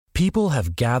People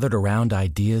have gathered around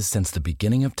ideas since the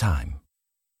beginning of time.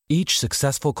 Each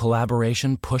successful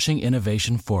collaboration pushing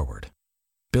innovation forward,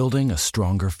 building a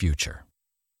stronger future.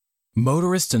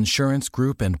 Motorists Insurance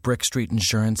Group and Brick Street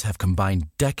Insurance have combined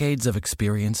decades of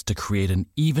experience to create an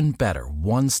even better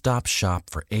one-stop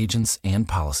shop for agents and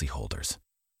policyholders,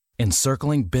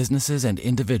 encircling businesses and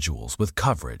individuals with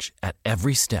coverage at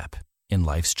every step in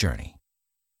life's journey.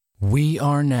 We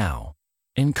are now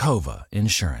Encova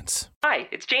Insurance. Hi,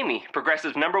 it's Jamie,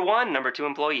 Progressive #1, #2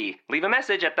 employee. Leave a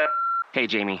message at the... Hey,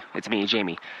 Jamie, it's me,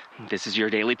 Jamie. This is your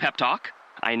daily pep talk.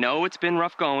 I know it's been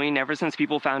rough going ever since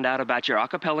people found out about your a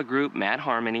cappella group, Mad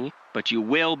Harmony, but you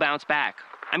will bounce back.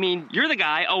 I mean, you're the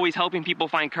guy always helping people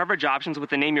find coverage options with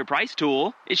the Name Your Price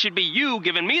tool. It should be you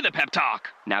giving me the pep talk.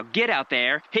 Now get out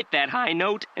there, hit that high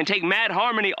note, and take Mad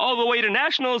Harmony all the way to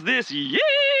nationals this year!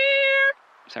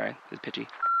 Sorry, it's pitchy.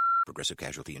 Progressive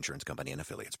Casualty Insurance Company and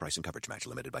affiliates. Price and coverage match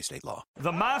limited by state law.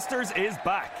 The Masters is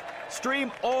back.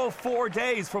 Stream all 4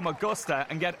 days from Augusta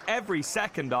and get every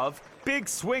second of big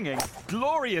swinging,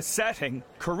 glorious setting,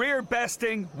 career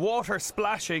besting, water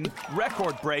splashing,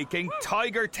 record breaking,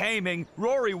 tiger taming,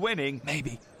 Rory winning,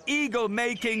 maybe, eagle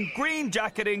making, green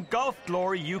jacketing, golf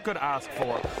glory you could ask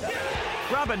for.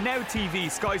 Grab a Now TV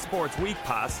Sky Sports Week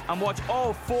Pass and watch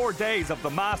all 4 days of the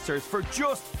Masters for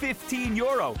just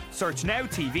 €15. Search Now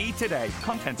TV today.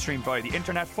 Content streamed via the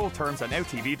internet. Full terms at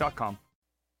nowtv.com.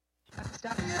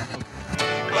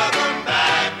 Welcome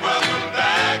back, welcome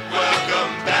back,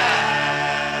 welcome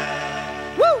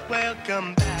back. Woo!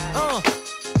 Welcome back.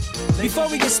 Before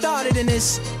we get started in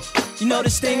this, you know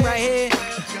this thing right here?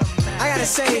 I gotta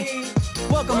say,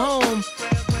 welcome home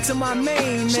to my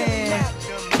main man.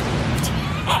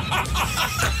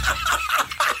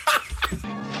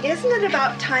 Isn't it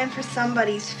about time for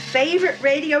somebody's favorite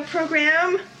radio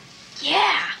program?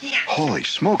 Yeah. Holy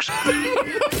smokes.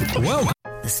 Well,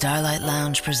 the Starlight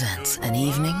Lounge presents An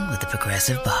Evening with the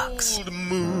Progressive Box. Old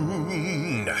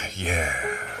moon, yeah.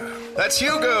 That's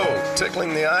Hugo,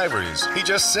 tickling the ivories. He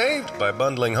just saved by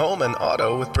bundling home and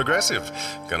auto with Progressive.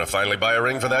 Gonna finally buy a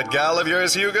ring for that gal of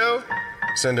yours, Hugo?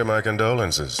 Send her my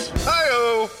condolences.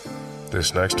 Hi-oh!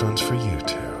 This next one's for you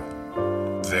two.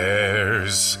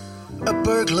 There's a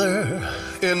burglar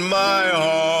in my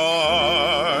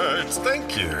heart.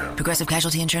 Thank you. Progressive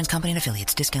Casualty Insurance Company and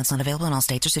affiliates. Discounts not available in all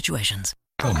states or situations.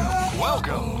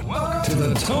 Welcome to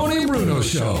the Tony Bruno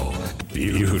Show.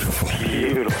 Beautiful,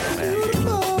 man.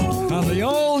 On the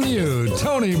all-new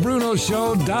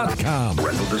TonyBrunoShow.com.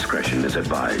 Parental discretion is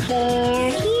advised.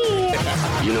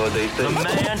 You know what they say? The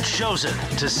man chosen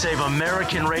to save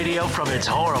American radio from its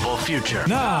horrible future.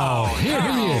 Now, here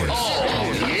he is.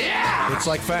 Oh, yeah! It's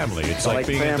like family. It's like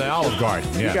being at the Olive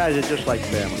Garden. Yeah. You guys are just like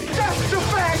family. That's the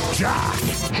fact, Jock.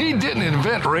 He didn't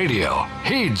invent radio.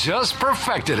 He just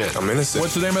perfected it. I'm innocent.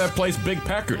 What's the name of that place? Big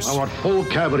Packers. I want full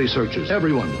cavity searches.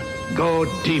 Everyone, go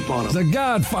deep on them. The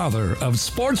godfather of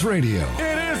sports radio.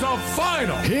 It is a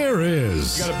final. Here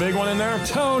is... You got a big one in there?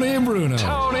 Tony Bruno.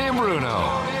 Tony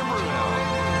Bruno.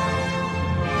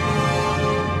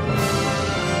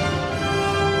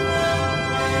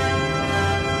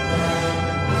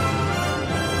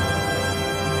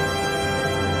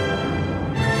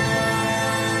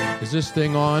 Is this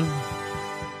thing on?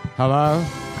 Hello?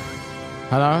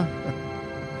 Hello?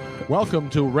 Welcome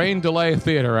to Rain Delay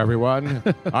Theater, everyone.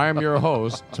 I am your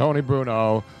host, Tony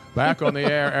Bruno, back on the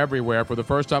air everywhere for the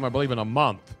first time, I believe, in a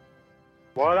month.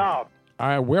 What up?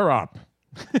 We're up.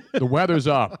 The weather's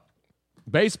up.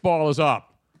 Baseball is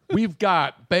up. We've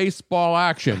got baseball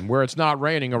action where it's not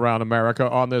raining around America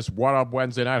on this What Up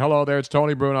Wednesday night. Hello there, it's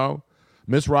Tony Bruno.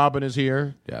 Miss Robin is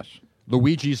here. Yes.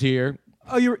 Luigi's here.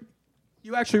 Oh,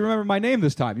 you actually remember my name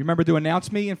this time. You remember to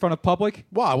announce me in front of public?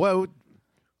 Wow. Well,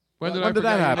 when did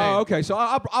that happen? Oh, okay. So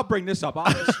I'll bring this up.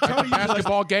 Tony,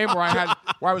 basketball game where I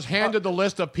was handed the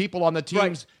list of people on the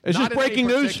teams. Right. Is this breaking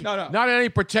news? No. Not in any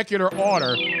particular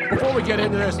order. Before we get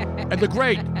into this, and the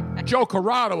great Joe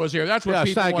Corrado is here. That's what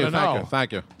people want to know.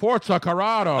 Thank you. Forza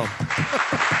Corrado. Mama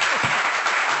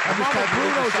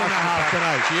Bruno's in the house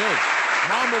tonight. She is.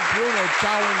 Mama Bruno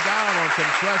chowing down on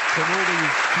some fresh cannolis.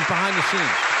 She's behind the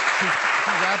scenes. She's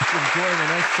absolutely enjoying a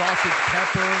nice sausage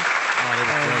pepper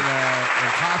and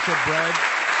kasha bread.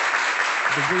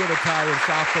 The real Italian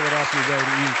South Philadelphia way to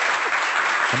eat.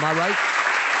 Am I right?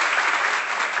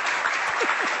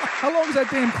 How long is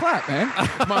that damn clap, man?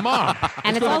 My mom.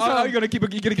 And it's also you're gonna keep it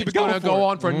going. It's going to go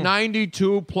on for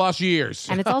 92 plus years.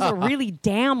 And it's also really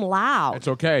damn loud. It's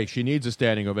okay. She needs a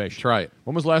standing ovation. That's right.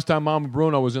 When was the last time Mama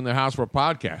Bruno was in the house for a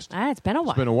podcast? It's been a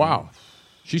while. It's been a while.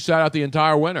 She sat out the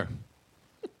entire winter.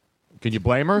 Can you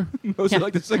blame her? Mostly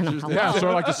like the Sixers. did. Yeah, sort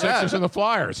of like the Sixers and the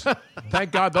Flyers.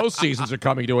 Thank God those seasons are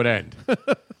coming to an end.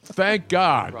 Thank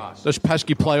God. Those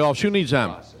pesky playoffs. Who needs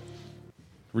them?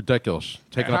 Ridiculous.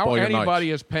 Taking up all your nights. How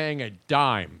anybody is paying a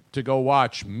dime to go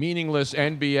watch meaningless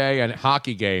NBA and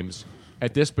hockey games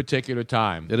at this particular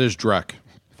time? It is dreck.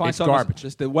 Find It's something garbage.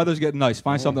 Just the weather's getting nice.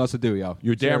 Find something else to do, yo.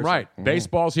 You're damn Seriously. right.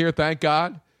 Baseball's here, thank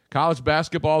God. College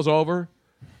basketball's over.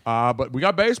 But we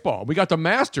got baseball. We got the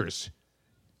Masters.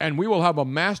 And we will have a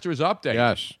Masters update.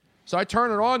 Yes. So I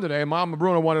turned it on today, and Mama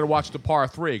Bruno wanted to watch the par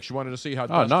 3. She wanted to see how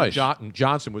Dustin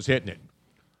Johnson was hitting it.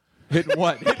 Hitting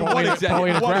what? Paulina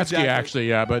Gretzky, actually,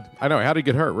 yeah. But I know. How did he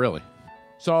get hurt, really?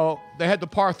 So they had the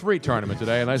par 3 tournament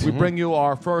today, and as we bring you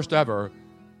our first ever,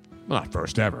 well, not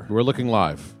first ever. We're looking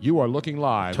live. You are looking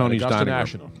live Tony's at Augusta dining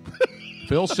room. National.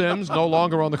 Phil Simms no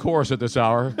longer on the course at this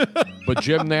hour, but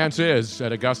Jim Nance is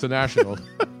at Augusta National.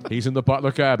 He's in the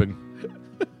Butler cabin.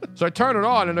 So I turn it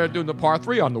on, and they're doing the par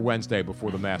 3 on the Wednesday before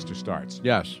the Masters starts.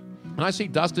 Yes. And I see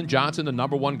Dustin Johnson, the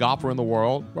number 1 golfer in the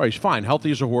world. Right, he's fine.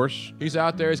 Healthy as a horse. He's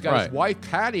out there. He's got his Right. wife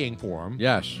caddying for him.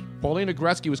 Yes. Paulina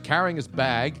Gretzky was carrying his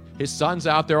bag. His son's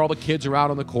out there. All the kids are out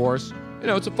on the course. You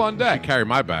know, it's a fun day. I carry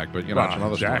my bag, but, you know, it's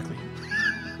another exactly.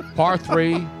 story. Par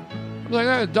 3. I'm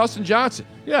like, Dustin Johnson.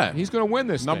 Yeah. He's going to win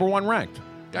this Number thing. 1 ranked.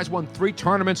 Guy's won 3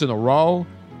 tournaments in a row.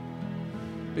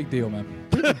 Big deal, man.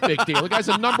 Big deal. The guy's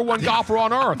the number 1 golfer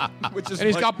on earth. Which is and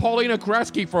he's got Paulina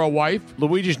Gretzky for a wife.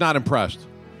 Luigi's not impressed.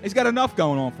 He's got enough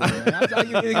going on for him. Man.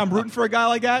 You think I'm rooting for a guy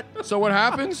like that? So what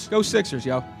happens? Go Sixers,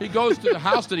 yo. He goes to the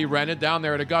house that he rented down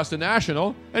there at Augusta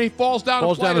National, and he falls down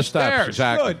a flight the of steps. stairs.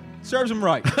 Exactly. Good. Serves him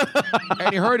right.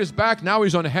 And he hurt his back. Now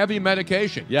he's on heavy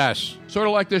medication. Yes. Sort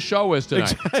of like this show is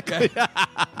tonight. Exactly.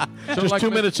 So Just like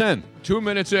 2 minutes in. 2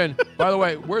 minutes in. By the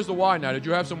way, where's the wine now? Did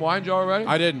you have some wine, Joe, already?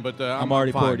 I didn't, but I'm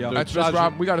already fine. poured, yo. That's just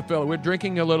Rob. We got to fill it. We're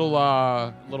drinking a little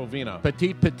vino.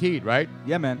 Petite, right?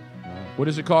 Yeah, man. What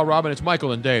is it called, Robin? It's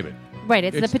Michael and David. Right,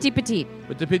 it's the Petite.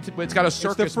 But it's got a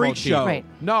circus freak motif. show. Right.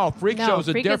 No, Freak Show's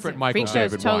a Freak different Michael Freak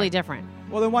David Show's totally wine. different.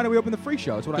 Well, then why don't we open the freak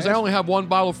show? That's what I Because asked. I only have 1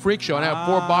 bottle of Freak Show, and I have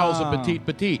 4 bottles of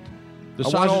Petite. The I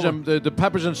went sausage, over- and the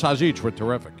peppers and sausage were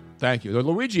terrific. Thank you.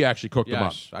 Luigi actually cooked them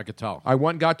up. Yes, I could tell. I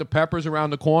went and got the peppers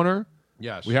around the corner.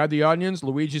 Yes. We had the onions.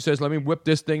 Luigi says, let me whip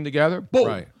this thing together. Boom.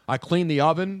 Right. I cleaned the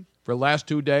oven for the last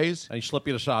 2 days. And he slipped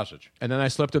you the sausage. And then I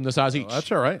slipped him the sausage. Oh,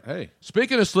 that's all right. Hey.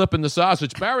 Speaking of slipping the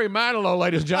sausage, Barry Manilow,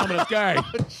 ladies and gentlemen, is gay.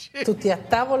 Tutti a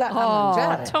tavola a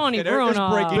mangiare. Tony Okay, there's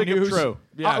Bruno. breaking news. True.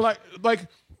 Yes. Like,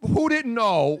 who didn't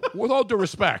know, with all due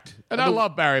respect, and I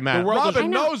love Barry Manilow. world is- Robin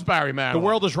knows Barry Manilow. The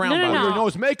world is round, No, no, by the no. way. You know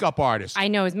his makeup artist. I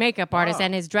know his makeup artist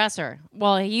and his dresser.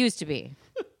 Well, he used to be.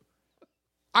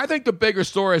 I think the bigger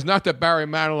story is not that Barry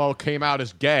Manilow came out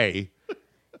as gay,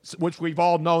 which we've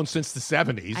all known since the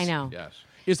 70s. I know. Yes.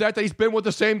 Is that he's been with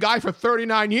the same guy for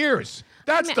 39 years.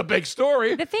 That's the big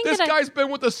story. the thing This that guy's been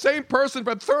with the same person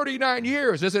for 39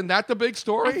 years. Isn't that the big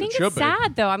story? I think should it's be.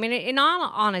 sad, though. I mean, in all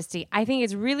honesty, I think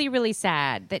it's really, really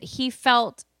sad that he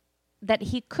felt that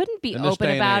he couldn't be In this open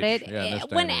day and about age. it Yeah, in this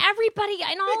day when and age. everybody,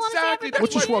 in all honesty, Exactly. everybody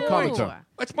Which is what knew. coming to.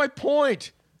 That's my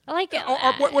point. Like,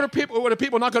 What are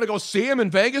people not going to go see him in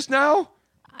Vegas now?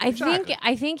 I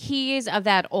think he is of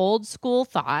that old school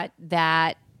thought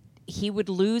that he would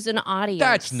lose an audience.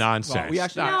 That's nonsense. Well, we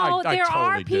actually- No, I there totally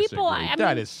are people. disagree. I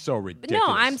That mean, is so ridiculous.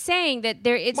 No, I'm saying that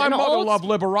it's My an mother old. loved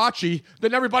Liberace.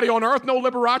 Didn't everybody on earth know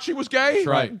Liberace was gay? That's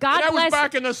right. God And that was bless-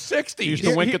 back in the 60s. He used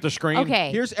to wink at the screen.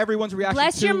 Okay. Here's everyone's reaction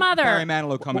Bless to your mother. Barry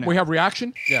Manilow coming We out. have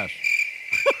reaction? Yes.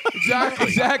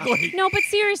 Exactly. No, but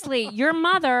seriously, your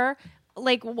mother,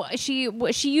 like she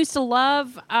used to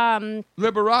love Liberace.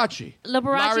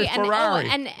 Larry and Ferrari.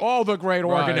 and all the great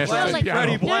Right. organists. Well, like, Yeah.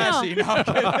 Freddie no. Blassie. No, I'm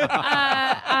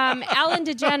kidding. Ellen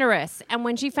DeGeneres, and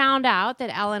when she found out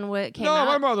that Ellen came No,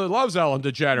 my out, mother loves Ellen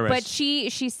DeGeneres. but she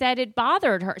said it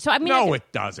bothered her. So I mean, no, it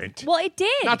doesn't. well, it did.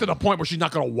 Not to the point where she's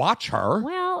not going to watch her.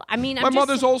 Well, I mean, My I'm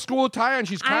mother's just, old school Italian.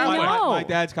 She's I Catholic. know. My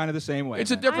dad's kind of the same way.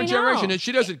 It's a man. different I know. generation, and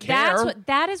she doesn't care.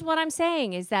 That is what I'm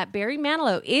saying, is that Barry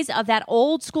Manilow is of that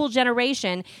old school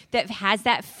generation that has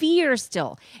that fear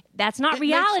still. That's not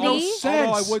reality. no sense.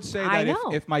 Although I would say I that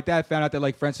know. if my dad found out that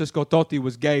like Francisco Totti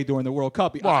was gay during the World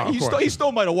Cup, Well, of course. he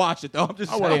still might have watched it though. I'm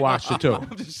just I saying. would have watched it too.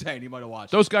 I'm just saying he might have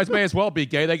watched Those guys may as well be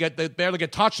gay. They barely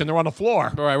get touched, and they're on the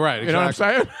floor. Right, right. You know what I'm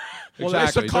exactly. saying? Well, They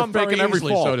exactly. succumb They're very faking every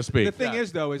easily, fall. so to it. speak. The thing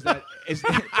is though, is that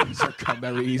succumb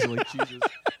very easily. Jesus.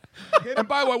 And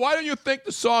by the way, why don't you think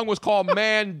the song was called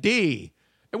Mandy?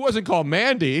 It wasn't called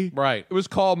Mandy. Right. It was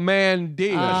called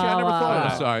Mandy. I never thought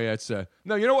of that. Sorry, it's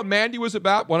no. You know what Mandy was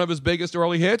about? One of his biggest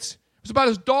early hits. It was about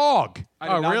his dog. I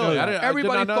did not really? know that. I did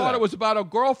Everybody not know thought that. it was about a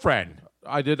girlfriend.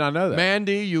 I did not know that.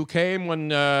 Mandy, you came when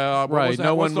what right. was that?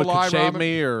 No What's one the could line, save Robin?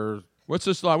 me, or What's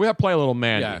this? We have to play a little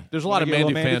Mandy. Yeah, there's a lot of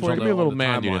Mandy fans on Give me a little the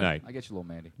Mandy timeline. tonight. I get you a little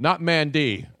Mandy. Not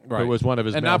Mandy, Right. who was one of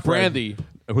his and male not friends, Brandy.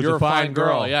 who's You're a fine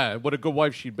girl. Yeah, what a good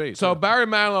wife she'd be. So Barry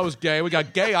Manilow's gay. We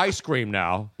got gay ice cream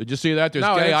now. Did you see that? There's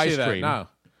No, I gay didn't ice see that, cream. no.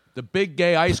 The big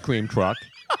gay ice cream truck.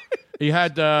 He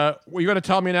had. You're going to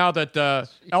tell me now that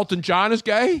Elton John is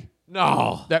gay?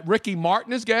 No. That Ricky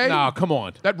Martin is gay? No, come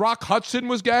on. That Rock Hudson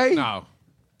was gay? No.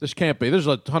 This can't be. There's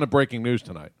a ton of breaking news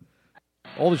tonight.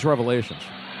 All these revelations.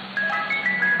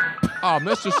 Oh,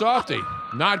 Mr. Softy.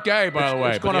 Not gay, by the way.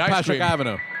 It's but going the up ice Patrick cream-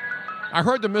 Avenue. I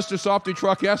heard the Mr. Softy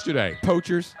truck yesterday.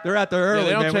 Poachers. They're out there early, they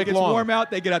don't man. When take it gets long. warm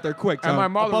out, they get out there quick. And my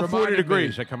Tom. mother Above 40 reminded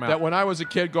degrees, me they come out. that when I was a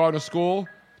kid going to school,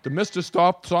 the Mr.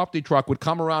 Softy truck would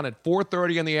come around at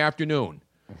 4:30 in the afternoon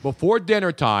before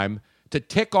dinner time to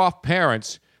tick off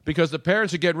parents because the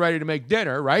parents are getting ready to make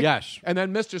dinner, right? Yes. And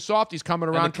then Mr. Softy's coming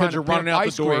the around kids trying to are running pimp out the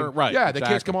ice door. cream. Right, Yeah, the kids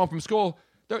exactly. come home from school.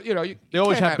 You They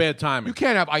always can't have bad timing. You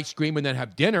can't have ice cream and then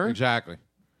have dinner. Exactly.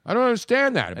 I don't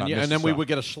understand that about And, Mr. and then we Softy. would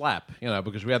get a slap,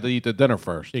 because we had to eat the dinner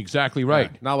first. Exactly right.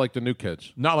 Yeah, not like the new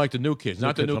kids. Not like the new kids.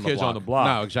 Not the new kids on the block.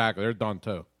 No, exactly. They're done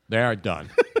too. They are done.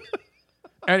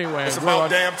 Anyway, It's we're about on-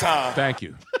 damn time. Thank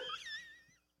you.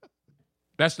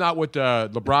 That's not what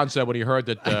LeBron said when he heard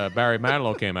that Barry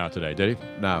Manilow came out today, did he?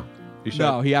 No. He said,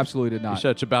 No, he absolutely did not. He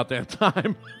said it's about damn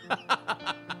time.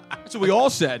 That's what we all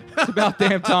said. It's about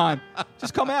damn time.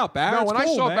 Just come out, Barry. No, It's when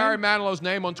cool, I saw man. Barry Manilow's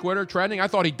name on Twitter trending, I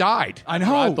thought he died. I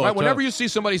know. I thought Right? Whenever too. you see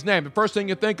somebody's name, the first thing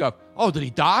you think of, oh, did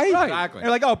he die? Right. Exactly. They're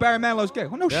like, oh, Barry Manilow's gay.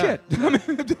 Well, no Yeah. shit. I mean,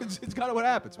 it's kind of what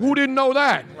happens. Man. Who didn't know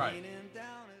that? Right.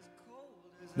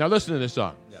 Now listen to this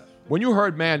song. Yes. When you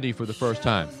heard Mandy for the first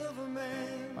time,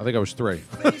 I think I was 3.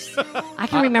 I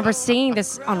can remember singing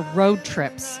this on road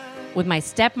trips with my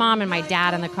stepmom and my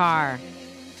dad in the car.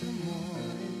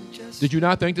 did you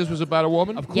not think this was about a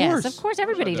woman? Of Yes, of course,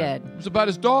 everybody did. It was about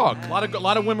his dog. A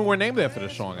lot of women were named after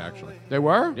this song, actually. They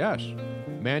were? Yes.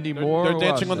 Mandy Moore. They're who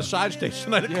dancing else? on the side stage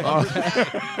tonight.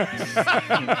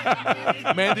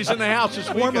 Mandy's in the house this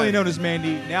weekend. Formerly known as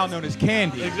Mandy, now known as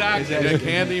Candy. Exactly. Is that- Yeah,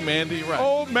 Candy, Mandy, right.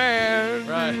 Oh, man.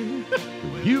 Right.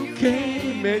 You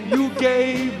came and you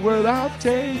gave without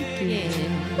taking.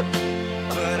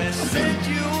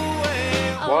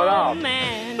 What up?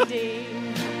 Mandy.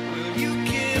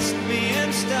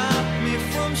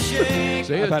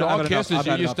 See, the I've had dog enough. kisses I've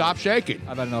you, had you enough stop of it. shaking.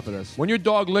 I've had enough of this. When your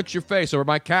dog licks your face or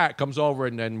my cat comes over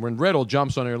and when Riddle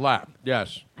jumps on your lap.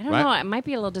 Yes. I don't Right? know. It might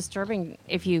be a little disturbing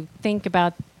if you think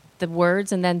about the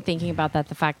words and then thinking about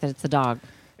the fact that it's a dog.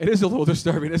 It is a little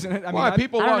disturbing, isn't it? I Why?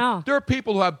 People I don't love, know. there are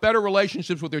people who have better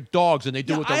relationships with their dogs than they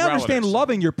do with their I understand relatives.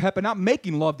 loving your pet, but not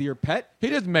making love to your pet. He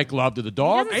didn't make love to the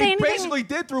dog. doesn't say He anything. basically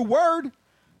did through word.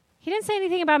 He didn't say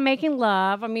anything about making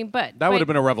love. I mean, but That would have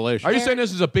been a revelation. Are you saying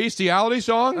this is a bestiality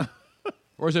song?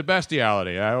 Or is it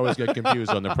bestiality? I always get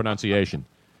confused on the pronunciation.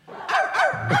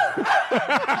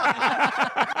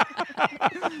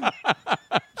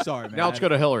 Sorry, man. Now let's go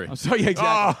to Hillary. I'm sorry. Yeah,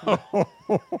 exactly.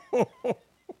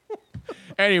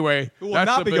 Anyway, Who will that's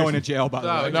not the be big- going to jail, by the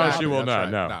way. No, Exactly. she will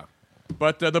That's not. right. No.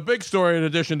 But the big story, in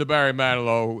addition to Barry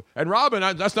Manilow and Robin,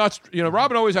 that's not.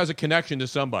 Robin always has a connection to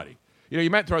somebody. You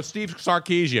might throw Steve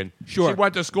Sarkeesian. Sure. She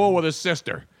went to school with his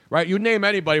sister, right? You name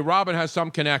anybody, Robin has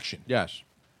some connection. Yes.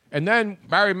 And then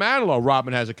Barry Manilow,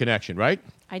 Robin has a connection, right?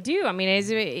 I do. I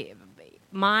mean,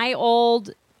 my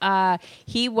old.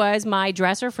 He was my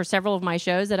dresser for several of my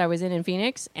shows that I was in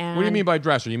Phoenix. And What do you mean by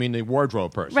dresser? You mean the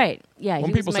wardrobe person? Right. Yeah. When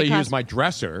he was people my say he was costume- my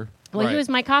dresser. Well, he right. was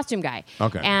my costume guy.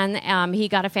 Okay. And he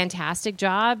got a fantastic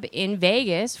job in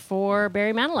Vegas for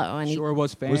Barry Manilow. And Sure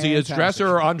was fantastic. Was he his dresser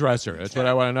or undresser? That's what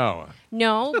I want to know.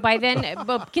 No, by then,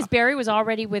 because Barry was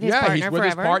already with his Yeah, partner he's with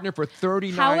forever. his partner for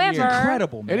 39 However- years.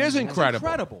 Incredible, man. It is That's incredible.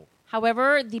 incredible.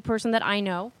 However, the person that I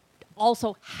know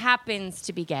also happens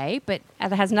to be gay, but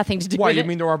that has nothing to do Why? with You it.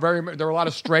 mean there are a lot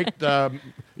of straight? If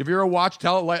you ever watch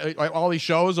like all these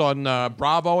shows on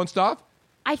Bravo and stuff,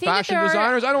 I think that fashion there are-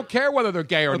 designers. I don't care whether they're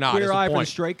gay or A not. is queer the eye for the point.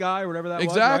 straight guy or whatever that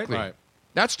Exactly. was, right?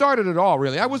 That started it all.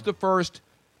 Really, that was the first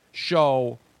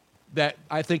show that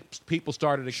I think people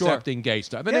started accepting gay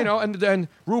stuff. And Yeah. and then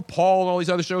RuPaul and all these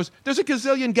other shows. There's a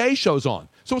gazillion gay shows on,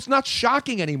 so it's not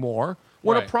shocking anymore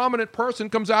when a Right. prominent person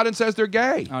comes out and says they're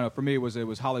gay. I don't know. For me, it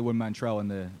was Hollywood Mantrell in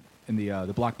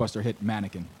the blockbuster hit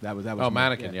Mannequin. That was. Oh, for me.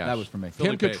 Mannequin, Yeah, yes. that was for me. Kim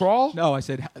Philly-based. Cattrall? No, I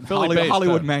said Philly-based,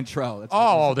 Hollywood though. Mantrell. That's-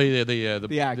 Oh,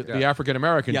 the actor. the African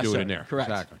American Yes, dude sir. in there. Correct.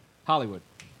 Exactly. Hollywood.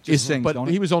 Just sings, But don't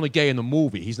he it? was only gay in the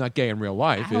movie. He's not gay in real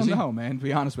life, I is don't he? know, man. To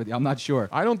be honest with you, I'm not sure.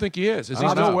 I don't think he is. Is he I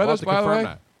don't still know. with We'll us, have to by the confirm way?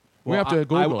 that. We have to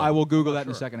Google him. I will Google that in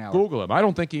the second hour. Google him. I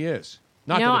don't think he is.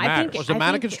 Not no, that it I matters. think Was the I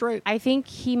mannequin think- straight? I think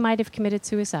he might have committed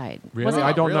suicide. Really?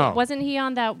 I don't know. Wasn't he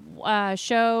on that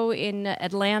show in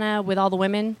Atlanta with all the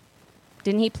women?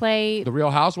 Didn't he play The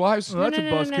Real Housewives? Well, that's a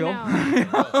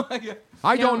buzzkill.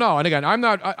 I don't know. And again, I'm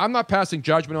not passing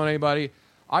judgment on anybody.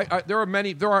 There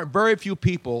are very few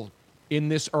people in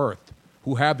this earth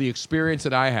who have the experience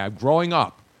that I have growing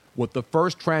up with the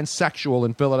first transsexual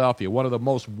in Philadelphia, one of the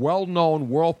most well-known,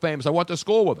 world-famous. I went to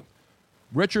school with him.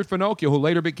 Richard Finocchio, who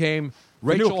later became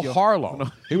Rachel Finocchio.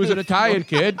 Harlow. He was an Italian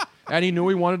kid, and he knew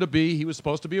he was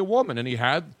supposed to be a woman, and he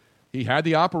had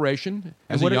the operation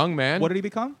as a young man. What did he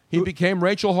become? He became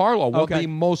Rachel Harlow, one of Okay. the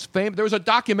most famous. There was a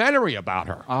documentary about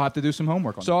her. I'll have to do some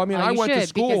homework on So, I mean, Oh, I you went to should,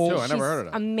 school. because she's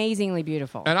amazingly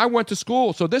beautiful. And I went to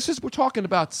school. So we're talking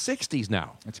about 60s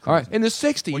now. That's crazy. All right. In the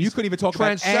 60s. When you couldn't even talk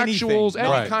about transsexuals,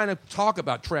 anything. any kind of talk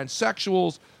about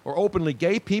transsexuals or openly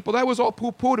gay people, that was all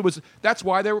poo-pooed. That's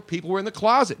why people were in the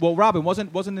closet. Well, Robin, was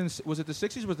it the 60s or was it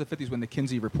the 50s when the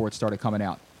Kinsey report started coming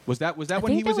out? Was that when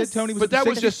think he was that at Tony? But that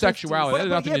was just sexuality. That had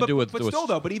nothing to do with... But still,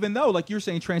 though, but even though, like you're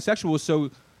saying, transsexual was so,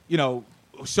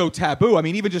 so taboo. I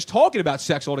mean, even just talking about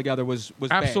sex altogether was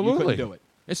bad. Absolutely. You couldn't do it.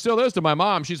 It still is to my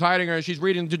mom. She's hiding her. She's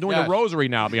doing Yes. the rosary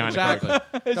now behind Exactly. the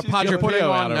curtain. The Padre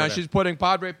Pio out over there. She's putting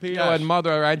Padre Pio Yes. and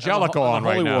Mother Angelica And the on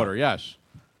right holy now. water, yes.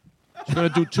 She's going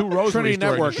to do 2 rosaries Trinity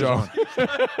during Network the show.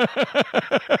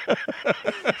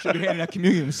 She'll be handing out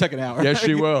communion in the second hour. Yes,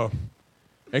 she will.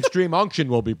 Extreme Unction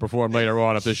will be performed later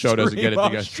on if this show doesn't get it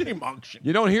together. Extreme Unction.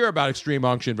 You don't hear about Extreme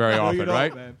Unction very No, you often, don't,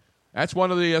 right? man. That's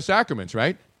one of the sacraments,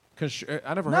 right?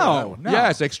 I never heard of that one. No.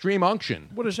 Yes, Extreme Unction.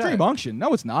 What is Extreme that? unction.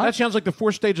 No, it's not. That sounds like the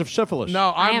 4th stage of syphilis.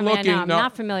 No, I'm looking. I'm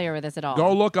not familiar with this at all.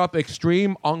 Go look up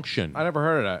Extreme Unction. I never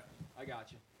heard of that.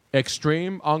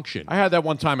 Extreme Unction. I had that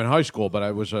one time in high school, but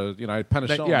I was, I had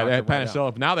penicillin. Yeah, they had knocked it right penicillin.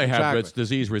 out. Now they have Exactly. it's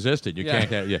disease resistant. You Yeah. can't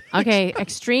have. Yeah. Okay,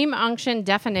 extreme unction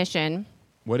definition.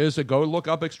 What is it? Go look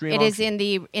up Extreme It Unction.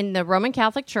 is in the Roman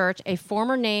Catholic Church a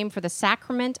former name for the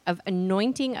sacrament of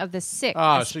anointing of the sick,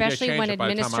 Ah, so you especially changed when it by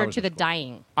the time I administered was to in the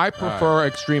dying. I prefer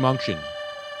Extreme Unction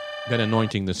than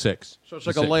anointing the sick. So it's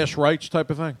like a last rites type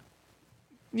of thing?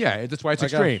 Yeah, that's why it's I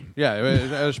guess. extreme. Yeah,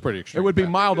 it's pretty extreme. It would be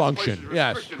mild unction.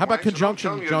 Yes. How about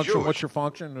conjunction? Junction, what's your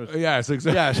function? Yes,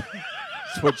 exactly. Yes.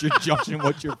 What's your junction?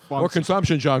 What's your function? Or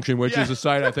Consumption Junction, which is a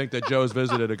site I think that Joe's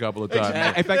visited a couple of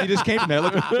times. In fact, you just came from there.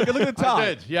 Look at the top. I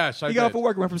did. Yes, I He did. got off of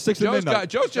work, went from 6 to Joe's midnight.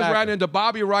 just ran into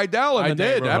Bobby Rydell in I the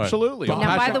did, neighborhood. absolutely.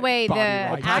 Now, by the way,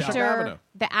 Avenue.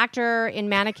 the actor in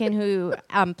Mannequin who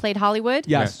played Hollywood,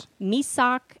 Yes.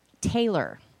 Misak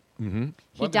Taylor. Mm-hmm.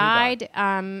 He died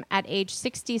at age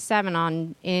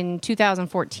 67 in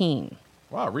 2014.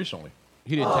 Wow, recently.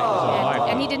 He didn't take his own life.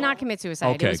 And he did not commit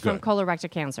suicide. Okay, it was from good.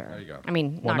 colorectal cancer. There you go. I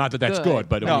mean, Well, not that that's good,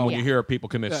 but No. when you hear people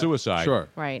commit suicide. Sure.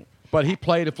 Right. But he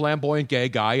played a flamboyant gay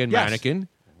guy in Yes. Mannequin,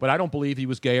 but I don't believe he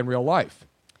was gay in real life.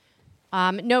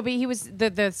 No, but he was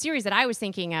the series that I was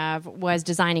thinking of was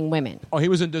Designing Women. Oh, he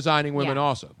was in Designing Women Yeah.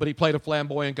 also, but he played a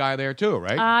flamboyant guy there too,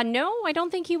 right? No, I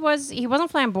don't think he was. He wasn't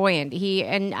flamboyant.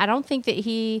 And I don't think that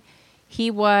he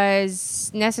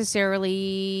was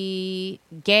necessarily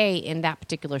gay in that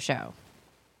particular show.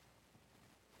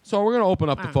 So we're going to open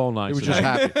up the phone lines. He was just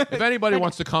happy. If anybody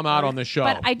wants to come out on this show,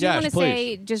 But I do Yes, want to please.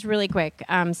 say, just really quick,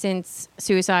 since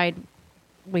suicide,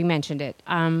 we mentioned it.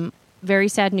 Very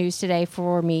sad news today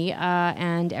for me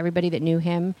and everybody that knew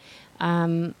him.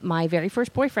 My very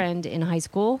first boyfriend in high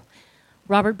school,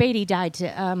 Robert Beatty, died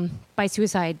by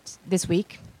suicide this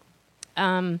week.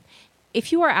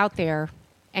 If you are out there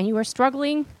and you are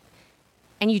struggling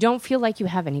and you don't feel like you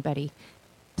have anybody,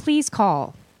 please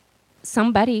call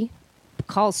somebody.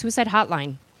 Call Suicide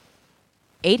Hotline,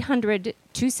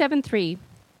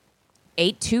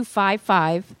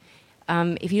 800-273-8255.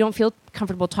 If you don't feel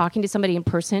comfortable talking to somebody in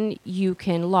person, you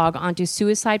can log on to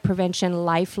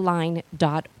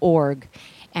suicidepreventionlifeline.org.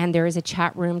 And there is a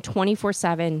chat room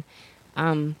 24/7.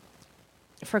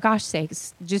 For gosh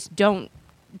sakes, just don't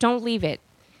leave it.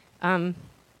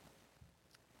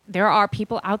 There are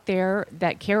people out there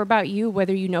that care about you,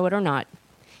 whether you know it or not.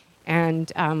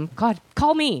 And God,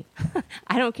 call me.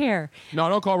 I don't care. no,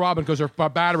 don't call Robin because her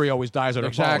battery always dies on her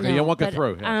Exactly. phone. You won't get But,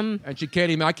 through. Yeah. And she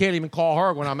can't even. I can't even call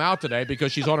her when I'm out today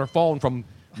because she's on her phone from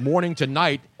morning to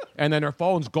night, and then her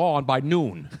phone's gone by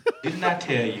noon. Didn't I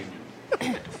tell you that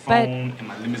the phone in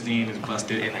my limousine is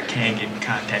busted and I can't get in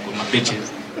contact with my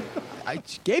bitches? I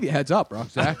just gave you a heads up, bro.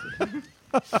 Exactly.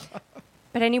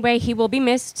 But anyway, he will be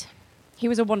missed. He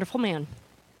was a wonderful man.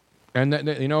 And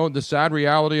you know the sad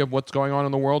reality of what's going on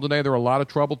in the world today. There are a lot of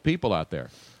troubled people out there.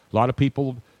 A lot of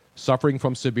people suffering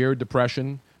from severe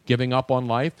depression, giving up on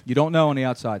life. You don't know on the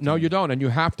outside. No, you don't, and you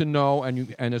have to know.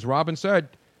 And as Robin said,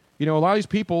 you know, a lot of these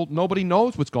people, nobody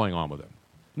knows what's going on with them.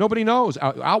 Nobody knows.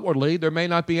 Outwardly, there may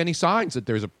not be any signs that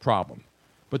there's a problem,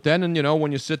 but then, and you know,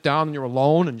 when you sit down and you're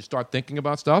alone and you start thinking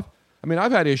about stuff. I mean,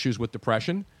 I've had issues with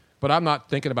depression, but I'm not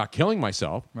thinking about killing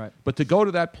myself. Right. But to go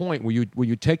to that point where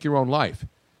you take your own life,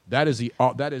 that is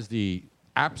the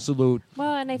absolute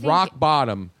Well, and I think- rock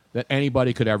bottom that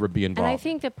anybody could ever be involved. And I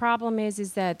think the problem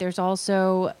is that there's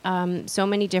also so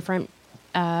many different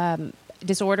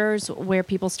disorders where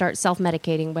people start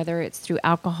self-medicating, whether it's through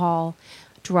alcohol,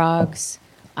 drugs,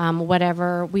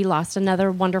 whatever. We lost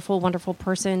another wonderful, wonderful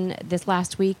person this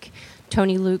last week,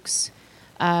 Tony Luke's,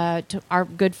 our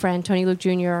good friend Tony Luke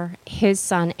Jr., his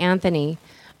son Anthony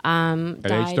At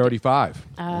died, age 35.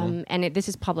 and this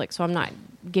is public, so I'm not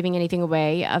giving anything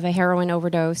away, of a heroin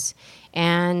overdose.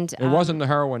 And It wasn't the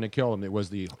heroin that killed him. It was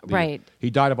the Right.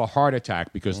 He died of a heart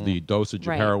attack because the dosage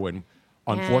Right. of heroin,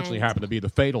 unfortunately, And- happened to be the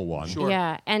fatal one.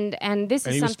 Yeah, and this And is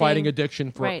he was something, fighting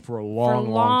addiction for right, a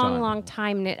long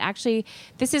time. And it actually,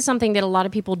 this is something that a lot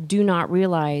of people do not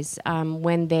realize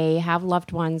when they have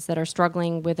loved ones that are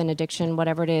struggling with an addiction,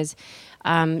 whatever it is.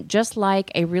 Just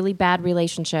like a really bad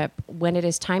relationship, when it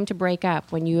is time to break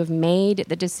up, when you have made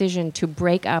the decision to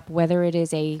break up, whether it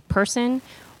is a person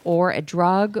or a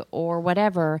drug or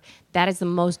whatever, that is the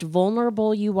most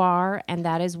vulnerable you are, and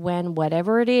that is when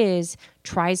whatever it is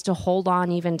tries to hold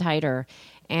on even tighter.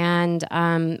 And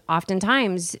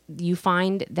oftentimes you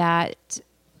find that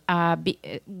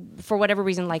for whatever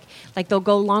reason, like they'll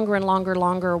go longer and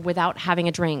longer without having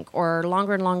a drink, or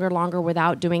longer and longer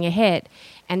without doing a hit,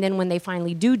 and then when they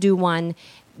finally do one,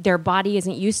 their body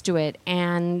isn't used to it,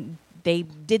 and they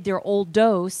did their old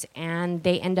dose and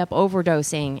they end up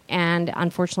overdosing. And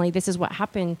unfortunately, this is what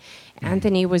happened.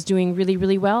 Anthony was doing really,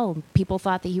 really well. People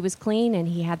thought that he was clean, and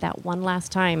he had that one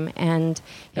last time. And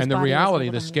his And the body was reality,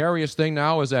 able the to- scariest thing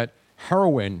now is that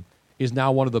heroin is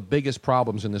now one of the biggest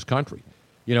problems in this country.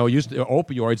 You know,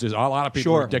 opioids is a lot of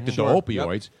people are addicted to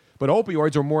opioids, but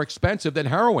opioids are more expensive than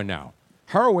heroin now.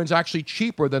 Heroin's actually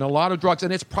cheaper than a lot of drugs,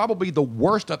 and it's probably the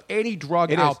worst of any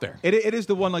drug out there. It is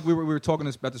the one, like we were talking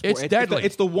about this before. It's deadly.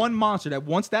 It's the one monster that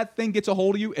once that thing gets a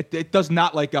hold of you, it does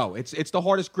not let go. It's the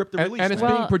hardest grip to release. And it's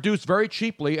being produced very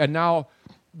cheaply, and now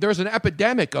there's an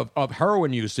epidemic of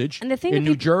heroin usage And the thing in that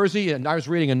New Jersey, and I was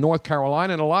reading in North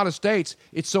Carolina, and a lot of states.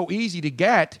 It's so easy to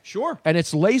get. Sure. And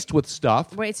it's laced with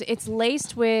stuff. Where it's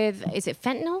laced with, is it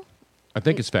fentanyl? I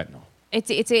think it's fentanyl. It's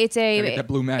a that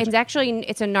blue magic. It's actually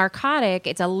a narcotic.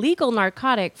 It's a legal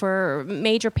narcotic for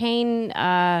major pain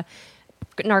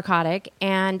narcotic,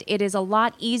 and it is a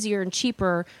lot easier and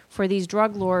cheaper for these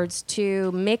drug lords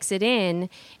to mix it in,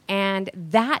 and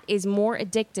that is more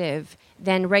addictive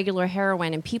than regular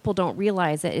heroin, and people don't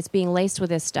realize that it's being laced with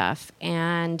this stuff.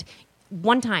 And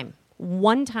one time,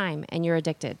 and you're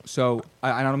addicted. So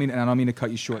I don't mean to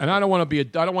cut you short. And I don't want to be. I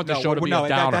don't want the show to be a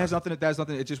downer. That has nothing. That has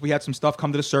nothing. It's just we had some stuff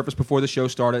come to the surface before the show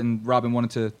started, and Robin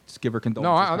wanted to give her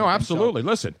condolences. No, absolutely.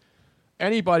 Listen,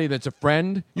 anybody that's a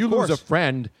friend, you lose a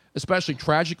friend, especially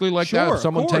tragically like that. Sure, If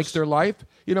someone of course. takes their life,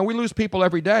 you know, we lose people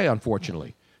every day,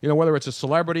 unfortunately. You know, whether it's a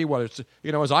celebrity, whether it's,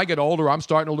 you know, as I get older, I'm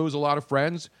starting to lose a lot of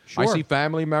friends. I Sure. see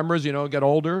family members, you know, get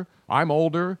older. I'm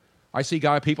older. I see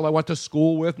people I went to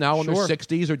school with now in their Sure.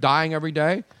 60s are dying every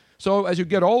day. So as you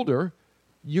get older,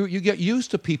 you get used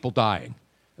to people dying.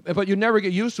 But you never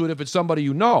get used to it if it's somebody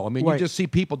you know. I mean, Right. you just see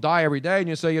people die every day, and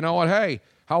you say, you know what, hey,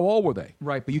 how old were they?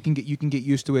 Right, but you can get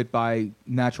used to it by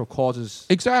natural causes.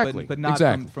 Exactly. but not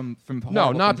exactly. from no,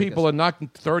 horrible not things like people, this. and not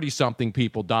 30-something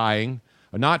people dying,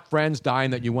 or not friends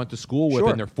dying that you went to school with Sure.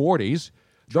 in their 40s.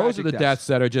 Those are Tragic the deaths. deaths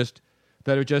that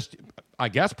are just, I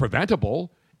guess,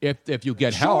 preventable if you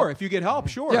get help. Sure, if you get help,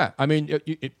 sure. Yeah, I mean,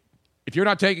 if you're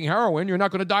not taking heroin, you're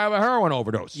not going to die of a heroin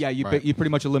overdose. Yeah, you pretty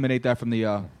much eliminate that from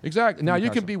the. Exactly. Now, you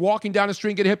can be walking down the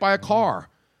street and get hit by a car.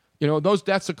 You know, those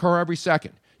deaths occur every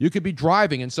second. You could be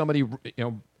driving and somebody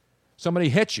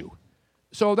hits you.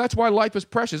 So that's why life is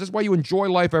precious. That's why you enjoy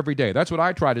life every day. That's what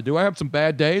I try to do. I have some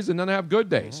bad days, and then I have good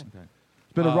days. Okay.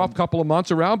 It's been a rough couple of months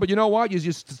around, but you know what? You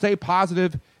just stay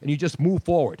positive, and you just move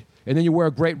forward. And then you wear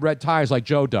great red ties like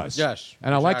Joe does. Yes,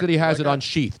 And I like that he has exactly. it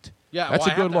unsheathed. Yeah, That's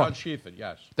well, a good I have to look. unsheath it,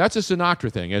 yes. That's a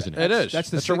Sinatra thing, isn't it? It is.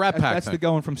 That's a Rat Pack That's thing. the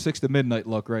going from 6 to midnight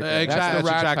look, right there. Exactly. That's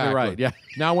the Rat exactly Pack right. look. Yeah.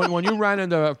 Now, when you ran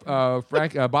into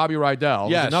Bobby Rydell,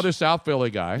 Yes. another South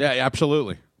Philly guy, Yeah,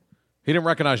 absolutely. He didn't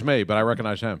recognize me, but I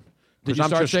recognized him. did 'Cause you I'm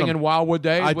start just singing Wildwood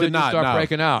Days? I When did you not. start no.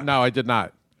 breaking out? No, I did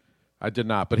not.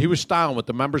 But he was styling with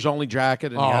the members only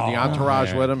jacket, and he had the entourage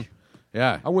man. with him.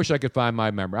 Yeah. I wish I could find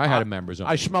my member. I had a members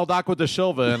only. I smelled Aqua da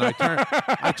Silva, and I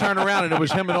turned around, and it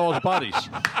was him and all his buddies.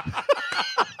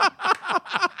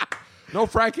 No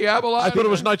Frankie Avalon? I thought it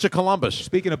was Knights of Columbus.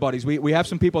 Speaking of buddies, we have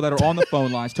some people that are on the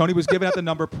phone lines. Tony was giving out the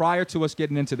number prior to us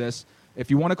getting into this. If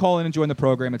you want to call in and join the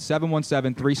program, it's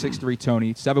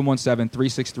 717-363-TONY,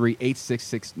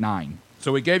 717-363-8669.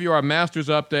 So we gave you our Masters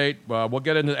update. We'll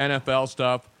get into NFL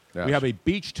stuff. We have a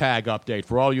beach tag update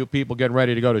for all you people getting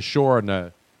ready to go to shore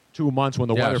in 2 months when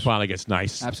the weather finally gets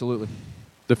nice. Absolutely.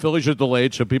 The Phillies are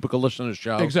delayed so people can listen to the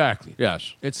show. Exactly.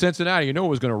 Yes. It's Cincinnati. You knew it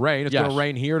was going to rain. It's going to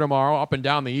rain here tomorrow, up and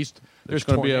down the east. There's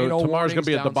gonna be tornado tomorrow's going to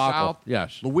be a warnings down debacle. south.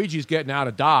 Yes. Luigi's getting out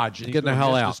of Dodge. And he's Getting the gonna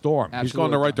hell miss out. The storm. He's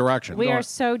going the right direction. We are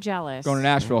so jealous. Going to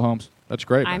Nashville, Holmes. That's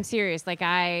great. I'm serious. Like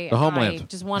The homeland. I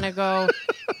just want to go.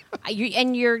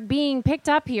 And you're being picked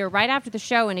up here right after the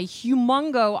show in a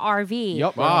humongo RV.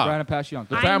 Yep. Right on Pass Young.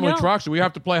 The I family know. truck, so we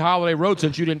have to play Holiday Road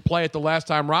since you didn't play it the last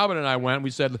time Robin and I went. We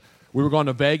said we were going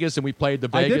to Vegas and we played the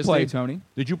I Vegas did play, thing. Tony.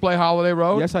 Did you play Holiday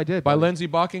Road? Yes, I did. By Lindsey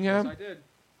Buckingham? Yes, I did.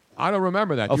 I don't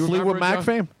remember that. A Do you Fleetwood remember it, Mac John?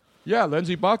 fame? Yeah,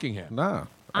 Lindsey Buckingham. No.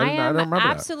 I am don't remember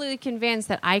absolutely convinced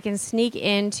that I can sneak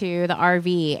into the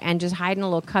RV and just hide in a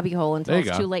little cubbyhole until There you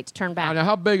it's go. too late to turn back. Now,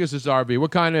 how big is this RV?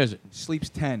 What kind is it? Sleeps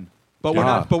 10. But we're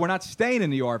not. But we're not staying in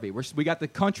the RV. We got the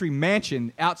country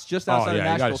mansion just outside yeah,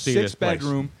 you of gotta Nashville. see 6 this place.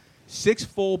 bedroom, 6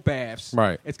 full baths.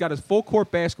 Right. It's got a full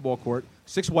court basketball court.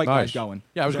 6 white guys Nice. going.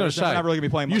 Yeah, I was So going to it's say. not really gonna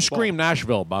be playing you much scream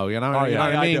Nashville, Bo. You know, Oh, you know yeah.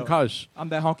 what Yeah, I I mean? do. Because I'm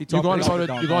that honky You tonk. going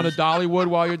to Dollywood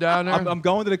while you're down there? I'm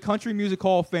going to the Country Music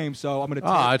Hall of Fame, so I'm going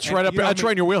to. it's right up. That's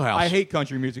right in your wheelhouse. I hate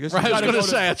country music. This is- Right, I was you going gotta to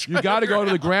say it's You got to go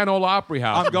to the Grand Ole Opry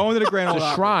House. I'm going to the Grand Ole The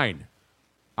Opry. Shrine.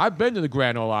 I've been to the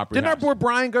Grand Ole Opry Didn't our House. boy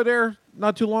Brian go there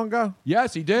not too long ago?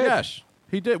 Yes, he did. Yes,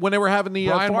 he did. When they were having the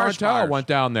Brian forest Martell fires. went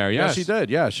down there. Yes, Yes, he did.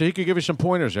 Yeah, so he could give you some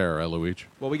pointers there, Luigi.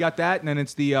 Well, we got that, and then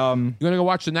it's the. You going to go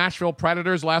watch the Nashville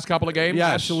Predators last couple of games?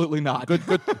 Yes. Absolutely not. Good,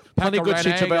 plenty of good Pekka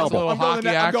seats Rinne, available. a I'm little going, hockey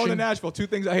I'm going to action. Nashville. 2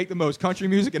 things I hate the most: country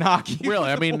music and hockey. Really,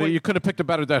 I mean, you could have picked a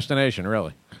better destination.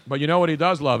 Really. But you know what he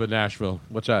does love in Nashville?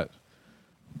 What's that?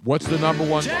 What's the number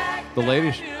one? The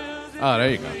ladies. Oh,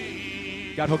 there you go.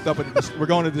 Got hooked up with. We're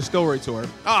going to the distillery tour,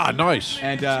 Ah, nice.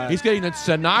 and He's getting the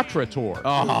Sinatra tour.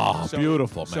 Oh, So-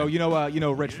 beautiful, man. So you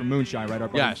know Rich from Moonshine, right? Our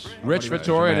buddy- Yes. our Rich buddy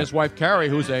Vittoria and man. his wife Carrie,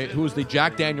 who's the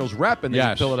Jack Daniels rep in the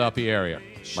Yes. Philadelphia area.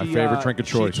 My She, favorite drink of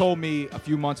choice. She told me a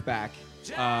few months back,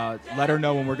 let her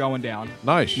know when we're going down.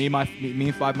 Nice. Me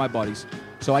and 5 of my buddies.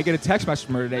 So I get a text message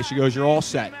from her today. She goes, "You're all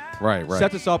set." Right.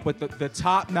 Set us up with the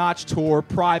top-notch tour,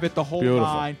 private, the whole Beautiful.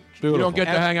 nine. You don't get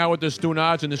to hang out with the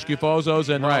Stunats and the Schifozos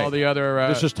and all the other.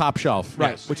 This is top shelf.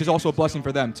 Right, Yes. which is also a blessing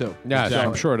for them too. Yes, So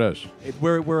I'm sure it is.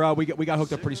 we got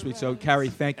hooked up pretty sweet. So Carrie,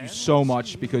 thank you so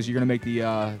much because you're gonna make the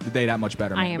day that much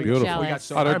better. I man. am We- Beautiful. jealous. We got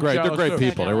so Oh, they're I'm great. They're jealous, great too.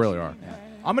 people. They really are.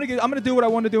 I'm gonna do what I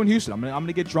wanted to do in Houston. I'm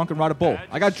gonna get drunk and ride a bull.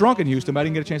 I got drunk in Houston, but I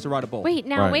didn't get a chance to ride a bull. Wait,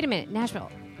 now Right. wait a minute,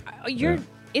 Nashville.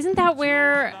 Isn't that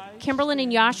where Kimberlyn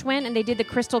and Yash went and they did the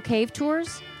Crystal Cave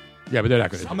tours? Yeah, but they're not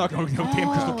going to. I'm not going to no damn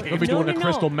Crystal They'll Cave. be doing No, a no,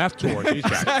 crystal no. meth tour. These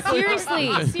guys. Seriously,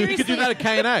 seriously. You could do that at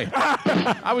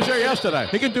K&A. I was there yesterday.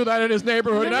 He can do that in his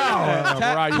neighborhood now.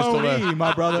 Where I used to live. Tony,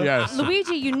 my brother. Yes.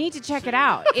 Luigi, you need to check it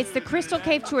out. It's the Crystal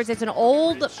Cave Tours. It's an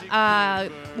old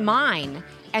mine,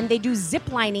 and they do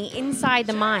zip lining inside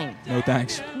the mine. No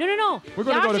thanks. No. We're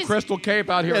going to go to Yash is- Crystal Cave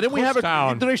out here. Yeah, didn't we have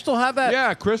Kutztown. Do they still have that?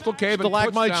 Yeah, Crystal Cave in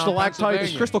Stalagmites, Kutztown, stalactites.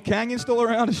 Pennsylvania. Is Crystal Canyon still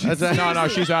around? No,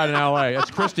 she's out in L.A. It's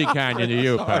Christy Canyon to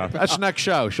you, pal. That's next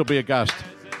show. She'll be a guest.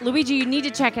 Luigi, you need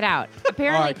to check it out. All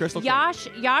Apparently, right, Crystal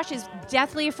Yash is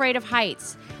deathly afraid of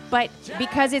heights, but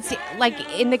because it's like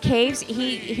in the caves,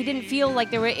 he didn't feel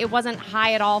like it wasn't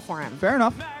high at all for him. Fair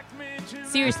enough.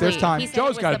 Seriously, There's time. he said it Joe's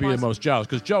was got to be the most jealous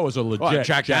because Joe is a legit Oh,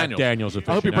 Jack Daniels aficionado.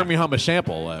 I hope you bring me home a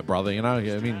sample, brother. You know,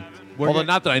 I mean, although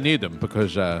not that I need them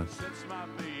because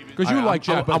you like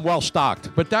Jack. I'm well stocked.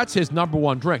 But that's his number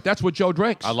one drink. That's what Joe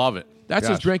drinks. I love it. That's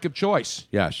his drink of choice.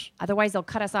 Yes. Otherwise, they'll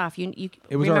cut us off. You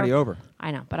It was already over.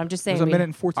 I know, but I'm just It saying. was a minute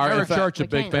and 14. Eric in fact- Church, a we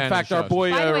big can't. fan. In fact, of our the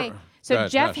boy. By the way, so go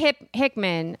ahead, Jeff yes.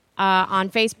 Hickman on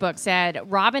Facebook said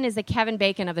Robin is the Kevin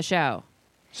Bacon of the show.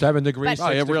 7 degrees. But-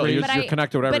 Oh, yeah, 6 really. degrees. You're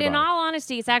connected with But everybody. in all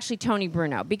honesty, it's actually Tony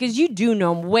Bruno because you do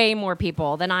know way more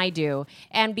people than I do,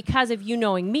 and because of you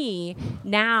knowing me,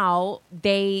 now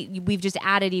we've just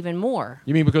added even more.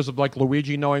 You mean because of like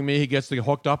Luigi knowing me, he gets to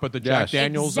hooked up at the Jack Yes.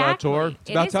 Daniels Exactly. tour? It's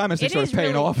about time this thing started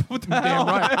paying off. What the hell?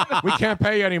 Damn right. We can't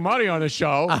pay any money on the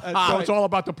show, so right. it's all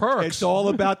about the perks. It's all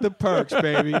about the perks,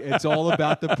 baby. It's all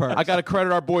about the perks. I got to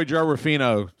credit our boy Joe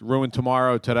Ruffino. Ruined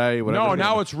tomorrow, today. Whatever. No,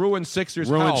 now it's Ruined Sixers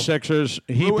Ruined Health. Sixers.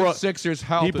 Ruined Sixers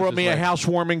Health. He is brought his me a name.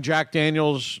 housewarming Jack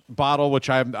Daniels bottle, which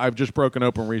I've just broken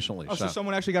open recently. Oh, so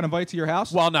someone actually got invited to your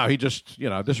house? Well, no, he just this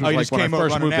was he like just when I came over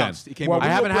first moved in. unannounced. He came Well, over. I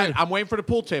we haven't will had. bring- I'm waiting for the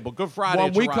pool table. Good Friday. When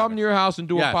it's we arriving. come to your house and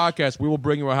do Yes. a podcast, we will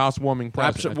bring you a housewarming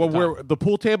present. Well, the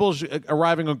pool table's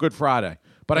arriving on Good Friday,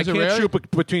 but Is I it can't really?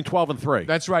 shoot between 12 and 3.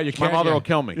 That's right. You can't. My mother yeah. will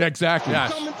kill me. Yeah, exactly.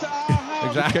 Yes.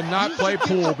 Exactly. You cannot play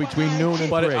pool between noon and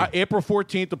But 3. April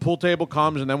 14th, the pool table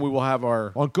comes, and then we will have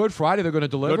our On Good Friday, they're going to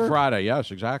deliver? Good Friday.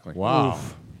 Yes, exactly. Wow.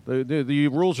 The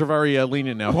rules are very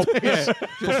lenient now. For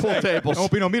full tables.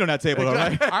 Won't be no meat on that table, though,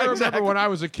 right? I remember when I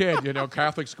was a kid,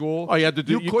 Catholic school. Oh, you had to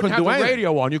do. You couldn't have do the anything.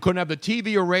 radio on. You couldn't have the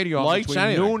TV or radio on Lights, between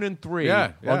anything. noon and 3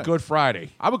 on Good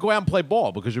Friday. I would go out and play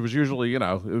ball because it was usually,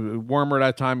 warmer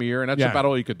that time of year, and that's about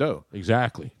all you could do.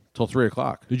 Exactly. Till 3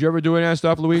 o'clock. Did you ever do any of that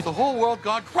stuff, Luis? The whole world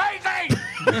gone crazy.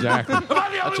 Exactly. Am I the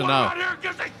That's only a one no. out here who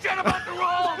gives a shit about the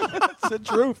rules? That's the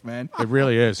truth, man. It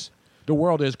really is. The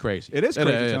world is crazy. It is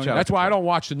crazy, Tony. That's why I don't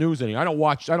watch the news anymore. I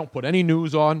don't put any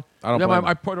news on. I don't Then blame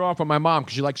I put it off on my mom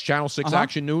because she likes Channel 6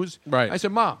 Action News. Right. I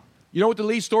said, Mom, you know what the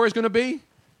lead story is going to be?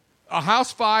 A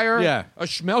house fire. Yeah.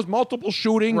 Multiple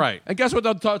shooting. Right. And guess what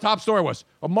the top story was?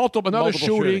 Another Multiple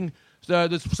shooting. The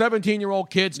 17-year-old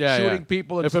kids shooting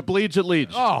people. If it bleeds, it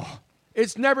leads. Oh,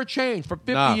 it's never changed for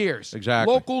 50 years.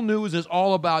 Exactly. Local news is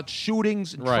all about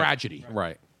shootings and tragedy.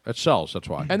 Right. It sells. That's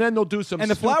why. And then they'll do some. And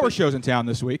the flower show's in town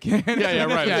this week. right. Yeah,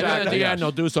 then at Exactly. the end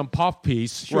they'll do some puff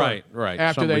piece. Right.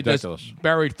 After Something they ridiculous. just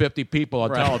buried 50 people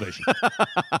on television.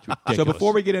 So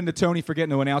before we get into Tony forgetting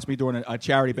to announce me during a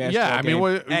charity basketball Yeah, I mean,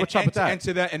 game, what's up with that?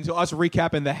 And to us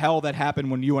recapping the hell that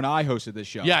happened when you and I hosted this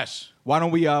show. Yes. Why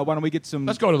don't we get some?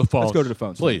 Let's go to the phones. Let's go to the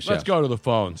phones, Please. Let's go to the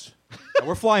phones.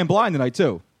 We're flying blind tonight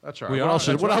too. That's right. We What are. else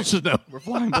That's is new? We're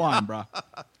flying blind, bro.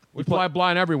 We fly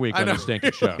blind every week on this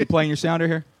stinking show. You playing your sounder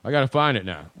here? I got to find it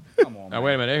now. Come on, Now,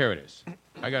 wait a minute. Here it is.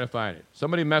 I got to find it.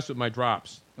 Somebody messed with my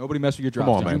drops. Nobody mess with your drops.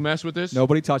 Come on, Did Tony. you mess with this?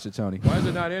 Nobody touch it, Tony. Why is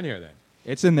it not in here then?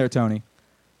 It's in there, Tony.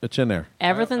 It's in there.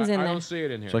 Everything's in I there. don't see it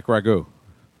in here. It's like ragu.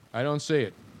 I don't see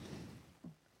it.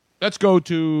 Let's go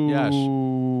to. Yes.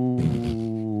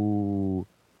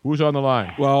 Who's on the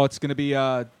line? Well, it's going to be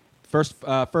first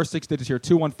 6 digits here,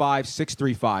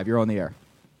 215-635. You're on the air.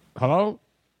 Hello?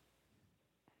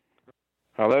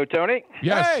 Hello, Tony.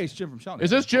 Yes. Hey, it's Jim from Cheltenham.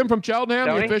 Is this Jim from Cheltenham,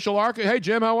 Tony? the official architect? Hey,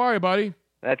 Jim, how are you, buddy?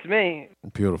 That's me.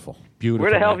 Beautiful. Beautiful.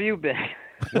 Where the hell man. have you been?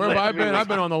 Where have I been? I've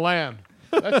been on the lam.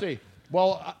 Let's see.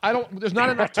 Well, I don't. There's not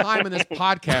enough time in this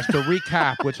podcast to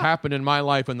recap what's happened in my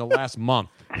life in the last month.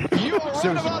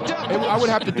 Seriously. I would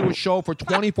have to do a show for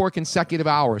 24 consecutive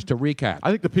hours to recap. I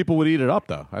think the people would eat it up,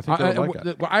 though. I think they would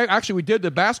like that. We did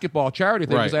the basketball charity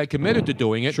thing because Right. I had committed to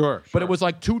doing it. Sure. But it was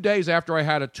like 2 days after I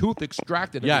had a tooth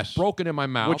extracted. It was broken in my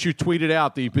mouth. Which you tweeted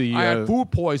out. I had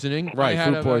food poisoning. Right, I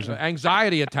had food poisoning. an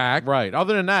anxiety attack. Right.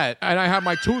 Other than that. And I had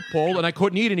my tooth pulled, and I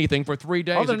couldn't eat anything for 3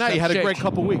 days. Other than that, you had except a great shake.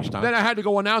 couple weeks, Tom. Then I had to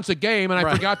go announce a game, and I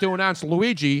Right. forgot to announce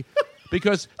Luigi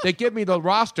because they give me the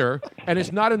roster, and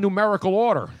it's not in numerical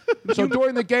order. So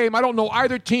during the game, I don't know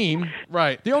either team.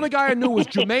 Right. The only guy I knew was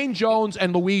Jermaine Jones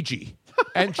and Luigi.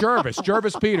 And Jervis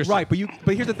Peterson. Right, but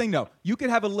here's the thing, though. You could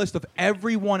have a list of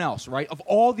everyone else, right, of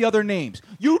all the other names.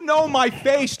 You know my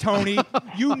face, Tony.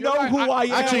 You know who I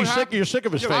am. Actually, you're sick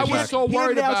of his face. I was so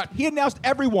worried about. He announced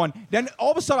everyone. Then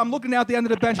all of a sudden, I'm looking out the end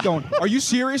of the bench going, are you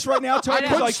serious right now, Tony? I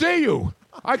couldn't see you.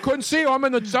 I couldn't see you. I'm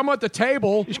at the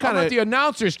table. I'm at the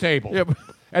announcer's table. Yeah,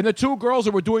 and the two girls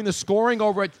that were doing the scoring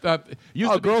over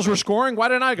at girls were scoring? Why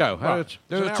didn't I go?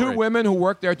 There were two women who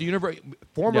worked there at the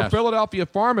former Philadelphia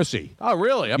Pharmacy. Oh,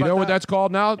 really? You know what that's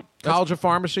called now? College of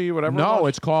Pharmacy, whatever. No,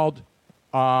 it's called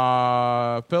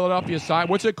Philadelphia Science.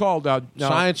 What's it called?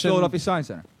 Philadelphia Science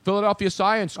Center. Philadelphia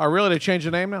Science. Oh, really? They changed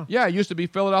the name now? Yeah, it used to be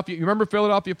Philadelphia. You remember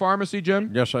Philadelphia Pharmacy,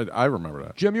 Jim? Yes, I remember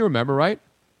that. Jim, you remember, right?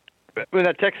 Was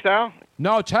that textile?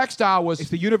 No, textile was. It's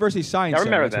the University Science I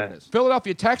remember Center. that. That's what it is.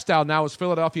 Philadelphia Textile now is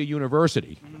Philadelphia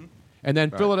University. And then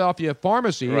Philadelphia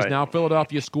Pharmacy is Right. now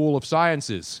Philadelphia School of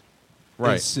Sciences.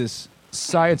 Right. This is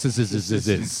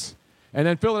Sciences. And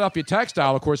then Philadelphia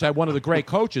Textile, of course, had one of the great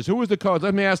coaches. Who was the coach?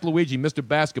 Let me ask Luigi, Mr.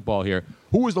 Basketball here.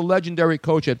 Who was the legendary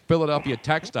coach at Philadelphia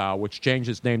Textile, which changed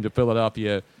its name to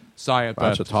Philadelphia Science,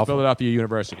 That's a tough one. Philadelphia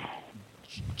University?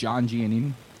 John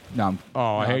Giannini. No,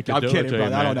 I hate to I'm do kidding, it to you,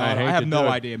 brother. I don't know. man. I have to no do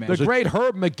it. idea, man. The great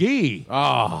Herb McGee.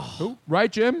 Oh. Who?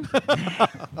 Right, Jim?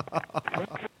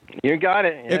 You got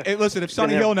it. Listen, if Sonny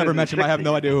Been there Hill never since mentioned him, I have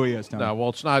no idea who he is, Tony. No, well,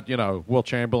 it's not, Will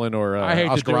Chamberlain or I hate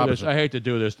Oscar to do Robertson. this. I hate to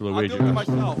do this to Luigi. I'll do it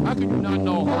myself. How could you not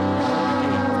know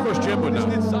Herb? Of course, Jim would Just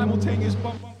know. did simultaneous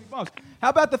bumpy bumps. How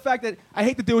about the fact that I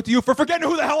hate to do it to you for forgetting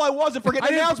who the hell I was and forgetting I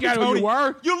to didn't announce me, forget who Tony. you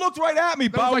were. You looked right at me,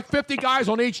 There was Bo. like 50 guys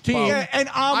on each team. Yeah, and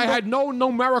I had no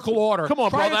numerical order. Come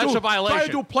on, bro, that's a Try violation.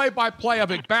 to do play-by-play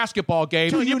of a basketball game.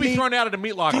 Do you You'd be need- thrown out of the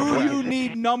meat locker. Do you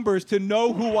need numbers to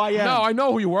know who I am? No, I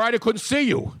know who you were. I couldn't see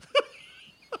you.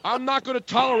 I'm not going to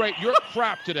tolerate your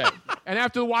crap today. And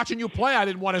after watching you play, I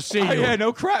didn't want to see you. Yeah,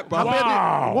 no crap, bro.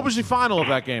 Wow. What was the final of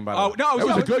that game, by the way? Oh, no, It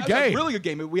was a good game. really good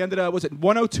game. We ended up, was it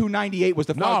 102-98 was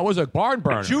the No, final. it was a barn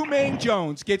burner. Jermaine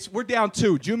Jones we're down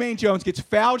 2. Jermaine Jones gets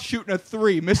fouled shooting a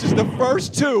 3, misses the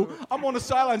first 2. I'm on the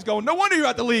sidelines going, no wonder you're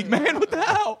out the league, man. What the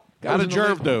hell? How did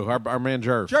Jerv do? Our man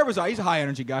Jerv. Jerv was he's a high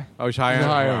energy guy. Oh, he's high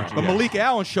energy. But Malik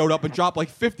Allen showed up and dropped like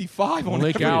 55 on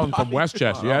Malik everybody. Allen from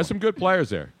Westchester. Yeah, some good players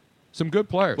there. Some good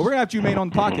players. Well, we're going to have Jermaine on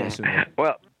the podcast soon.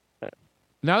 Well,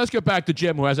 now let's get back to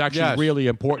Jim, who has actually really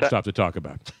important stuff to talk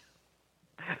about.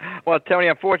 Well, Tony,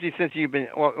 unfortunately, since you've been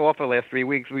off the last 3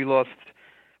 weeks, we lost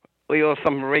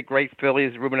some great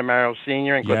Phillies, Ruben Amaro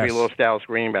Sr., and because we lost Dallas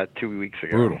Green about 2 weeks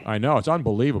ago. Brutal. I know. It's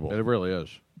unbelievable. It really is.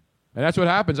 And that's what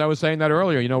happens. I was saying that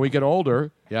earlier. You know, we get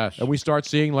older. Yes. And we start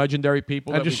seeing legendary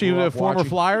people. And did you see the former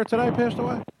Flyer today passed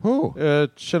away? Who?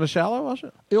 Sinisalo, was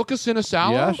it? Ilka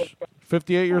Sinisalo? Yes.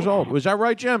 58 years old. Was that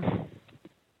right, Jim?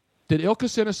 Did Ilka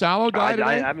Sinisalo die today?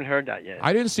 I haven't heard that yet.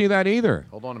 I didn't see that either.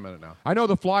 Hold on a minute now. I know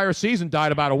the Flyer season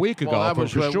died about a week ago, Well, that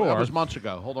was for sure. That was months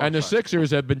ago. Hold on And a the second.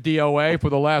 Sixers have been DOA for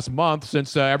the last month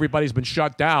since everybody's been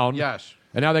shut down. Yes.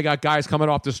 And now they got guys coming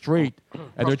off the street,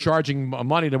 and they're charging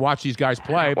money to watch these guys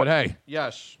play. But hey,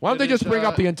 Yes. why don't they just bring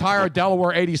up the entire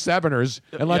Delaware 87ers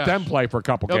and let Yes. them play for a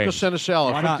couple Ilka games?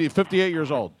 Sinisalo, 58 years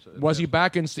old. Was he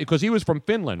back in? Because he was from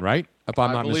Finland, right? If I'm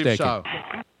I not believe mistaken. so.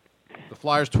 The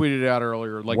Flyers tweeted it out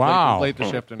earlier, like Wow. late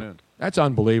this afternoon. That's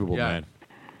unbelievable, Yeah. man.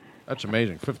 That's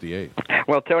amazing. 58.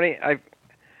 Well, Tony,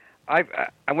 I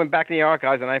went back in the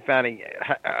archives and I found an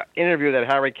interview that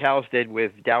Harry Kalas did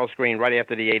with Dallas Green right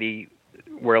after the '80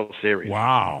 World Series.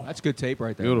 Wow, that's good tape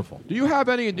right there. Beautiful. Do you have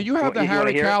any? Do you have the You wanna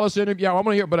Harry hear it? Kalas interview? Yeah, I want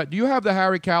to hear. But do you have the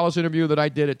Harry Kalas interview that I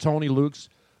did at Tony Luke's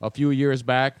a few years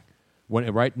back,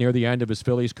 when right near the end of his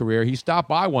Phillies career? He stopped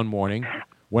by one morning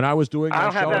when I was doing I my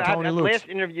don't have show that. at I Tony have the Luke's. last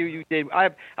interview you did. I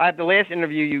have the last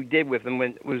interview you did with him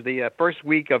when it was the first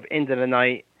week of Into the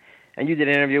Night, and you did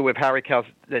an interview with Harry Kalas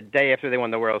the day after they won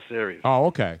the World Series. Oh,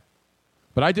 okay.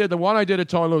 But I did the one I did at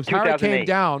Tony Luke's. Harry came 2008.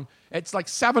 down. It's like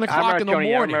 7 I o'clock remember, in the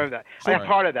Tony, morning. I remember that. I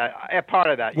have part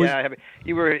of that. Was- Yeah,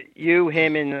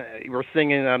 him, and you were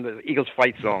singing the Eagles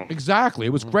fight song. Exactly. It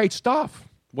was great stuff.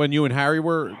 When you and Harry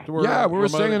were yeah, we were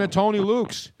singing at Tony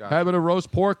Luke's, having a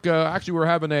roast pork. Actually, we were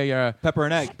having a pepper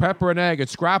and egg, and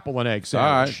scrapple and egg All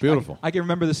sandwich. right, beautiful. I can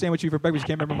remember the sandwich you for breakfast.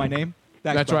 Can't remember my name.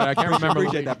 Thanks, That's brother. right. I can't remember.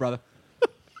 Appreciate that, brother.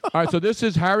 All right, so this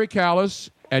is Harry Kalas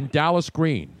and Dallas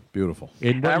Green. Beautiful.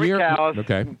 In what Harry year? Kalas,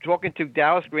 Okay. talking to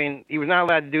Dallas Green, he was not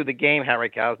allowed to do the game, Harry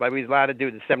Kalas, but he was allowed to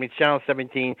do the Channel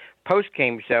 17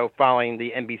 post-game show following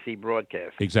the NBC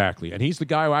broadcast. Exactly. And he's the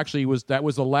guy who actually that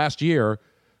was the last year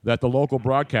that the local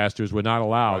broadcasters were not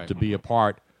allowed to be a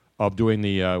part of doing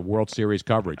the World Series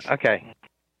coverage. Okay.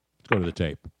 Let's go to the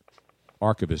tape.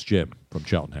 Archivist Jim from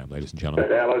Cheltenham, ladies and gentlemen.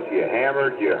 Dallas, you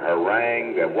hammered, you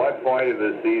harangued. At what point of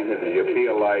the season did you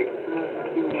feel like,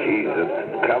 Jesus,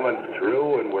 coming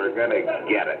through and we're going to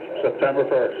get it? September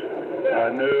 1st. I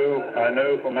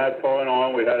knew from that point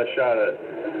on we had a shot at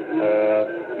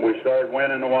it. We started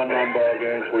winning the one-run ball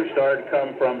games. We started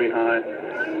coming from behind.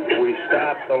 We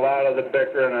stopped a lot of the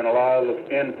bickering and a lot of the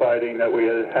infighting that we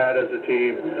had as a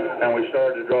team, and we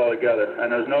started to draw together.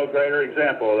 And there's no greater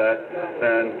example of that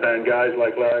than guys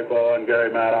like Larry Baugh and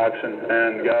Gary Maddox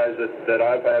and guys that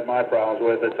I've had my problems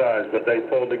with at times. But they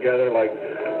pulled together like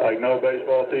no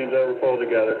baseball teams ever pulled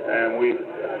together, and we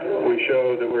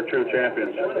showed that we're true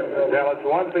champions. Dallas,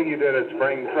 one thing you did at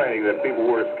spring training that people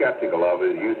were skeptical of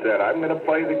is you said, I'm going to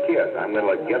play the kids. I'm going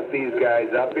to get these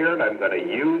guys up here, and I'm going to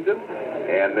use them,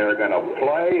 and they're going to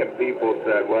play. And people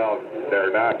said, well,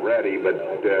 they're not ready, but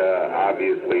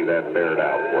obviously that bared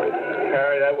out for you.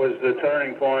 Harry, that was the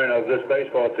turning point of this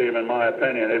baseball team, in my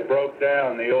opinion. It broke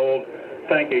down the old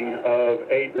thinking of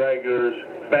 8 regulars,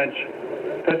 bench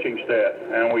pitching staff,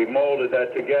 and we molded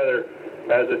that together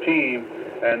as a team.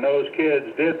 And those kids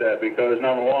did that because,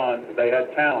 number one, they had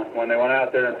talent. When they went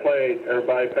out there and played,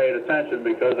 everybody paid attention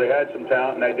because they had some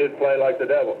talent, and they did play like the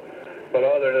devil. But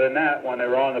other than that, when they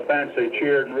were on the bench, they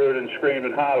cheered and rooted and screamed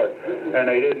and hollered, and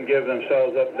they didn't give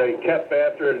themselves up. They kept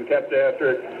after it and kept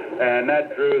after it, and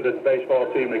that drew the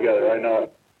baseball team together. I know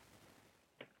it.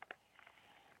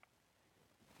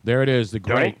 There it is, the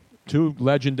great two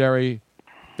legendary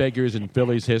figures in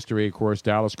Phillies history. Of course,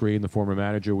 Dallas Green, the former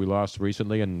manager we lost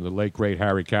recently, and the late, great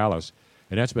Harry Kalas.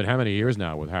 And that's been how many years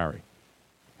now with Harry?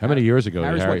 How many years ago?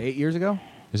 Harry's did Harry? what, 8 years ago?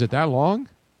 Is it that long?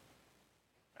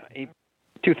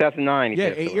 2009. Yeah,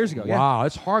 8 years ago. Yeah. Wow,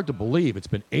 it's hard to believe. It's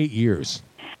been 8 years.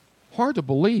 Hard to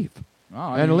believe.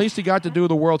 Oh, And at least he got to do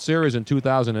the World Series in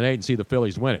 2008 and see the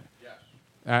Phillies win it.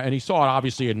 And he saw it,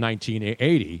 obviously, in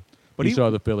 1980. But he saw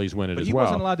the Phillies win it But as he well.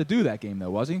 wasn't allowed to do that game, though,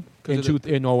 was he?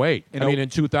 In 08. I mean, in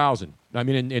 2000. I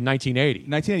mean, in 1980.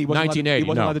 1980. He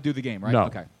wasn't allowed to do the game, right? No.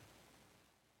 Okay.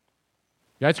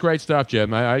 That's great stuff,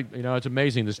 Jim. It's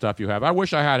amazing the stuff you have. I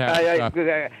wish I had stuff.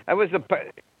 I was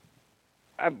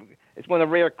it's one of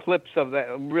the rare clips of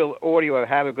the real audio I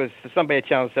have because somebody at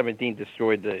Channel 17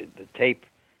 destroyed the tape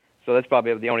So that's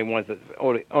probably the only ones that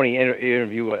only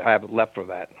interview I have left for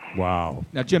that. Wow.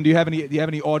 Now, Jim, do you have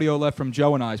any audio left from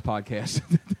Joe and I's podcast?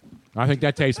 I think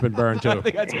that tape's been burned, too. I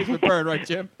think that tape's been burned, right,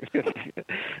 Jim?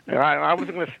 I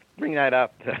wasn't going to bring that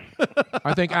up.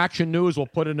 I think Action News will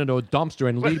put it into a dumpster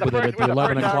and lead with it at the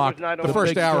 11 first hour o'clock. was not The over.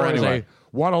 first hour, anyway.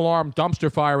 One alarm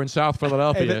dumpster fire in South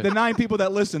Philadelphia. Hey, the 9 people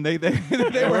that listened, they were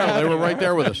they were right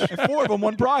there with us. And 4 of them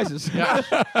won prizes.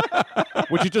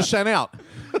 Which you just sent out.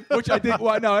 Which I did.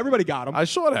 Well, no, everybody got them. I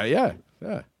saw that. Yeah.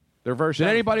 They're very. Did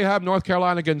anybody have North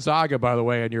Carolina Gonzaga, by the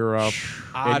way, in your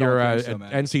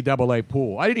NCAA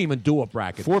pool? I didn't even do a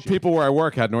bracket. 4 people where I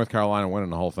work had North Carolina winning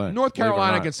the whole thing. North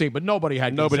Carolina can see, but nobody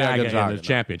had Gonzaga in the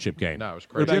championship game. No, it was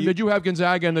crazy. Jim, did you have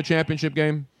Gonzaga in the championship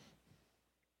game?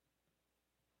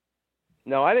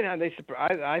 No, I didn't have.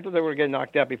 I thought they were getting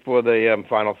knocked out before the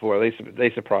Final Four.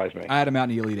 They surprised me. I had them out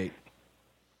in the Elite Eight.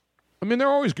 I mean, they're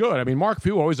always good. I mean, Mark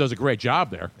Few always does a great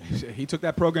job there. He took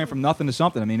that program from nothing to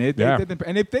something. I mean,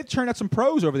 they've turned out some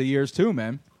pros over the years too,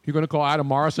 man. You're going to call Adam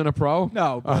Morrison a pro?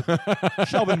 No, but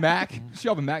Shelvin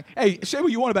Mack. Hey, say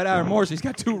what you want about Adam Morrison. He's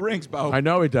got 2 rings, Bo. I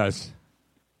know he does.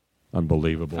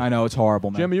 Unbelievable. I know, it's horrible,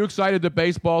 man. Jim, are you excited that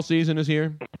baseball season is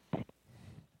here?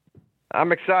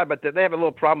 I'm excited, but they have a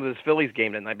little problem with this Phillies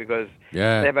game tonight because they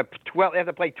have They have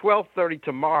to play 12:30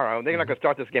 tomorrow. They're not going to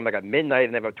start this game like at midnight,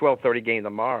 and they have a 12:30 game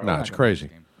tomorrow. No, it's crazy.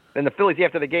 Then the Phillies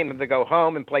after the game have to go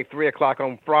home and play 3 o'clock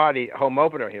on Friday home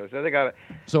opener here. So they got.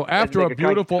 So after a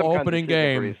beautiful opening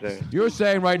game, you're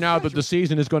saying right now that the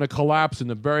season is going to collapse in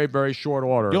the very, very short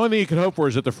order. The only thing you can hope for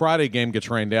is that the Friday game gets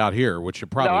rained out here, which it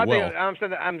probably will. I'm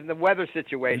saying I'm the weather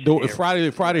situation. The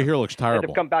here. Friday here looks They have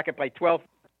terrible. to come back and play 12.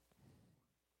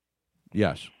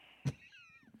 Yes.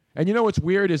 And you know what's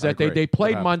weird is that they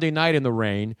played Monday night in the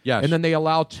rain, and then they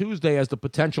allowed Tuesday as the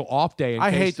potential off day.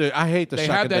 I hate the they second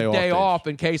have that day off off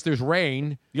in case there's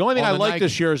rain. The only thing I like night.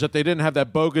 this year is that they didn't have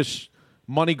that bogus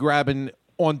money grabbing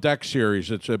on deck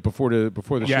series. It's before the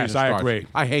season starts. I agree.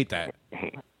 I hate that.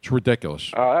 It's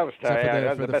ridiculous. Oh, that was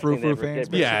for the Frou-Frou fans.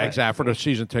 Yeah, exactly. For the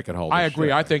season ticket holders. I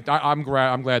agree. I think I'm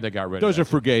glad they got rid of Those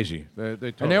that. are Fugazi.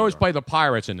 And they always play the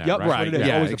Pirates in that, Yep, right? right.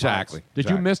 Yeah, Always the exactly.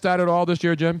 Did you miss that at all this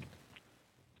year, Jim?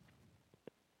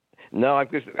 No,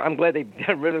 I'm glad they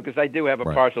got rid of it because I do have a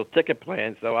partial ticket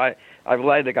plan, so I'm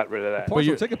glad they got rid of that.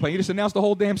 Partial ticket plan. You just announced the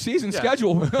whole damn season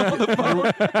schedule.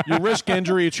 You risk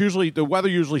injury. It's usually the weather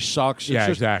usually sucks. It's just,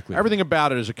 exactly. Everything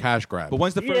about it is a cash grab. But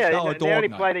when's the first dollar they dog only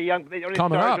night? play the young. They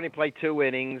only only play 2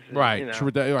 innings. Right. You know. It's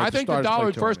ridiculous. I think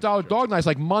the first dollar dog night is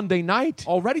like Monday night.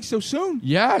 Already so soon?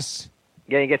 Yes.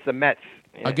 Yeah, against the Mets.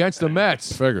 Yeah. Against the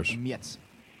Mets. Figures. Mets.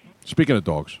 Speaking of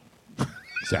dogs.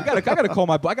 I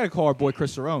gotta call our boy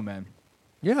Chris Cerrone, man.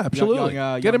 Yeah, absolutely.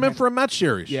 Get him in for a Mets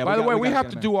series. Yeah, By the way, we have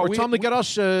to do or tell him to get us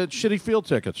shitty field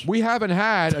tickets. We haven't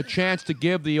had a chance to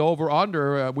give the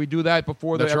over-under. We do that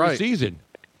before every season.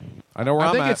 I know where I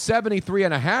I'm think at. it's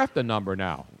 73.5 the number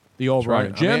now. The over-under.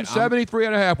 right. Jim,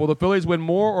 73.5. Will the Phillies win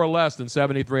more or less than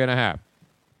 73.5?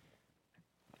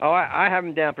 Oh, I have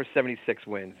them down for 76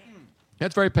 wins.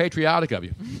 That's very patriotic of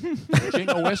you.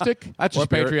 Jingoistic That's or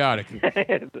spirit. patriotic?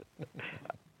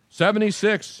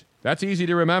 76. That's easy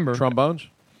to remember. Trombones?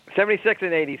 76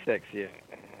 and 86, yeah.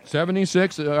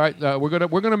 76. All right, we're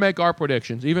gonna make our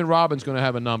predictions. Even Robin's gonna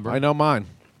have a number. I know mine.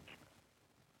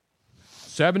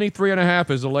 73.5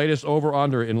 is the latest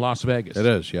over/under in Las Vegas. It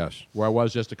is, yes. Where I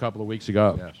was just a couple of weeks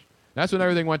ago. Yes. That's when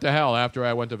everything went to hell after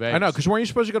I went to Vegas. I know, because weren't you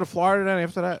supposed to go to Florida then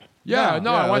after that? Yeah,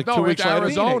 no, I went, like 2 weeks to later.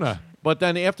 Arizona. But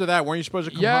then after that, weren't you supposed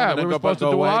to come home? Yeah, and then we were go supposed to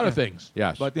go do a away lot again? of things.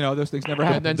 Yes. But, those things never And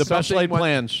happened. then The best something laid went-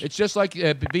 plans. It's just like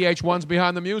VH1's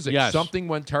Behind the Music. Yes. Something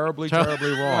went terribly wrong.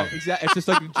 Right, exactly. It's just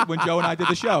like when Joe and I did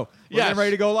the show. We're getting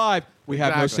ready to go live. We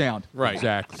have no Exactly. sound. Right.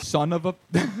 Exactly. Son of a...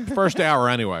 First hour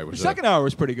anyway. Was Second hour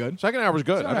was pretty good. Second hour was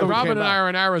good. I thought we Robin came and I back. are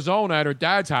in Arizona at her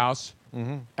dad's house,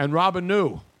 and Robin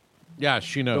knew Yes,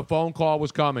 she knew. the phone call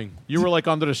was coming. You were like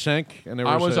under the sink, and there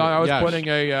I was was yes. putting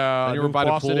a and you were new by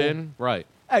the faucet pool. in. Right.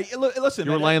 Hey, listen.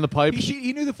 You were man, laying the pipes?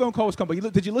 He knew the phone call was coming.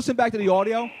 Did you listen back to the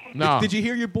audio? No. Did you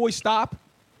hear your boy stop?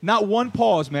 Not one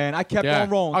pause, man. I kept on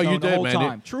rolling. Oh, you Tone, did, the whole man.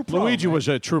 time. True pro, Luigi man. was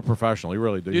a true professional. He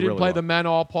really did. You didn't really play was. the men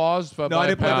all pause? No, I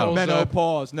didn't play the Menno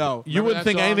pause. No. You wouldn't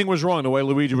think anything was wrong the way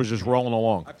Luigi was just rolling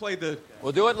along. I played the...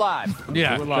 We'll do it live.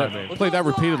 Yeah, Do it live, man. played that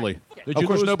repeatedly. Of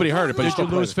course, nobody heard it, but Did you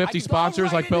lose 50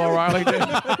 sponsors like Bill O'Reilly did?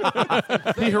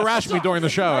 He harassed me during the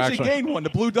show, I actually. gained one.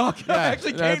 The Blue Dog. I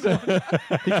actually gained one.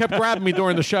 He kept grabbing me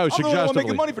during the show, I'm the only one suggestively.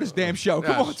 making money for this damn show.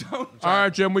 Come on, Tone. All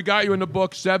right, Jim, we got you in the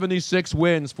book 76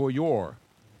 wins for your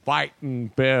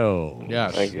Fighting Bill.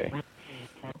 Yes. Thank you.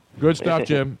 Good stuff,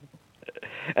 Jim.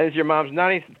 And it's your mom's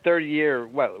 93rd year,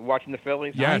 watching the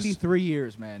Phillies? Yes. 93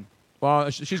 years, man. Well,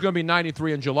 she's going to be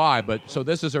 93 in July, but so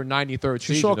this is her 93rd She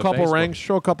season. saw a of couple baseball. rings,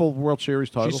 saw a couple World Series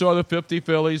titles. She saw the 50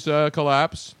 Phillies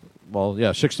collapse. Well,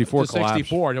 yeah, 64 To collapse.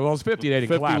 64. Well, it's 50 they didn't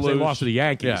 50 collapse. They lose. lost to the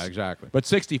Yankees. Yeah, exactly. But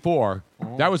 64,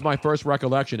 that was my first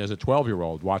recollection as a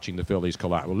 12-year-old watching the Phillies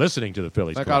collapse, well, listening to the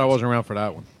Phillies Thank collapse. God I wasn't around for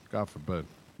that one. God forbid.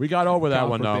 We got over that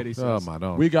one, though. Oh, my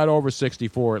God. We got over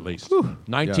 64 at least.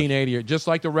 1980, just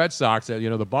like the Red Sox,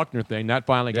 the Buckner thing, that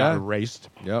finally got Yeah. erased.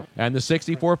 Yep. And the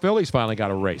 64 Phillies finally got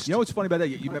erased. You know what's funny about that?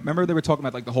 You remember they were talking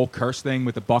about like the whole curse thing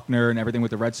with the Buckner and everything with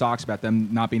the Red Sox about them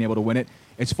not being able to win it.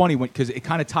 It's funny because it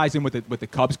kind of ties in with the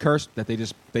Cubs curse that they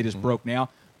just broke now.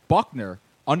 Buckner,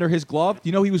 under his glove, do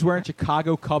you know he was wearing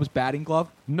Chicago Cubs batting glove?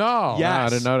 No. Yes. I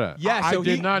didn't know that. Yeah, I so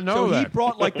did not know so that. he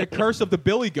brought like the curse of the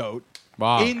Billy Goat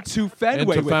Wow. into Fenway. Into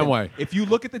with him. Fenway. If you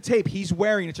look at the tape, he's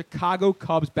wearing a Chicago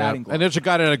Cubs batting glove. And there's a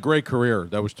guy that had a great career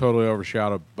that was totally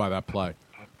overshadowed by that play.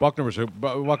 Buckner was a he's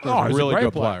really a great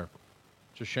good player. player.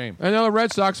 It's a shame. And now the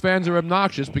Red Sox fans are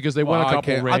obnoxious because they won a I couple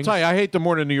can't- rings. I'll tell you, I hate them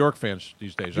more than New York fans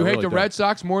these days. You I hate really the do. Red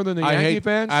Sox more than the I Yankee hate,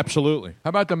 fans? Absolutely. How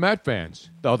about the Met fans?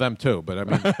 Oh, them too. But I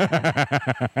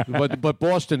mean, but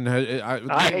Boston. I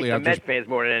hate lately, the I've Met just- fans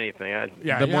more than anything.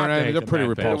 they're pretty The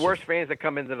repulsive. worst fans that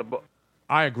come into the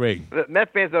I agree. The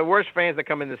Met fans are the worst fans that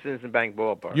come into Citizen Bank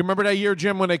Ballpark. You remember that year,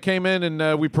 Jim, when they came in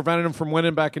and we prevented them from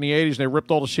winning back in the 80s and they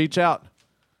ripped all the seats out?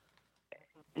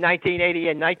 1980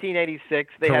 and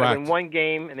 1986, they had to Correct. win one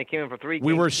game, and they came in for 3 games.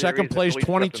 We were second place,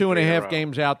 22 and a half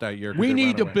games out that year. 'cause We they need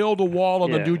ran to away. build a wall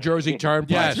on the Yeah. New Jersey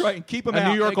Turnpike. Yes. That's right, and keep 'em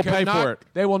out. New York will pay for it.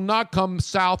 They will not come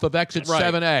south of exit Right.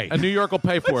 7A. And New York will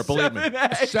pay for it, believe me.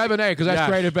 7A, because that's Yes.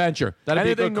 Great Adventure. That'd be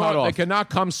a Anything good north, cutoff. they cannot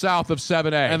come south of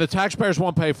 7A. And the taxpayers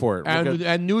won't pay for it.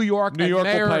 And New York, New and York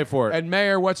Mayor, will pay for it. And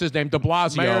Mayor, what's his name, De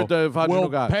Blasio, Mayor de will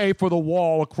Vajragas. pay for the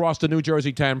wall across the New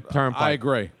Jersey Turnpike. I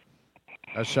agree.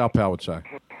 As Sal Pal would say.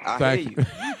 Thank you.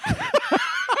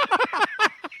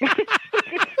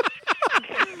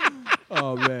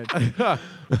 Oh, man.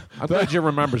 I'm glad Jim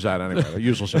remembers that anyway. The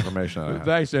useless information. I have.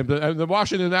 Thanks, Tim. And the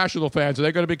Washington National fans, are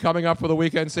they going to be coming up for the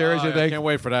weekend series? Oh, you yeah, think? can't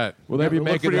wait for that. Will they be Look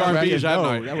making for the trek? RVs that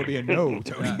night. That would be a no,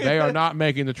 Tony. They are not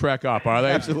making the trek up, are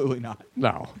they? Absolutely not.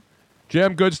 No.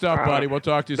 Jim, good stuff, buddy. We'll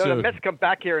talk to you So soon. the Mets come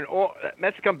back here in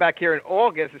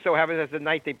August. And so happens that's the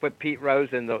night they put Pete Rose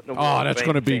in the Oh, that's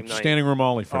going to be standing room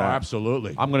only for Oh, that.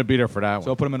 absolutely. I'm going to be there for that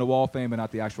So one. put him in the Wall of Fame, but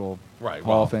not the actual Right,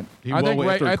 Hall well, of Fame.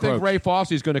 I think Ray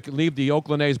Fosse's going to leave the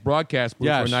Oakland A's broadcast booth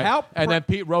Yes. for a night, and then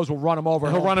Pete Rose will run him over.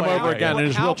 He'll run him over again in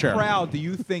his wheelchair. How proud do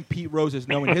you think Pete Rose is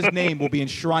knowing his name will be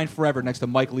enshrined forever next to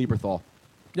Mike Lieberthal?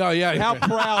 Oh, yeah. How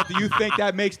proud do you think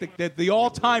that makes the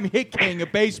all-time hit king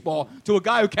of baseball to a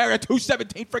guy who carried a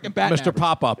 217 freaking bat? Mr.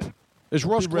 Pop-Up. Is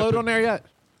Ross Gload on there yet?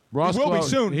 Ross He will be Gload-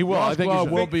 soon. He will. Ross I think Gload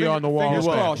he's will be on the wall. Fingers He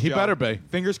will. crossed, He Joe. better be.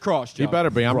 Fingers crossed, Joe. He better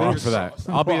be. I'm rooting for that.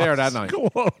 I'll be there that night.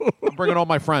 I'm bringing all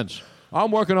my friends. I'm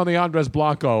working on the Andres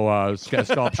Blanco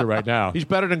sculpture right now. He's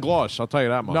better than Gloss, I'll tell you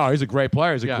that much. No, he's a great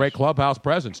player. He's a Yes. great clubhouse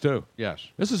presence, too. Yes.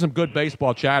 This is some good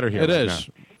baseball chatter here. It right is.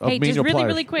 now. Hey, just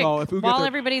really quick, Well, if we get while the-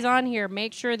 everybody's on here,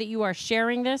 make sure that you are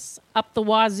sharing this up the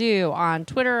wazoo on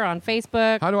Twitter, on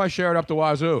Facebook. How do I share it up the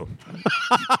wazoo?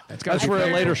 That's for a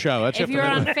later show. That's If you're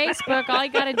on Facebook, all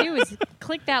you got to do is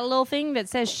click that little thing that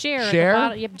says share. Share? At the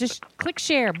bottom. Yep, just click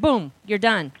share. Boom, you're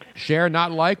done. Share,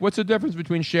 not like? What's the difference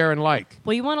between share and like?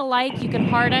 Well, you want to like, you can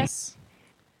heart us.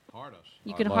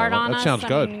 You can heart on that us. sounds I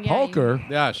good. mean, yeah, Poker?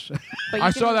 Yes. but you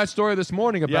I can- saw that story this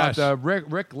morning about Yes.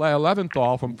 Rick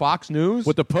Leventhal from Fox News.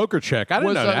 With the poker chick. I didn't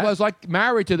was, know that. was like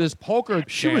married to this poker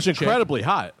She was chick. incredibly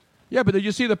hot. Yeah, but did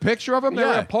you see the picture of them? They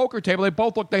were Yeah. at a poker table. They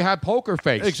both looked. They had poker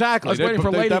face. Exactly. I was They- waiting for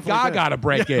they Lady definitely Gaga did. to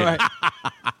break in.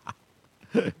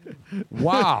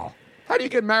 Wow. How do you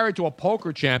get married to a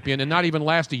poker champion and not even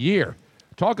last a year?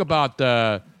 Talk about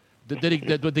did they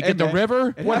get the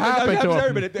river? What happened to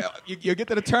him? You get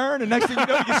to the turn, and next thing you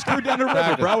know, you get screwed down the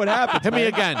river, bro. It happens. Hit me man.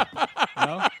 again. You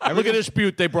know? Look at this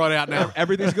butte they brought out now.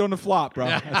 Everything's going to flop, bro.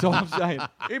 That's all I'm saying.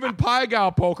 Even Pai Gow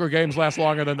poker games last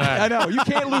longer than that. I know. You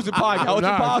can't lose at Pie Gal. It's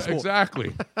No, impossible.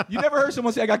 Exactly. You never heard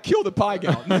someone say, I got killed at Pie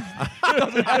Gal. It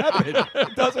doesn't happen.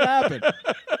 It doesn't happen.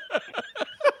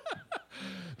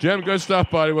 Jim, good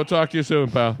stuff, buddy. We'll talk to you soon,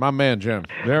 pal. My man, Jim.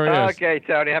 There he is. Okay,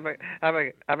 Tony. Have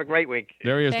a great week.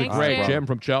 There he is, Thanks, the great Jim. Jim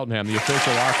from Cheltenham, the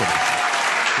official archivist.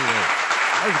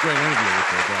 That was a great interview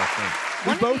with the last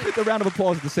thing. We both hit the round of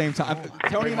applause at the same time.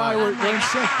 Tony and I were in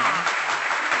sync.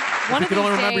 One If you of could only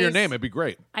these remember your days, name, it'd be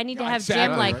great. I need to have Exactly.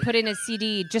 Jim like put in a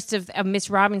CD just of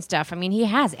Miss Robin stuff. I mean, he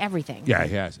has everything. Yeah,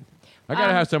 he has. I got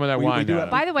to have some of that we wine do now.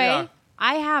 have- By the way, Yeah.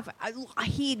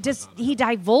 He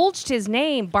divulged his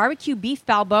name, Barbecue Beef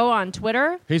Balboa, on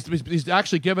Twitter. He's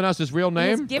actually given us his real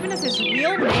name. He's given us his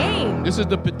real name. This is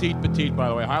the petite, by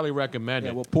the way. Highly recommend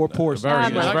it. Well, poor. It's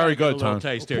very good, Tom.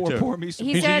 Taste here too.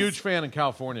 He's a huge fan in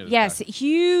California. Yes,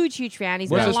 huge fan. He's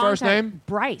What's been his a long first time. name?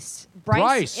 Bryce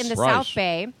in the South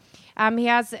Bay.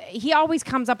 He always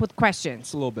comes up with questions.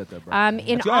 It's a little bit there,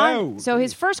 bro. So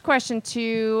his first question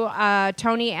to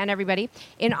Tony and everybody,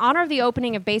 in honor of the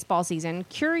opening of baseball season,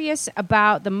 curious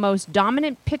about the most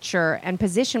dominant pitcher and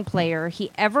position player he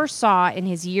ever saw in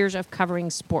his years of covering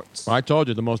sports. Well, I told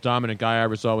you the most dominant guy I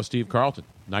ever saw was Steve Carlton,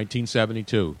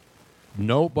 1972.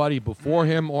 Nobody before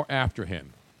him or after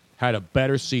him had a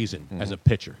better season as a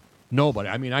pitcher. Nobody.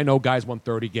 I mean, I know guys won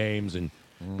 30 games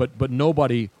but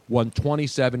nobody won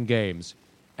 27 games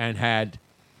and had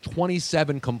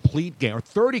 27 complete games or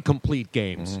 30 complete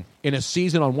games in a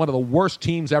season on one of the worst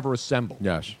teams ever assembled.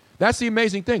 Yes. That's the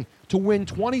amazing thing. To win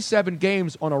 27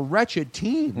 games on a wretched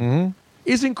team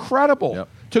is incredible. Yep.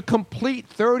 To complete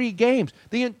 30 games.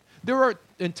 The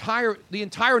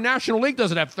entire National League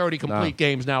doesn't have 30 complete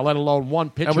games now, let alone one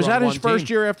pitcher. And was that on his one first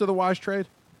team. year after the Wise trade?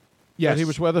 Yes. That he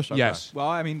was with us? Okay. Yes. Well,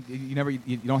 I mean,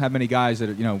 you don't have many guys that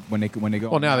are, when they go.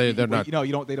 Well, now they're not.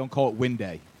 They don't call it win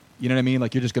day. You know what I mean?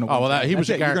 Like you're just going to. Oh, well, you're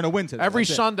going to win today. Every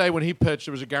That's it. Sunday when he pitched,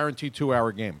 it was a guaranteed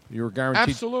 2-hour game. You were guaranteed.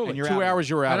 Absolutely. And 2 hours,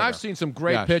 you were out. And of I've there. seen some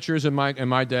great Yes. pitchers in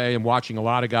my day, and watching a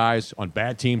lot of guys on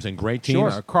bad teams and great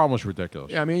teams. Sure. Carl was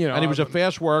ridiculous. Yeah, I mean, and he was a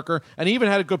fast worker, and he even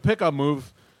had a good pickoff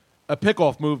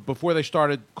move before they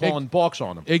started calling balks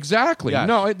on him. Exactly. Yes.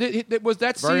 No, it was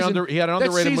that Very season. he had an that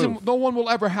underrated season, move. No one will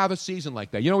ever have a season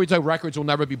like that. You know, we say records will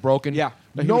never be broken. Yeah.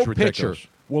 He No was pitcher ridiculous.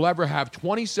 will ever have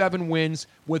 27 wins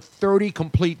with 30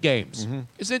 complete games.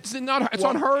 It's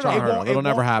unheard of. It'll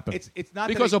never happen. It's not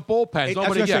Because that of bullpens.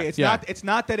 Nobody it's not. It's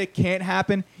not that it can't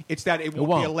happen. It's that it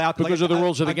won't be allowed because like, of the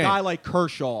rules of the game. A guy like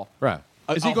Kershaw. Right.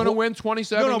 Is he going to win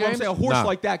 27 No, games? I'm saying a horse No.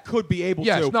 like that could be able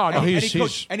Yes, to. no, and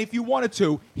he's- and if you wanted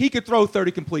to, he could throw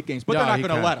 30 complete games, but Yeah, they're not he going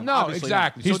to can. let him. No, Obviously not.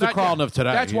 exactly. He's the Carlton of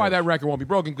today. That's He why is. that record won't be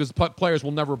broken, because players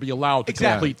will never be allowed to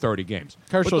Exactly. complete 30 games.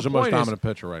 Kershaw's the most point is- dominant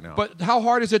pitcher right now. But how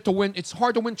hard is it to win? It's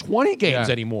hard to win 20 games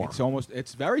Yeah. anymore.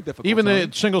 It's very difficult. Even Tony.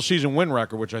 the single season win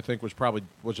record, which I think was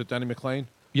it Denny McClain?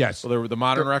 Yes. Well, the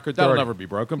modern record, that'll never be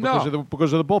broken No.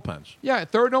 because of the bullpens. Yeah,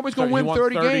 nobody's going to He win won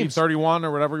 30 games. 31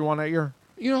 or whatever he won that year.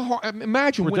 You know,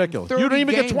 imagine Ridiculous. winning 30 You don't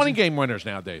even get games. 20-game winners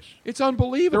nowadays. It's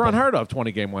unbelievable. They're unheard of,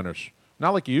 20-game winners.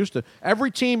 Not like you used to. Every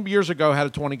team years ago had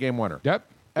a 20-game winner. Yep.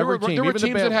 Every team. There were even the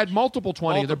teams bad that had ones. multiple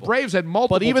 20. The Multiple. Braves had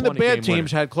multiple But even the 20-game bad teams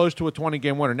winners. had close to a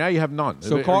 20-game winner. Now you have none.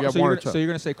 So, You Carl, have so one you're or two. going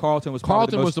to say Carlton was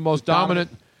Carlton was the most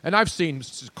dominant. And I've seen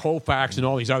Koufax and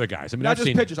all these other guys. I mean, Not I've just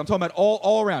seen pitchers. I'm talking about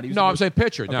all around. He was No, the I'm most- saying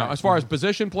pitcher. Now, Okay. as far as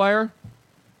position player,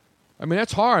 I mean,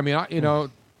 that's hard. I mean,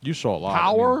 you saw a lot.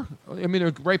 Power. I mean,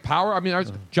 a great power. I mean,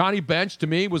 Johnny Bench, to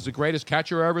me, was the greatest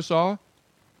catcher I ever saw.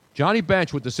 Johnny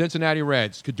Bench with the Cincinnati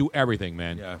Reds could do everything,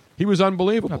 man. Yeah. He was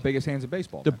unbelievable. Biggest hands in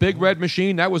baseball. The Big Red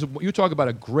Machine, you talk about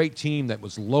a great team that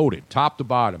was loaded, top to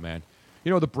bottom, man.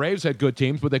 You know, the Braves had good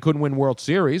teams, but they couldn't win World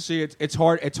Series. See, it's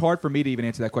hard. It's hard for me to even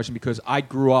answer that question because I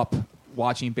grew up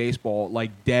watching baseball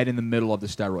like dead in the middle of the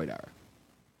steroid era.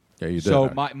 Yeah, you did.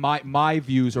 So my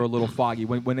views are a little foggy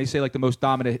when they say like the most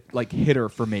dominant like hitter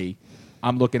for me.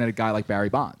 I'm looking at a guy like Barry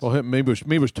Bonds. Well, maybe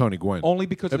it was Tony Gwynn. Only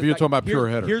because if of the you're fact- talking about here's- pure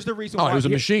hitter. Here's the reason. Oh, why he was a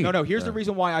machine. No. Here's the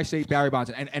reason why I say Barry Bonds.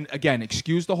 And again,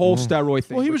 excuse the whole steroid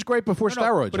thing. Well, he was great before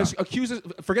steroids.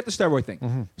 But forget the steroid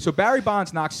thing. So Barry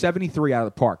Bonds knocked 73 out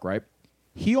of the park, right?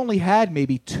 He only had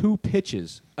maybe 2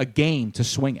 pitches a game to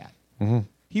swing at.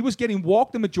 He was getting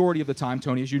walked the majority of the time,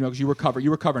 Tony, as you know, because you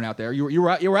were covering out there. You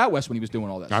were out west when he was doing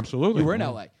all this. Absolutely. You were in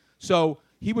L.A. So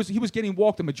he was getting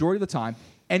walked the majority of the time.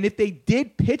 And if they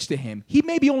did pitch to him, he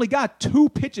maybe only got 2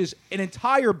 pitches an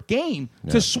entire game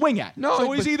to swing at. No, so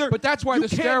he's either. But that's why you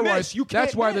the can't steroids. miss, you can't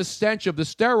That's why the miss. stench of the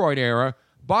steroid era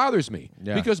bothers me.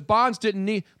 Yeah. Because Bonds didn't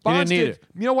need. didn't Bonds need did, it.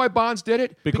 You know why Bonds did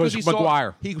it? Because he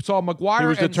McGuire. He saw McGuire. He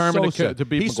was and determined Sosa. to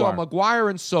beat He saw McGuire. McGuire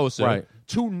and Sosa. Right.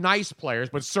 2 nice players,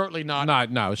 but certainly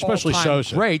not. No, especially all-time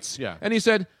Sosa. Greats. Yeah. And he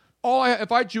said,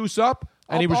 if I juice up.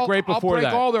 And he was great I'll before break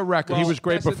that. all their records. He was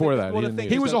great that's the before thing. that. Well, He the didn't thing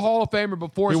need He it. was a Hall of Famer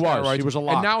before He was. steroids. He was a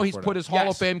lock And now he's before put that. his Hall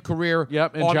of Fame career in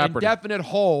on jeopardy. indefinite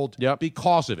hold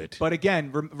because of it. But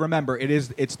again, remember,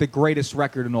 it's the greatest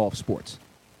record in all of sports.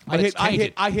 But it's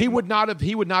tainted. He would not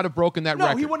have broken that No,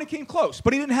 record. he wouldn't have came close,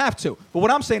 but he didn't have to. But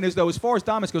what I'm saying is, though, as far as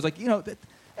dominance goes, like,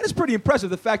 that is pretty impressive,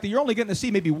 the fact that you're only getting to see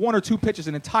maybe 1 or 2 pitches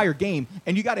an entire game,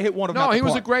 and you got to hit one of them. No, out the he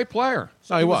was a park. great player.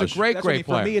 No, he was. a great That's what I mean.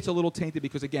 player. For me, it's a little tainted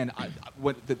because, again,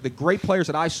 when the great players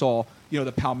that I saw,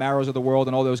 the Palmeiras of the world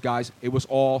and all those guys, it was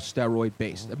all steroid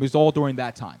based. It was all during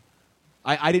that time.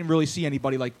 I didn't really see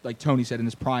anybody like Tony said in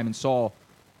his prime and saw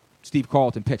Steve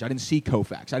Carlton pitch. I didn't see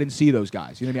Koufax. I didn't see those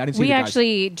guys. You know what I mean? I didn't see We the guys.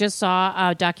 actually just saw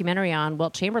a documentary on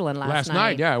Wilt Chamberlain last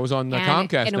night. Yeah, it was on the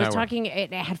Comcast and it was network. talking.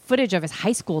 It had footage of his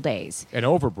high school days. And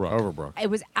Overbrook.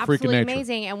 It was Freak of absolutely nature.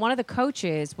 amazing. And one of the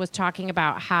coaches was talking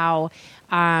about how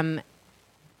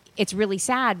it's really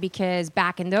sad because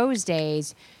back in those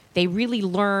days, they really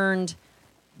learned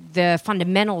the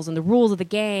fundamentals and the rules of the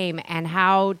game and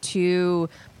how to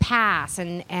pass.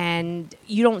 And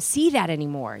you don't see that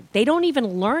anymore. They don't even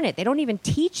learn it. They don't even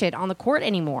teach it on the court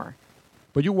anymore.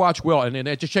 But you watch Will, and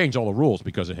it just changed all the rules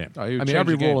because of him. I mean,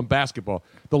 every rule in basketball,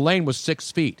 the lane was 6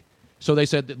 feet. So they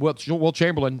said that Wilt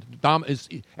Chamberlain there was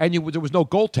no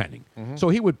goaltending. So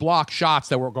he would block shots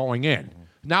that were going in.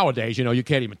 Nowadays, you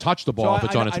can't even touch the ball if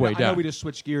it's on its way I down. know we just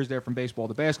switched gears there from baseball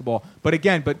to basketball. But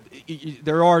again,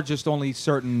 there are just only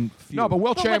certain few. No, but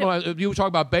Wilt Chamberlain, you talk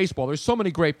about baseball, there's so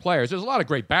many great players. There's a lot of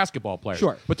great basketball players.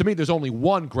 Sure. But to me, there's only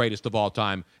one greatest of all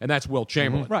time, and that's Wilt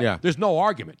Chamberlain. Right. Yeah. There's no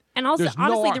argument. And also, There's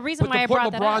honestly, the reason but why I to put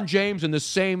brought that LeBron up- James in the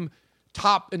same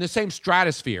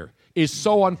stratosphere is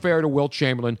so unfair to Wilt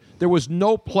Chamberlain. There was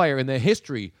no player in the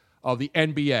history of the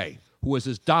NBA who was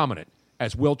as dominant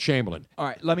as Wilt Chamberlain. All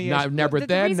right, let me ask. Never The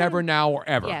then, reason- never now, or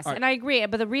ever. Yes, and I agree.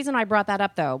 But the reason I brought that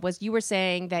up, though, was you were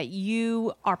saying that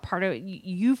you are part of.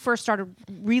 You first started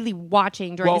really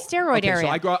watching during the steroid era. So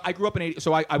I grew up in 80.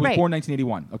 So I was Right. born in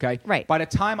 1981. Okay. Right. By the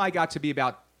time I got to be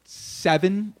about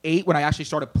 7, 8, when I actually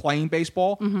started playing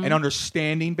baseball Mhm. and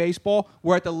understanding baseball,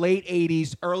 we're at the late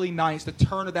 80s, early 90s, the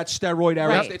turn of that steroid era.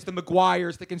 Right. It's the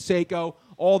McGuires, the Canseco,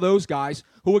 all those guys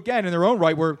who, again, in their own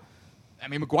right, were. I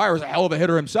mean, McGuire was a hell of a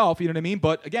hitter himself, you know what I mean?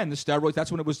 But again, the steroids,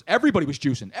 that's when it was, everybody was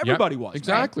juicing. Everybody was.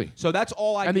 exactly. Right? So that's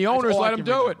all I And the that's owners all I let him can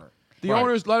do remember. it. The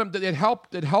owners let him. It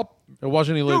helped. It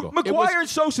wasn't illegal. Dude, McGuire and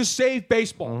Sosa saved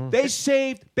baseball. They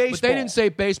saved baseball. But they didn't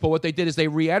save baseball. What they did is they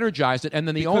re-energized it, and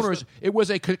then the Because owners. It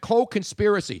was a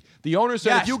co-conspiracy. The owners said,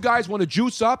 Yes. "If you guys want to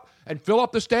juice up and fill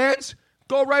up the stands,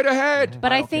 go right ahead."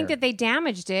 But I think that they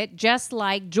damaged it just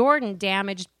like Jordan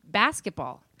damaged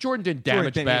basketball. Jordan didn't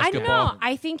damage basketball. I know.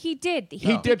 I think he did.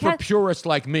 He did for purists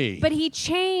like me. But he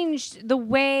changed the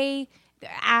way,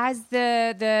 as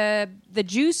the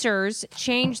juicers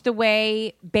changed the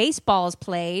way baseball is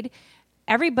played.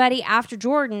 Everybody after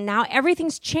Jordan, now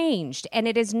everything's changed, and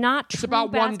it is not true. It's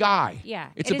about one guy. Yeah,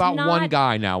 It's it is about not- one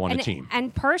guy now on a and- team.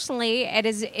 And personally, it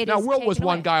is. Now, is Wilt was taken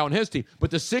one away. guy on his team,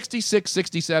 but the 66,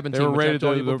 67 They team, were which I rated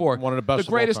told you the- before, one of the best of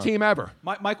all greatest time. team ever.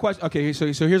 My question. Okay, so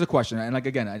here's a question, and like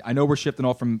again, I know we're shifting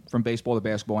off from baseball to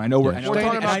basketball. I know we're. I know- We're talking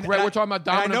and about I- great- and we're talking about and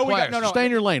I dominant know we got- players. no, Stay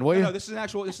in your lane, will you? No, this is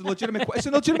a legitimate. It's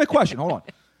a legitimate question. Hold on,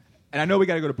 and I know we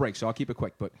got to go to break, so I'll keep it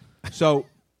quick. But so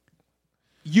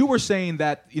you were saying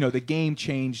that the game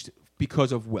changed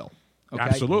because of Will. Okay?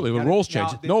 Absolutely, the Now, rules now,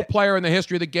 changed. No player in the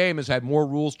history of the game has had more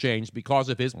rules changed because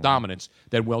of his dominance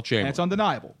than Wilt And Chamberlain. it's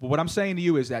undeniable. But what I'm saying to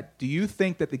you is that do you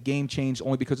think that the game changed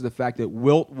only because of the fact that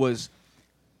Wilt was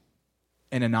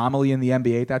an anomaly in the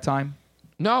NBA at that time?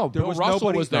 No, There Bill was Russell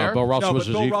nobody- was there. No, Bill Russell no, was but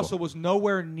his Bill equal. Russell was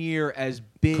nowhere near as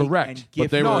big Correct. and But gifted.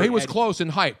 they No, were- he was and- close in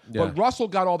height. Yeah. But Russell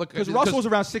got all the... Because Russell was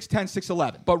around 6'10",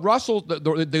 6'11". But Russell,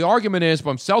 the argument is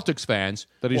from Celtics fans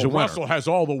That he's well, a winner. Russell has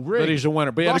all the rings. That he's a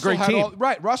winner, but he had a Russell great team.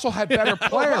 right, Russell had better Well,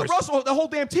 players. Russell, the whole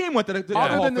damn team went to the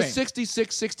Other Hall than of the Fame.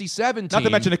 66, 67 team. Not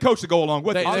to mention the coach to go along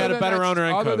with They it. had a better owner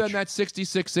and Other coach. than that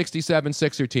 66, 67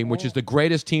 Sixer team, which is the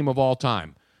greatest team of all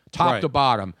time, top Right. to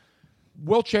bottom.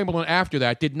 Wilt Chamberlain, after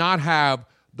that, did not have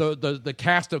the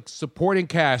cast of supporting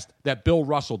cast that Bill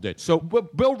Russell did. So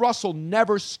Bill Russell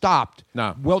never stopped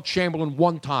Wilt Chamberlain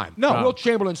one time. No. Wilt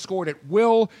Chamberlain scored at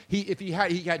will. He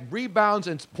had rebounds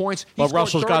and points. He But scored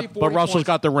Russell's 30, got 40 Russell's points.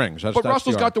 got the rings. That's But that's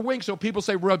Russell's the got the wings, so people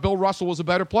say Bill Russell was a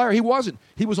better player. He wasn't.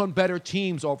 He was on better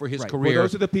teams over his Right. career Well,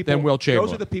 those are the people, than Wilt Chamberlain.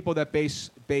 Those are the people that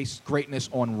base greatness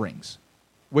on rings,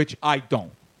 which I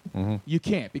don't. You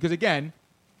can't because again,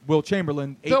 Wilt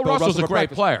Chamberlain. ate Bill Russell's Russell a for great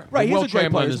breakfast. Right, Right, he's Wilt a great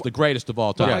Chamberlain player. is the greatest of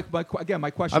all But time.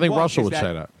 my question. I think was, Russell is would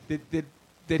say that.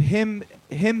 Did him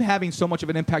having so much of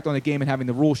an impact on the game and having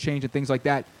the rules change and things like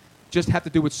that just have to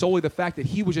do with solely the fact that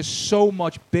he was just so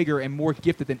much bigger and more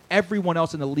gifted than everyone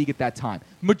else in the league at that time,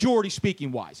 majority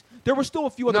speaking wise. There were still a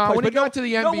few other No, players, when he but got to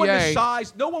the no one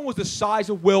NBA no one was the size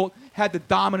of Wilt, had the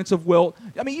dominance of Wilt.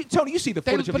 I mean, Tony, you see the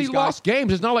footage of But he these guys. lost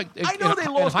games. It's not like I know they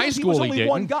lost in high games. school. He was He only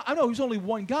one didn't. guy. I know he was only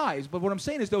one guy. But what I'm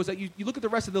saying is, though, is that you look at the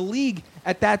rest of the league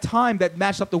at that time that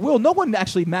matched up to Will. No one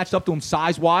actually matched up to him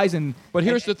size wise. But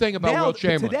here's the thing about now, Wilt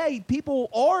Chamberlain. Today, people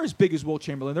are as big as Wilt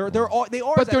Chamberlain. They are.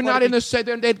 But as they're not in athletic- the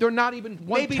same. They're not even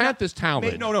Maybe 1/10 not- as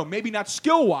talented. No, maybe not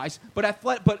skill wise, but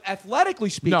athletically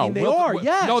speaking, No, they are.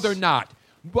 Yes. No, they're not.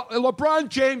 But LeBron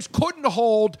James couldn't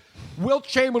hold Wilt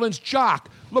Chamberlain's jock.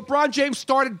 LeBron James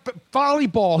started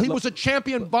volleyball. He was a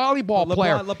champion volleyball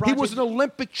player. He was an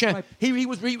Olympic champ.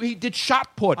 He did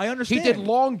shot put. I understand. He did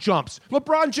long jumps.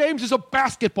 LeBron James is a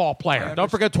basketball player.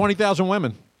 Don't forget 20,000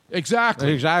 women.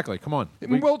 Exactly. Exactly. Come on.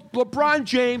 LeBron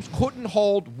James couldn't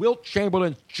hold Wilt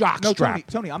Chamberlain's jockstrap.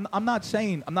 Tony, I'm not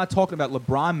talking about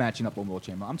LeBron matching up with Wilt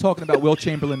Chamberlain. I'm talking about Wilt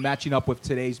Chamberlain matching up with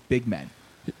today's big men.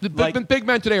 The big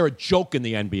men today are a joke in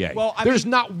the NBA. Well, There's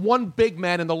not one big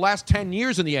man in the last 10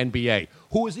 years in the NBA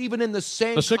who is even in the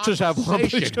same The Sixers have one.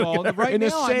 conversation. Well, right in the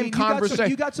now, same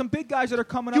conversation. You got some big guys that are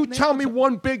coming up. You now. tell me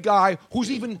one big guy who's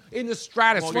even in the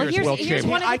stratosphere as Wilt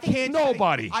Chamberlain.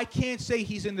 Nobody. I can't say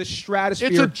he's in the stratosphere.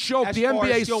 It's a joke. as The far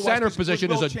as NBA skill-wise, center because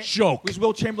position is Wilt a joke. Because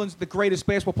Wilt Chamberlain's the greatest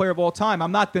basketball player of all time.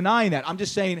 I'm not denying that. I'm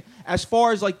just saying, as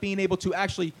far as like being able to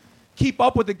actually keep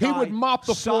up with the guy, He would mop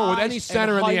the floor with any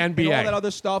center in the and NBA. all that other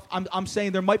stuff. I'm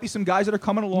saying there might be some guys that are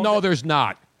coming along. No, there's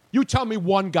not. You tell me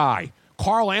one guy.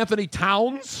 Karl Anthony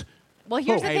Towns? Well,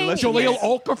 here's the thing. Jaleel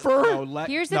Okafor?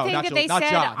 Here's the thing that they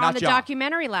said on the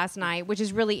documentary last night, which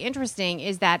is really interesting,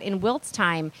 is that in Wilt's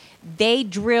time, they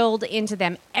drilled into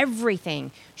them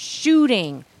everything,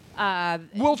 shooting.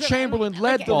 Wilt Chamberlain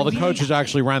led the the coaches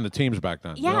actually ran the teams back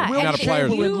then. Yeah, You know, and the players.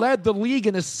 Chamberlain led the league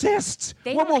in assists.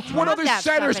 They What don't have other that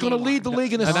center is stuff going to lead the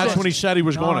league in And assists? that's when he said he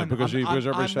was going to, because I'm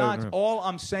everybody said. all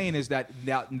I'm saying is that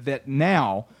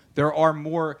now there are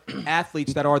more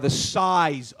athletes that are the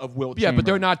size of Wilt Yeah, Chamberlain. but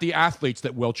they're not the athletes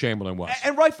that Wilt Chamberlain was.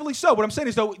 And rightfully so. What I'm saying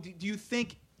is, though, do you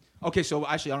think... Okay, so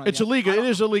actually, I don't. It's a league. It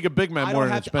is a league of big men more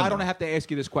than it's been. I don't have to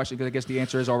ask you this question because I guess the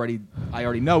answer is I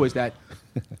already know is that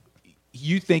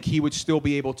you think he would still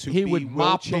be able to He be would Wilt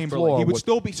mop the Chamberlain. floor He would with-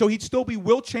 still be he'd still be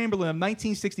Wilt Chamberlain of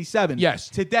 1967. Yes.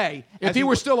 Today, If as he were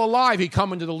was- still alive, he'd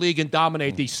come into the league and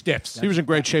dominate these stiffs. He was in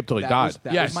great shape till he died.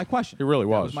 That Yes. was my question. He really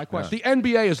was. That was my question. The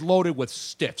NBA is loaded with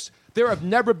stiffs. There have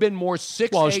never been more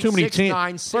 6'8", Well, it's too many 6'9",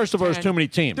 teams. First of all, it's too many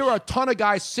teams. There are a ton of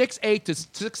guys 6'8" to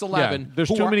 6'11", Yeah, there's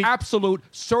who too are many- absolute,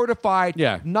 certified,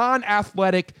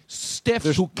 non-athletic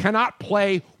stiffs who cannot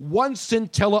play one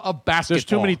scintilla of basketball. There's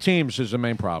too many teams is the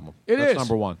main problem. That's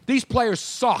number one. These players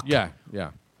suck. Yeah.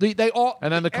 They all.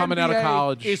 And then they're coming out of NBA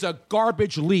college. is a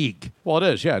garbage league. Well, it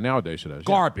is. Yeah, nowadays it is.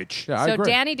 Garbage. Yeah, I So agree.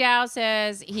 Danny Dow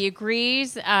says he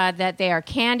agrees that they are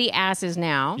candy asses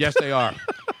now. Yes, they are.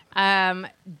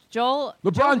 Joel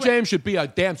LeBron James should be a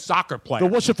damn soccer player.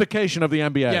 The wussification of the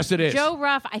NBA. Yes, it is. Joe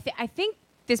Ruff, I think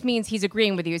this means he's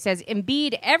agreeing with you. It says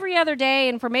Embiid every other day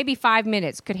and for maybe 5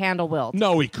 minutes could handle Wilt.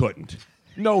 No, he couldn't.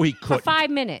 No, he couldn't. For 5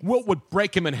 minutes. Wilt would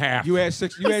break him in half. You asked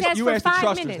six. You He asked, says you for asked the 5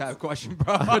 trusters minutes. that question,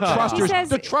 bro.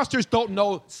 The trusters don't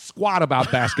know squat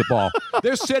about basketball.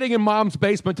 They're sitting in mom's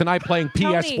basement tonight playing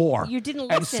PS4. You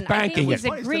didn't and listen. spanking I think he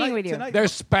it. was agreeing with you. They're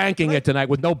spanking it tonight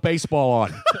with no baseball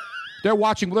on. They're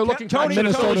watching. They're looking for Tony,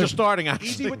 Minnesota. are starting.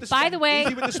 Easy with the By the way-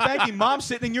 easy with the spanking. Mom's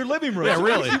sitting in your living room. Yeah,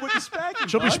 really. Easy with the spanking.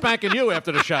 She'll be bud. spanking you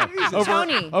after the show.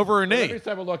 Tony. Over her knee. Let's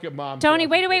have a look at mom. Tony,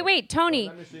 wait. Tony.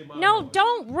 No,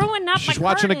 don't ruin up She's my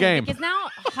watching the curtain, game. Because now,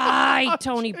 hi,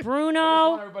 Tony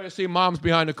Bruno. Everybody see mom's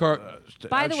behind the curtain.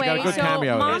 By the She got a way, good so cameo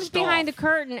there. mom's behind the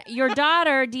curtain. Your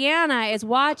daughter, Deanna, is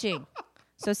watching.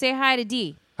 So say hi to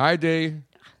Dee. Hi, D.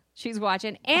 She's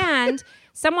watching. And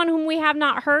someone whom we have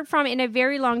not heard from in a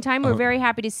very long time. We're very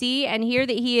happy to see and hear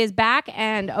that he is back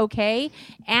and okay.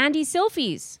 Andy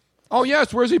Silfies. Oh,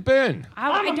 yes. Where's he been?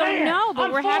 I don't know,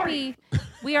 but we're happy.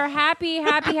 We are happy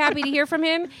to hear from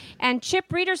him. And Chip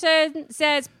Reader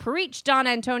says, preach, Don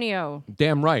Antonio.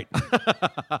 Damn right.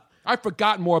 I've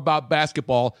forgotten more about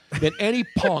basketball than any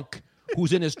punk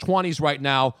who's in his 20s right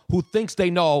now who thinks they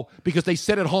know because they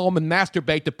sit at home and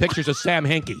masturbate to pictures of Sam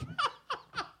Hinkie.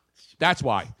 That's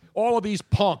why. All of these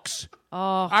punks.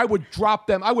 I would drop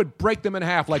them. I would break them in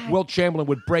half like Wilt Chamberlain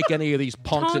would break any of these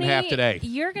punks Tony, in half today.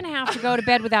 You're going to have to go to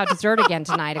bed without dessert again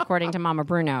tonight, according to Mama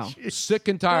Bruno. Sick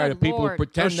and tired Good of people Lord. who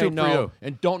pretend No they soup for know you.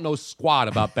 and don't know squat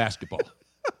about basketball.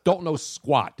 Don't know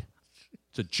squat.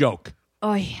 It's a joke.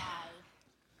 Oh, yeah.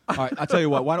 All right, I'll tell you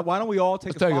what. Why don't we all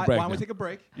take Let's take a break Why don't we now. take a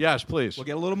break? Yes, please. We'll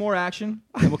get a little more action,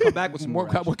 and we'll come back with some more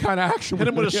action. What kind of action? Hit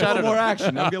him with a Get a little sedative. more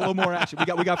action. We'll get a little more action. We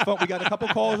got a couple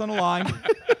callers on the line.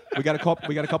 We got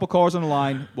a couple callers on the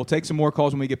line. We'll take some more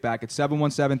calls when we get back. It's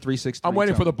 717-363. I'm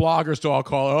waiting for the bloggers to all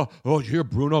call. Oh, did you hear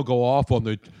Bruno go off on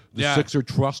the Sixer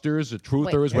Trusters, the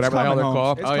Truthers, Wait, whatever the hell they're coming,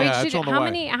 called? Holmes. Oh, Wait, yeah, it's on the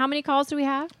way. how many calls do we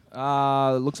have?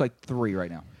 Looks like 3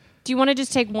 right now. Do you want to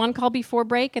just take one call before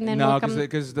break and then No, we'll come?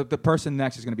 because the person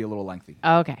next is going to be a little lengthy.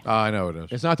 Oh, okay. I know it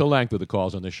is. It's not the length of the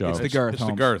calls on the show. It's the girth. It's the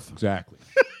Holmes. girth. Exactly.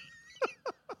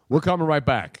 We're coming right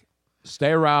back.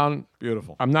 Stay around.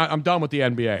 Beautiful. I'm done with the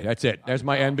NBA. That's it. There's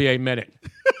my NBA minute.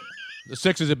 The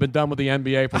Sixers have been done with the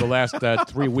NBA for the last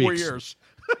 3 weeks. 4 years.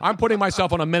 I'm putting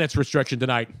myself on a minutes restriction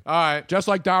tonight. All right. Just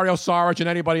like Dario Saric and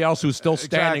anybody else who's still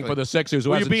standing Exactly. for the Sixers. Who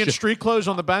Will you hasn't be in street clothes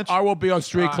on the bench? I will be on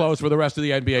street clothes for the rest of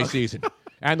the NBA season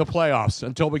and the playoffs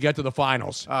until we get to the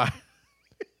finals.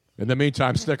 In the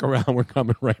meantime, stick around. We're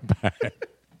coming right back.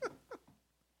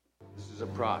 This is a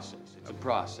process. It's a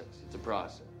process. It's a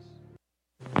process.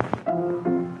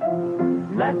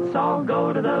 Let's all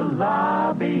go to the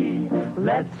lobby.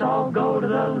 Let's all go to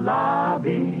the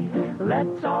lobby.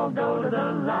 Let's all go to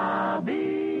the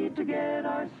lobby to get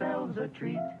ourselves a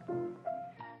treat.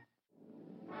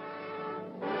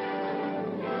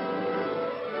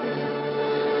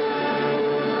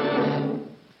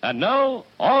 And now,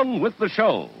 on with the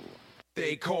show.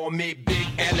 They call me Big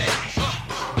L.A.,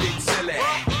 Big Silly,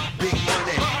 Big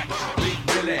Money, Big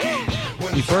Billy.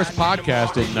 The first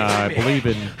podcast in, I believe,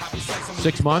 in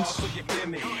 6 months.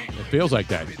 It feels like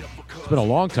that. It's been a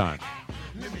long time.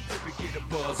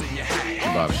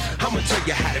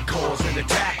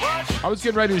 I was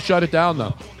getting ready to shut it down,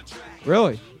 though.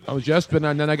 Really? I was just, and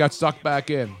then I got sucked back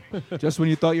in. Just when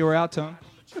you thought you were out, Tom?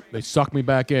 They sucked me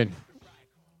back in.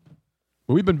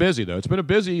 But we've been busy, though. It's been a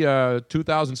busy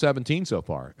 2017 so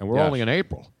far, and we're Yes. only in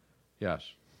April. Yes.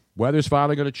 Weather's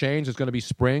finally going to change. It's going to be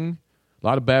spring. A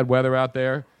lot of bad weather out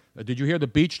there. Did you hear the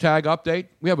beach tag update?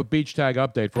 We have a beach tag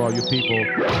update for all you people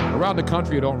around the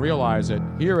country who don't realize it.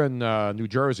 Here in New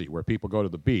Jersey, where people go to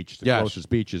the beach, the closest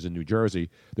beach is in New Jersey.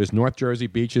 There's North Jersey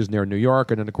beaches near New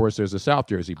York, and then, of course, there's the South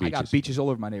Jersey beaches. I got beaches all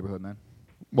over my neighborhood, man.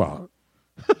 Well,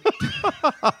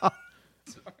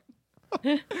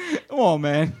 come on,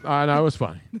 man. I know, it was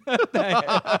funny.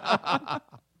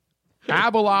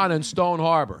 Avalon and Stone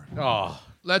Harbor. Oh,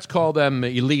 let's call them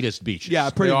elitist beaches. Yeah,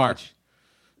 pretty They are. much.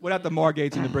 Without the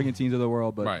Margates and the Brigantines of the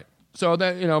world, but Right. So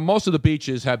that most of the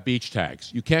beaches have beach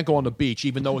tags. You can't go on the beach,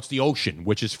 even though it's the ocean,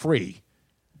 which is free.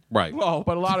 Right. Well,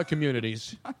 but a lot of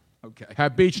communities okay.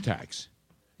 have beach tags.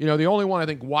 The only one I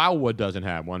think Wildwood doesn't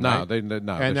have one. No, right? they And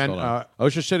still then don't.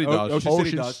 Ocean City does.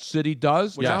 Ocean City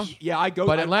does. Yes. Yeah, I go.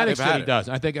 But Atlantic they've had City it. does.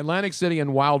 I think Atlantic City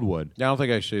and Wildwood. I don't think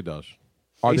AC does.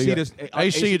 Are AC they- does-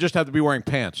 AC, you just have to be wearing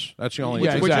pants. That's the only.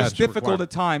 Yeah, which exactly. is difficult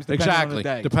at times, depending Exactly. on the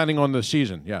day. Depending on the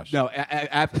season. Yes. No,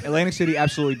 Atlantic City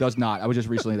absolutely does not. I was just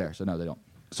recently there, so no, they don't.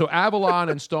 So Avalon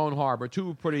and Stone Harbor,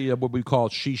 two pretty what we call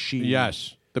she.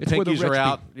 Yes. The It's where pinkies rich are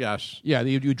out. people- Yes. Yeah,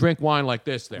 you drink wine like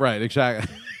this there. Right. Exactly.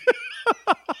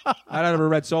 Out of a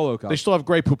red Solo cup. They still have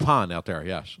Grey Poupon out there.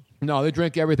 Yes. No, they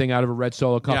drink everything out of a red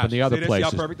Solo cup Yes. and the other See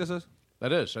places. how perfect this is?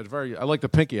 That is. That's very. I like the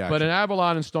pinky action. But in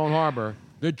Avalon and Stone Harbor,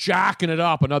 they're jacking it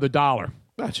up another $1.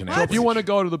 That's an So if you want to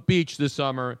go to the beach this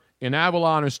summer in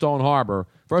Avalon or Stone Harbor,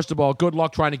 first of all, good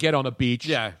luck trying to get on the beach.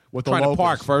 Yeah. with the Trying to locals.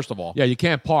 park, first of all. Yeah, you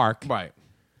can't park. Right.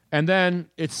 And then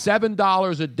it's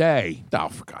 $7 a day Oh,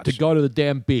 for God's to sake. go to the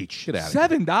damn beach. Get out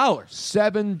of here. $7.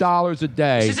 $7 a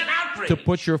day This is an outrage. to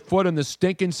put your foot in the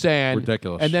stinking sand.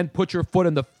 Ridiculous. And then put your foot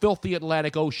in the filthy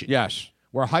Atlantic Ocean. Yes.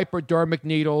 Where hypodermic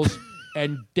needles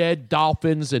and dead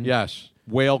dolphins and Yes.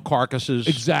 Whale carcasses.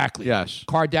 Exactly. Yes.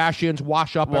 Kardashians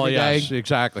wash up Well, every day. yes.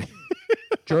 Exactly.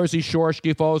 Jersey Shore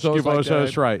schifozos. like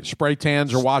Schifosos, right. Spray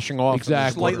tans are washing off.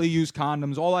 Exactly. Slightly used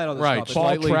condoms, all that other Right. stuff. It's Paul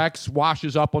slightly- Trex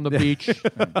washes up on the beach.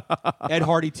 Ed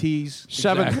Hardy tees.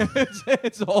 Seven.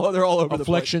 It's all they're all over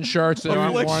Affliction shirts that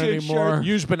aren't worn Affliction anymore. shirt.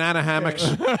 Use banana hammocks.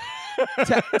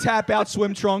 Tap out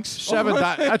swim trunks.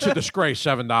 That's a disgrace.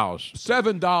 $7.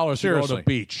 $7 to go to Seriously. the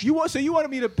beach. You wanted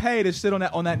me to pay to sit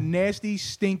on that nasty,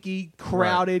 stinky,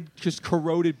 crowded, just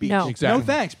corroded beach? No. Exactly. No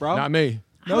thanks, bro. Not me.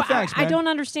 No thanks, man. I don't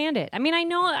understand it. I mean, I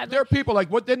know. There are people like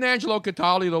what didn't Angelo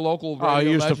Catali, the local. Oh, he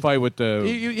radio used to legend, fight with the.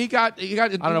 He got. I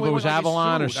don't know if it was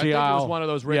Avalon or I think it was Seal. one of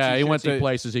those rich Yeah, he went to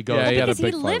places he goes. Yeah, to. he had a because he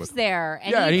big fight lives with- there,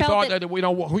 and Yeah, and he felt thought that you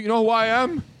know who I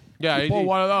am. Yeah, he pulled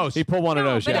one of those. He pulled one of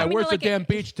those. but Yeah. I mean, Where's like the damn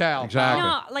beach towel? Exactly.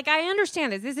 No, like I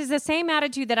understand this. This is the same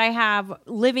attitude that I have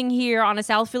living here on a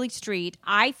South Philly street.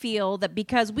 I feel that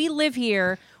because we live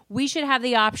here, we should have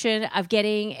the option of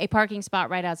getting a parking spot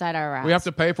right outside our house. We have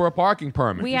to pay for a parking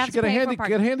permit. We You have should to get a pay handi- for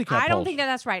parking. get handicap I don't poles. think that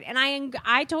that's right, and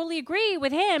I totally agree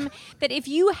with him that if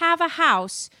you have a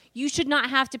house, you should not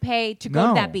have to pay to go No.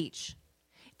 to that beach.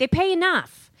 They pay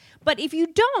enough. But if you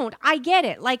don't, I get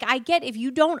it. Like I get if you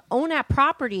don't own that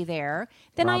property there,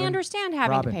 then I Robin, understand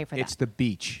having Robin, to pay for that. It's the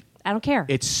beach. I don't care.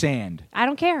 It's sand. I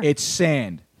don't care. It's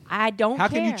sand. I don't How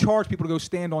care. can you charge people to go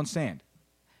stand on sand?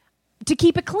 to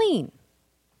keep it clean?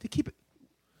 To keep it.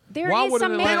 There Why is would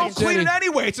some an They Atlantic don't clean City- it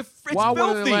anyway. It's Why would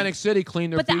filthy. Atlantic City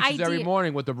clean their But the beaches every idea-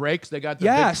 morning with the rakes? They got the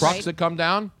Yes. big trucks Right. that come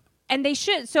down. And they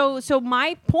should. So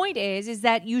my point is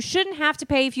that you shouldn't have to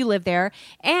pay if you live there,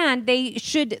 and they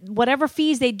should whatever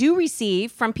fees they do receive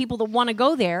from people that want to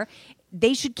go there.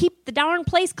 they should keep the darn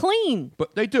place clean.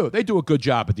 But they do. They do a good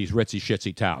job at these ritzy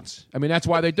shitsy towns. I mean, that's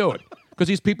why they do it. Because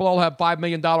these people all have $5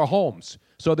 million homes.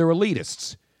 So they're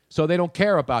elitists. So they don't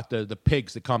care about the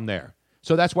pigs that come there.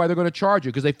 So that's why they're going to charge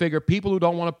you, because they figure people who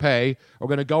don't want to pay are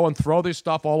going to go and throw their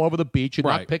stuff all over the beach and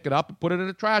not pick it up and put it in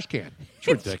a trash can. It's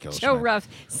ridiculous. So rough.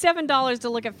 $7 to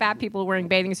look at fat people wearing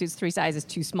bathing suits 3 sizes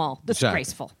too small.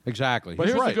 Disgraceful. Exactly. But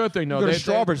He's here's right. the good thing, though. Go to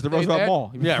Strawbridge, the Roosevelt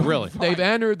Mall. Yeah, really. They've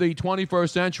entered the 21st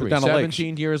century, Down the lakes.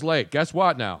 17 years late. Guess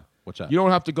what now? What's that? You don't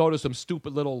have to go to some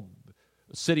stupid little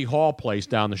city hall place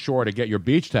down the shore to get your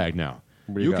beach tag now.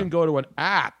 Where you You go? can go to an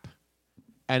app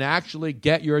and actually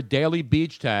get your daily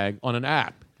beach tag on an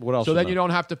app. What else So is then there? you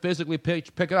don't have to physically pick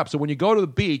it up. So when you go to the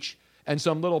beach and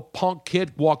some little punk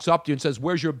kid walks up to you and says,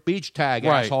 "Where's your beach tag,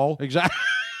 Right. asshole?" Exactly.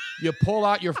 You pull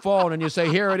out your phone and you say,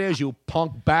 "Here it is, you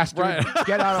punk bastard.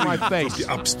 Get out of my face." The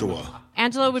App Store.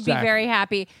 Angelo would Exactly. be very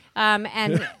happy.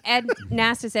 And Ed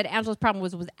Nasta said Angelo's problem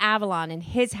was with Avalon, and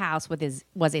his house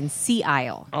was in Sea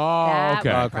Isle. Oh, That okay. was the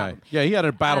Okay. problem. Yeah, he had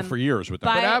a battle for years with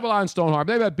that. But Avalon, Stone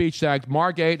Harbor, they've had beach tags.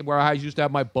 Margate, where I used to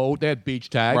have my boat, they had beach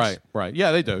tags. Right, right.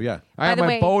 Yeah, they do, yeah. I had By the my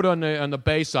way- boat on the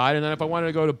bay side, and then if I wanted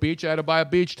to go to the beach, I had to buy a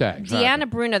beach tag. Deanna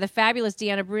Bruno, the fabulous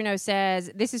Deanna Bruno, says,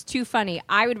 "This is too funny.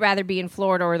 I would rather be in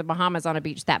Florida or the Bahamas on a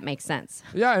beach. That makes sense."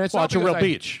 Yeah, and it's Well, not it's a because real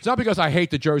beach. It's not because I hate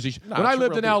the Jersey. No, when I it's a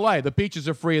lived real in L.A., the beaches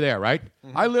are free there, right?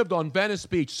 I lived on Venice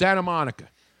Beach, Santa Monica.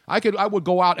 I would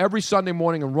go out every Sunday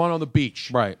morning and run on the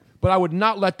beach. Right. But I would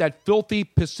not let that filthy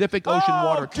Pacific Ocean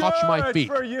water touch my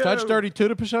feet. That's dirty too,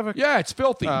 the Pacific? Yeah, it's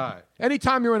filthy.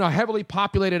 Anytime you're in a heavily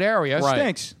populated area, Right.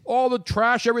 Stinks. all the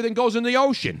trash, everything goes in the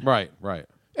ocean. Right, right.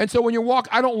 And so when you walk,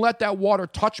 I don't let that water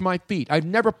touch my feet. I've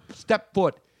never stepped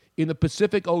foot in the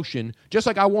Pacific Ocean, just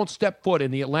like I won't step foot in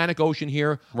the Atlantic Ocean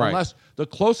here, Right. unless the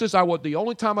closest the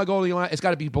only time I go to the Atlantic, it's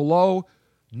got to be below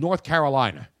North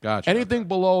Carolina. Gotcha. Anything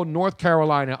below North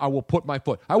Carolina, I will put my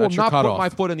foot. I will That's your not put cutoff. my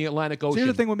foot in the Atlantic See, Ocean. here's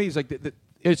the thing with me is like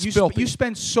It's you filthy. you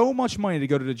spend so much money to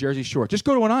go to the Jersey Shore. Just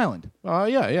go to an island.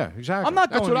 Yeah, exactly. I'm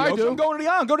not That's going what to the I ocean. do. I'm going to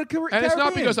the island. Go to Caribbean. And it's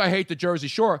not because I hate the Jersey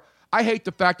Shore. I hate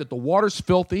the fact that the water's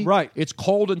filthy. Right. It's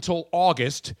cold until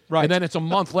August. Right. And then it's a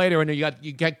month later, and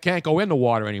you can't go in the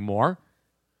water anymore.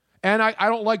 And I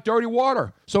don't like dirty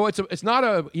water. So it's not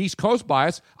a East Coast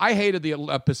bias. I hated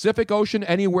the Pacific Ocean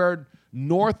anywhere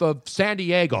north of San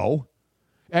Diego.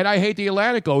 And I hate the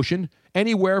Atlantic Ocean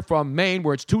anywhere from Maine,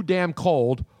 where it's too damn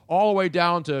cold, all the way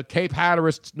down to Cape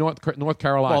Hatteras, North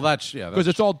Carolina. Well, that's because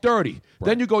it's all dirty.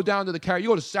 Then you go down to you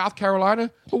go to South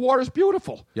Carolina, the water's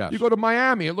beautiful. Yes. You go to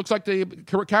Miami, it looks like the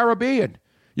Caribbean.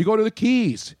 You go to the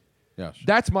Keys. Yes.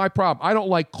 That's my problem. I don't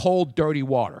like cold, dirty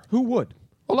water. Who would?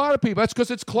 A lot of people. That's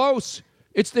because it's close.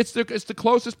 It's the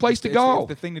closest place to go. It's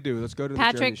the thing to do. Let's go to the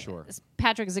Patrick Jersey Shore.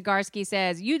 Patrick Zagarsky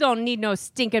says, "You don't need no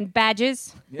stinking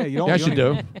badges." Yeah, you don't. Yes, you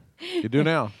do. You do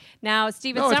now. Now,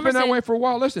 Stephen No, it's been Somerset. that way for a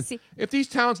while. Listen, if these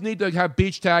towns need to have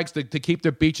beach tags to keep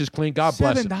their beaches clean, God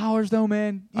bless them. $7 though,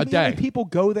 man. A day. People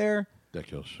go there.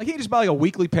 Ridiculous. I can't just buy like a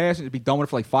weekly pass and be done with it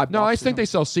for like $5. No, I think they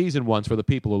sell season ones for the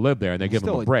people who live there, and they give them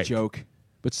Still a break. joke.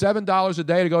 But $7 a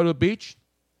day to go to the beach?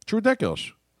 It's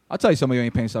ridiculous. I'll tell you somebody who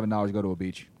ain't paying $7 to go to a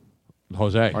beach.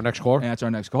 Jose. Our next caller? And that's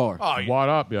our next caller. What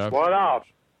up, yeah? What up?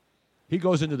 He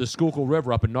goes into the Schuylkill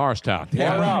River up in Norristown. What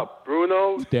up,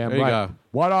 Bruno? Damn There you right. go.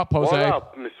 What up, Jose? What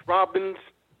up, Miss Robbins?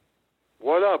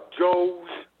 What up, Joe's?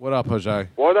 What up, Jose?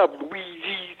 What up,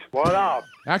 Luigi's? What up?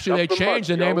 Actually, they Nothing changed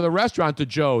much, the name Joe. of the restaurant to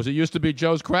Joe's. It used to be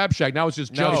Joe's Crab Shack. Now it's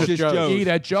just Now Joe's. it's just Joe's. Eat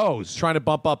at Joe's. Trying to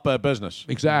bump up business.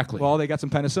 Exactly. Well, they got some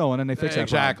penicillin and they fixed that.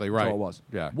 Exactly, problem. right. That's all it was.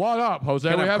 Yeah. What up, Jose?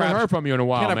 Can't we have haven't crabs. heard from you in a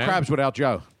while, Can't man. have crabs without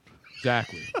Joe.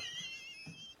 Exactly.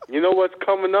 You know what's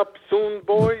coming up soon,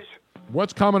 boys?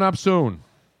 What's coming up soon?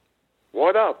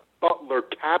 What up, Butler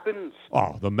Cabins?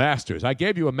 Oh, the Masters. I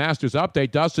gave you a Masters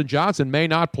update. Dustin Johnson may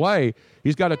not play.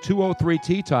 He's got a 2:03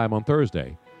 tee time on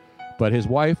Thursday. But his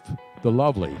wife, the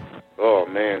lovely, Oh,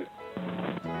 man.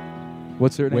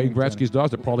 What's her Wayne name? Gretzky's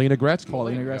daughter, Paulina Gretzky.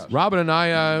 Paulina Gretzky. Robin and I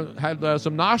had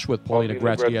some nosh with Paulina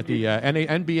Paulina Gretzky at the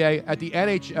NBA,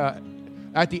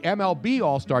 at the MLB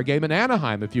All-Star game in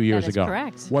Anaheim a few years That is ago.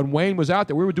 correct. When Wayne was out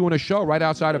there, we were doing a show right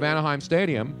outside of Anaheim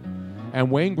Stadium, and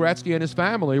Wayne Gretzky and his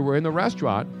family were in the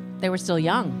restaurant. They were still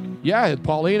young. Yeah,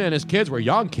 Paulina and his kids were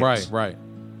young kids. Right.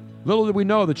 Little did we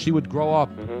know that she would grow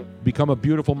up, become a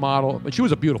beautiful model. But she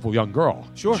was a beautiful young girl.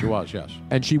 Sure. She was, yes.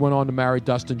 And she went on to marry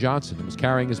Dustin Johnson and was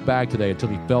carrying his bag today until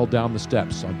he fell down the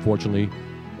steps, unfortunately,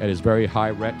 at his very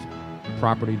high rent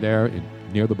property there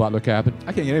near the Butler cabin. I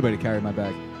can't get anybody to carry my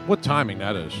bag. What timing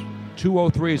that is.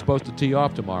 2:03 is supposed to tee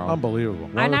off tomorrow. Unbelievable.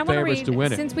 One And I of the want to favorites read, to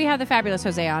win it. since we have the fabulous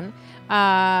Jose on,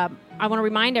 I want to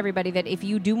remind everybody that if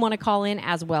you do want to call in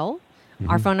as well,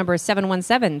 our phone number is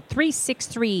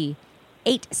 717-363-8255.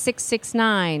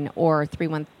 8669 or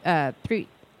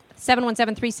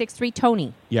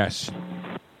 717-363-TONY. Yes.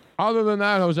 Other than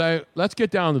that, Jose, let's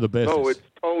get down to the business. No, it's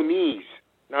Tony's,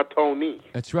 not Tony.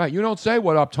 That's right. You don't say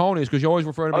what up, Tony, because you always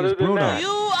refer to me as Bruno.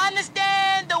 You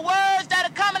understand the words that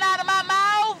are coming out of my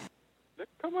mouth?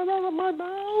 Coming out of my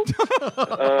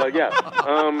mouth?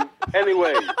 Yeah.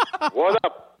 Anyway, what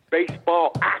up?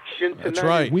 Baseball action tonight. That's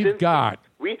right. We've got.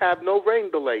 We have no rain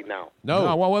delay now.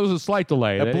 No, well, it was a slight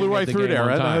delay. That They blew didn't right get the through game there, on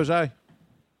right, time. Jose?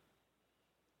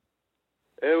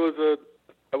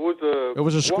 It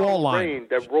was a squall line. rain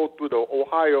that rolled through the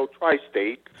Ohio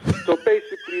tri-state. So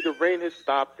basically, the rain has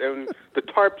stopped and the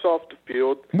tarp's off the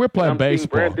field. We're playing And I'm seeing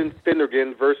baseball. Brandon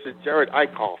Finnegan versus Jared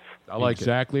Eichhoff. I like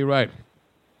exactly right.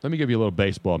 Let me give you a little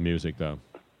baseball music, though.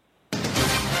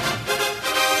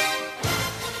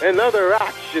 Another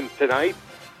action tonight.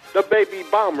 The Baby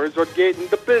Bombers are getting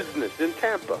the business in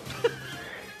Tampa.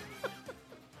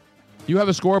 You have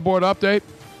a scoreboard update?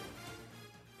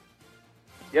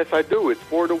 Yes, I do. It's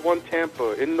 4-1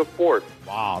 Tampa in the fourth.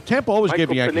 Wow, Tampa always gave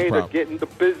the Yankees Pineda problems. getting the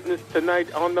business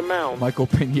tonight on the mound. Michael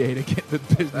Pineda getting the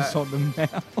business on the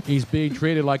mound. He's being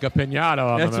treated like a pinata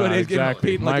on That's the what mound. he's getting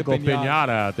Exactly. beaten like a Michael pinata. Pinata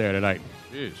out there tonight.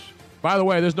 Jeez. By the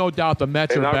way, there's no doubt the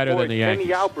Mets And are our better boy than the Yankees.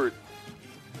 Kenny Albert.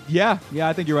 Yeah,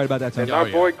 I think you're right about that, Tom. And our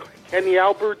boy Kenny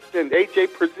Alberts and A.J.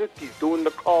 Przinsky's doing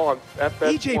the call on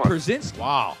FS1. A.J. Przinsky?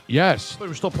 Wow. Yes. They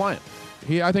were still playing.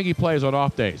 I think he plays on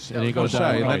off days, and he goes gonna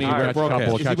down say, and and then he catch a couple,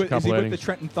 broadcasts. catch a Is he couple with the innings.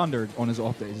 Trenton Thunder on his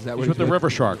off days? Is that what He's with the River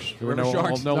Sharks. The River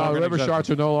Sharks? No, longer River in Sharks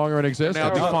are no longer in existence.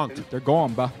 Now defunct. They're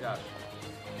gone, bah.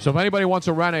 So if anybody wants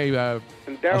to rent a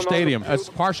stadium, a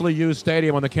partially used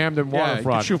stadium on the Camden Yeah, you can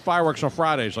waterfront, shoot fireworks on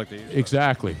Fridays like they used to.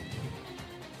 exactly.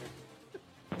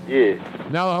 Yeah.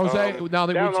 Now, Jose, now down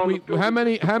that on we the field, how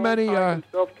many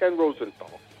himself, Ken Rosenthal.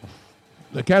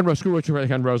 Screw what you read,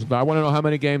 Ken Rosenthal. I want to know how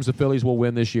many games the Phillies will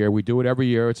win this year. We do it every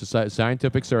year. It's a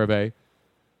scientific survey.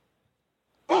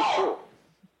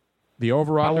 The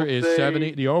over/under I will is say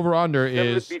 70. The over/under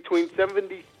is between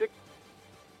 76.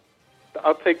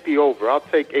 I'll take the over. I'll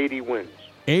take 80 wins.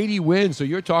 80 wins. So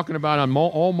you're talking about an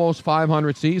almost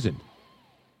 500 season.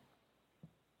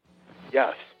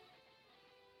 Yes.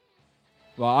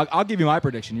 Well, I'll give you my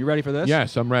prediction. You ready for this?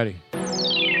 Yes, I'm ready.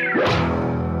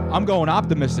 I'm going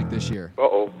optimistic this year.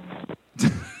 Uh-oh.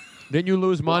 Didn't you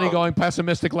lose money going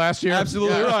pessimistic last year?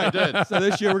 Absolutely right. So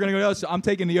this year we're going to go. So I'm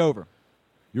taking the over.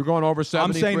 You're going over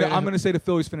 70. I'm saying that I'm going to say the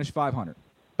Phillies finish 500.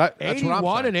 That's what I'm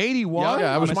 81 saying. and 81. Yeah,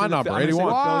 that was my number. 81.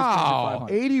 Wow,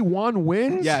 81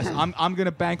 wins. Yes, I'm going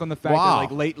to bank on the fact Wow.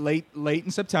 that like late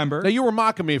in September. Now, you were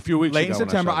mocking me a few weeks Late ago. in when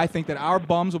September, said that. I think that our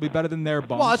bums will be better than their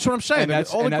bums. Well, that's what I'm saying. And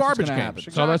that's, All the and that's what's garbage gonna games.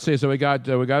 happen. So let's see. So we got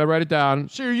to write it down.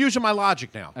 So you're using my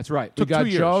logic now. That's right. We Took got 2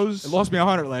 years. Joe's, It lost me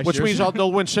 100 last Which year. means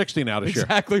they'll win 60 now this year.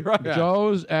 Exactly right.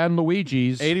 Joe's and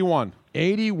Luigi's 81.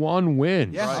 81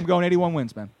 wins. Yeah, I'm going 81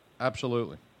 wins, man.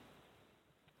 Absolutely.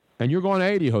 And you're going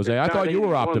 80, Jose. I It's thought not you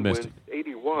were 81 optimistic. Wins,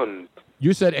 81.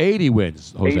 You said 80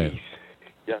 wins, Jose. 80s.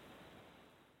 Yeah.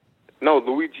 No,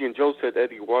 Luigi and Joe said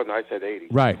 81. I said 80.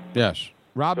 Right. Yes.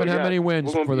 Robin, So, how yeah, many wins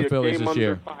we're gonna for be the a Phillies game this under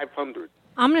year? 500.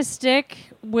 I'm going to stick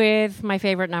with my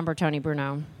favorite number, Tony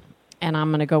Bruno, and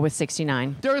I'm going to go with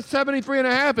 69. There's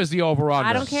 73.5 is the over-under.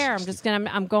 I don't care.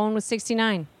 I'm going with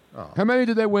 69. How many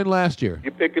did they win last year? You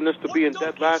picking us to be in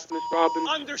dead last, Miss Robin?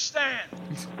 Understand.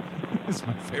 It's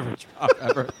my favorite job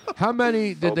ever. How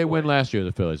many did they win last year,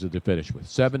 the Phillies, did they finish with?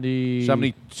 70...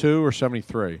 72 or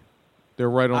 73. They're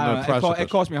right on the precipice. It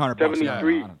cost me $100.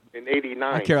 73 and 89.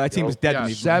 I don't care. That team was dead to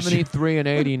me. 73 and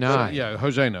 89. Yeah,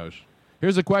 Jose knows.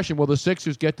 Here's the question. Will the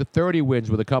Sixers get to 30 wins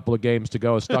with a couple of games to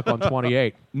go, stuck on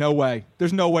 28? No way.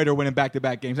 There's no way they're winning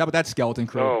back-to-back games. How about that skeleton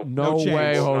crew? No chance.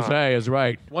 way Jose is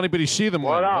right. Will anybody see them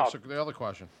win? That's the other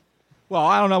question. Well,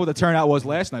 I don't know what the turnout was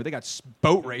last night. They got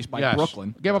boat raced by Yes.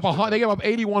 Brooklyn. They gave up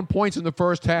 81 points in the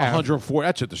first half. 104.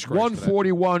 That's a disgrace.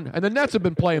 141. And the Nets have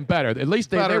been playing better. At least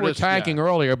they Better were this- tanking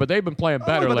earlier, but they've been playing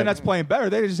better But the lately. Nets playing better.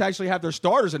 They just actually have their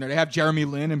starters in there. They have Jeremy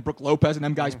Lin and Brooke Lopez and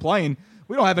them guys playing.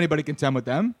 We don't have anybody contend with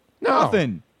them. No.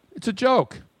 Nothing. It's a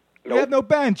joke. We have no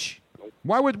bench.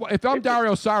 Why would if I'm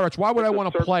Dario Saric, why would I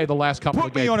want to play the last couple of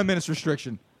Put games? me on a minutes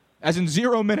restriction. As in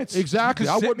 0 minutes. Exactly.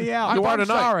 Just I sit wouldn't. me out. If I'm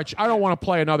Saric, I don't want to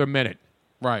play another minute.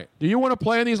 Right. Do you want to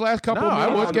play in these last couple No, of I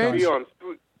minutes wouldn't.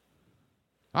 games?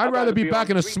 I'd rather be be back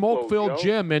on in a street smoke-filled clothes, Joe.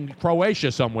 gym in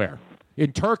Croatia somewhere,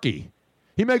 in Turkey.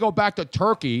 He may go back to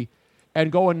Turkey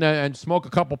and go and smoke a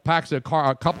couple packs of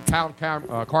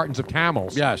cartons of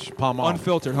Camels. Yes, Palm Olive.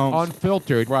 Unfiltered, Holmes.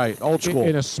 Unfiltered. Right, old school.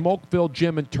 In a smoke-filled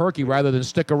gym in Turkey rather than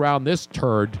stick around this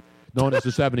turd known as the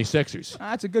 76ers.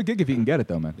 That's a good gig if you can get it,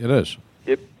 though, man. It is.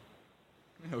 Yep.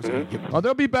 Oh,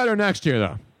 they'll be better next year,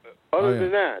 though. Other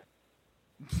than that,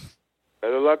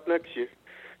 Better luck next year.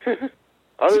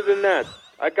 Other than that,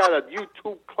 I got a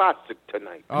YouTube classic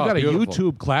tonight. You got a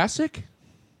YouTube classic?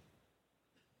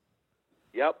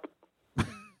 Yep. Do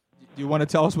you want to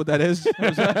tell us what that is?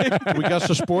 Jose? We got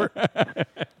the sport?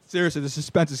 Seriously, the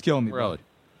suspense is killing me. Really?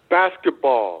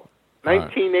 Basketball. All right.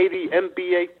 1980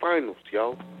 NBA Finals,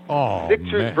 yo. Oh,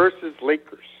 Sixers man. versus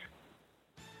Lakers.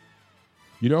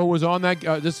 You know who was on that?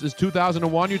 This is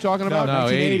 2001 you're talking about? No,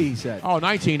 1980 he said. Oh,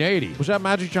 1980. Was that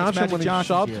Magic Johnson Magic when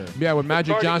Johnson's he here. subbed? Yeah, when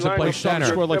Magic Johnson played center.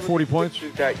 Scored like 40 points.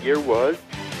 That year was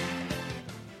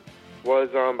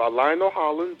Lionel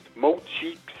Hollins, Mo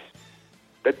Cheeks,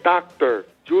 the Doctor,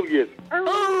 Julius That's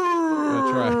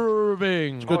right.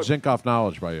 Irving. It's good Zinkoff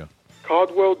knowledge by you.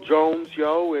 Caldwell Jones,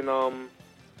 yo, and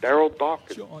Daryl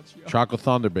Dawkins. Chocolate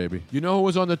Thunder, baby. You know who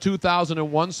was on the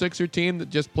 2001 Sixer team that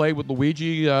just played with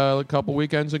Luigi a couple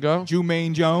weekends ago?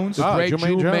 Jermaine Jones. The great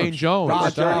Jermaine Jones.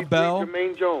 Roger Bell.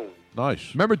 Jermaine Jones.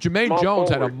 Nice. Remember, Jermaine Small Jones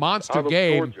had a forward monster out of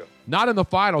game. Georgia. Not in the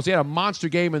finals. He had a monster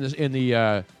game in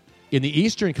the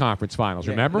Eastern Conference Finals.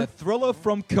 Remember? The thriller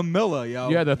from Camilla, yo.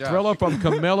 Yeah, the thriller from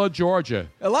Camilla, Georgia.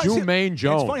 Jermaine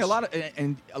Jones. It's funny.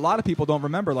 A lot of people don't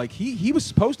remember. Like he was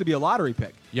supposed to be a lottery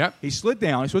pick. Yep. He slid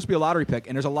down. He's supposed to be a lottery pick.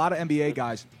 And there's a lot of NBA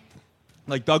guys,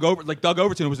 like Doug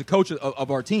Overton, who was the coach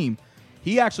of our team.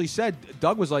 He actually said,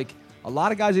 Doug was like, a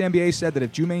lot of guys in the NBA said that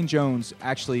if Jermaine Jones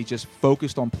actually just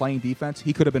focused on playing defense,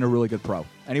 he could have been a really good pro,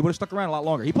 and he would have stuck around a lot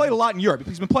longer. He played a lot in Europe.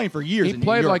 He's been playing for years. He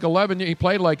played like 11. He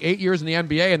played like 8 years in the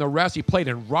NBA, and the rest he played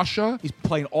in Russia. He's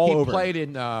playing all over. He played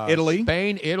in Italy,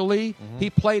 Spain, Italy. He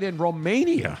played in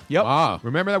Romania. Yep. Wow.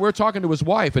 Remember that? We were talking to his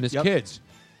wife and his kids.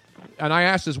 And I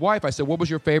asked his wife, I said, what was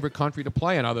your favorite country to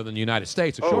play in other than the United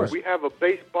States? Of course. We have a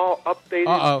baseball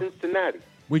update in Cincinnati.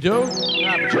 We do?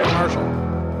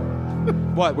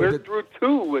 What? We're through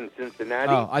 2 in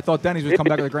Cincinnati. Oh, I thought Denny's would come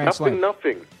back with a grand slam.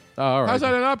 Nothing. Oh, all right. How's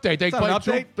that an update? They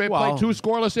played two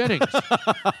scoreless innings.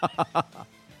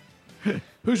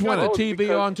 Who's winning?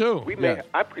 TV on too?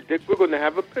 I predict we're going to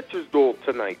have a pitcher's duel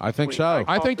tonight. I think so.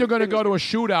 I think they're going to go to a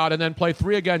shootout and then play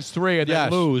 3 against 3 and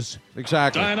then lose.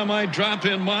 Exactly. Dynamite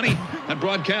drop-in money at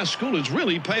broadcast school has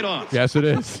really paid off. Yes, it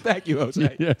is. Thank you,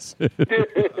 Jose. Yes.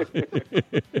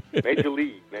 Major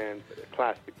League, man.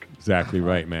 Classic. Exactly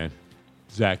right, man.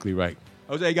 Exactly right.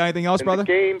 Jose, you got anything else, In brother? the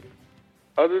game,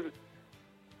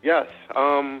 yes.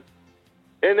 In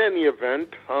any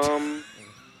event,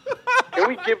 can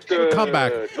we give the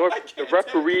the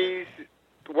referees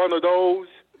one of those?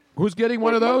 Who's getting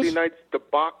one of those? Monday night's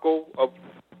debacle of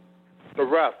the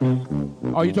refs.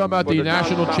 Oh, you talking about the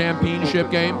national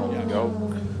championship game?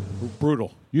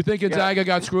 Brutal. You think Gonzaga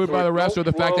got screwed by the refs or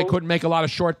the fact they couldn't make a lot of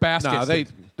short baskets? No,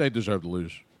 they deserve to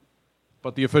lose.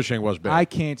 But the officiating was bad. I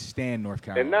can't stand North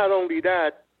Carolina. And not only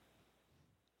that,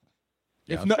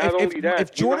 If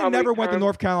that, Jordan never went to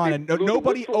North Carolina,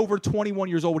 nobody over 21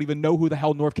 years old would even know who the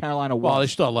hell North Carolina was. Well, they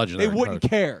still legendary. They wouldn't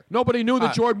care. Nobody knew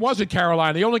that Jordan was in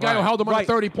Carolina. The only guy who held him under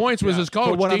 30 points was his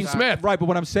coach, Dean Smith. Right, but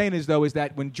what I'm saying is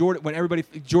that when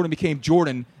Jordan became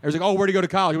Jordan, it was like, oh, where'd he go to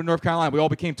college? He went to North Carolina. We all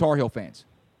became Tar Heel fans.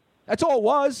 That's all it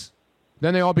was.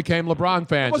 Then they all became LeBron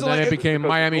fans, and then it became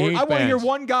Miami Heat fans. I want to hear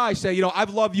one guy say, I've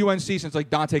loved UNC since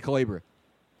like Dante Calabria.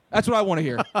 That's what I want to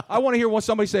hear. I want to hear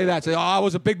somebody say that. Say, I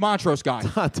was a big Montrose guy.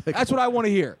 That's what I want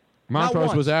to hear.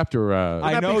 Montrose was after.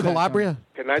 I know Calabria.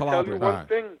 Can I tell you one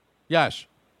thing? Yes.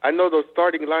 I know the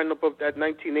starting lineup of that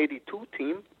 1982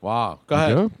 team. Wow. Go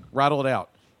ahead. do? Rattle it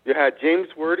out. You had James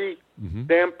Worthy,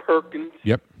 Sam Perkins.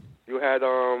 Yep. You had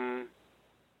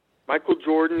Michael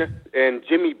Jordan and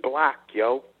Jimmy Black,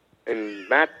 and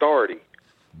Matt Doherty.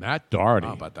 Matt Doherty.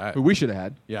 How about that? Who we should have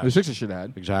had. Yeah. The Sixers should have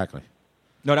had. Exactly.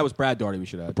 No, that was Brad Doherty we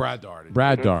should have had. Brad Doherty.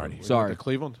 Brad Doherty. Sorry.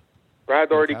 Cleveland. Brad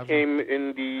Doherty came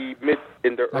in the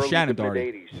early Shannon to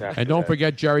Doherty. mid-'80s. And don't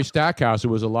forget Jerry Stackhouse, who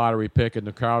was a lottery pick, and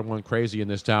the crowd went crazy in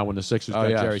this town when the Sixers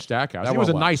got yes. Jerry Stackhouse. That He was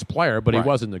a went well. nice player, but he Right.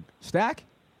 wasn't the. Stack?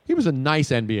 He was a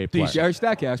nice NBA player. Jerry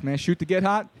Stackhouse, man. Shoot to get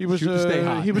hot. He was shoot to stay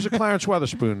hot. he was a Clarence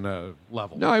Weatherspoon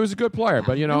level. No, he was a good player,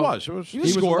 but He was a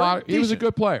he was a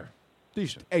good player.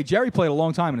 Decent. Hey, Jerry played a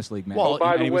long time in this league, man. Well,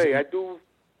 by And the he was- way, I do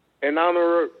an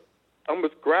honor. I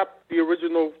must grab the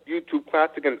original YouTube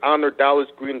classic and honor Dallas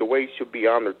Green the way he should be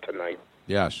honored tonight.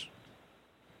 Yes.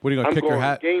 What are you going I'm to kick going your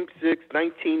hat? Game 6,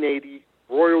 1980,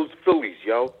 Royals Phillies,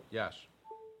 Yes.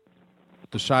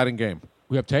 Deciding game.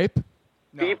 We have tape?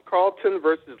 Steve Carlton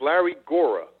versus Larry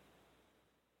Gora.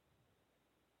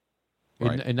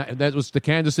 Right. And that was the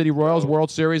Kansas City Royals World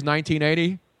Series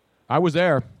 1980. I was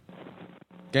there.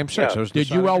 Game 6. Yeah.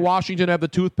 Did UL Washington have the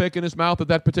toothpick in his mouth at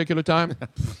that particular time?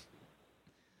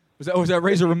 Was that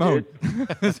Razor Ramon?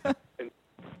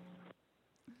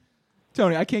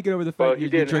 Tony, I can't get over the Well, fact he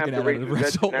that you're didn't have drinking to out of raise the his red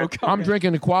head Solo next. cup. I'm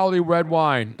drinking the quality red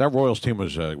wine. That Royals team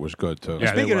was good too.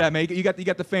 Yeah, Speaking of that, man, you got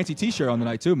the fancy T-shirt on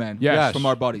tonight too, man. Yes. From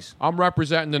our buddies. I'm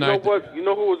representing You know tonight. what? You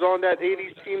know who was on that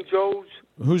 80s team, Joe's?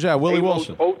 Who's that? Willie Amos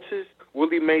Wilson. Otis,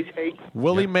 Willie Mays Aikens.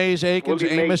 Willie Mays Aikens,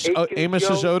 Willie Mays Aikens,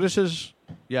 Amos's Joe. Otis's.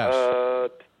 Yes.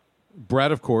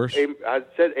 Brett, of course. I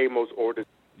said Amos Otis.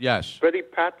 Yes. Freddie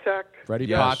Patek. Freddie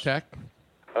Yes. Patek.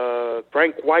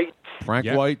 Frank White. Frank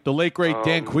Yep. White, the late great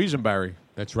Dan Quisenberry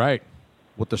That's right.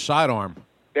 with the sidearm.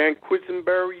 Dan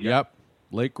Quisenberry. Yep.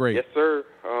 Late great. Yes, sir.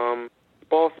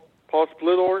 Paul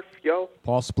Splittorff, yo.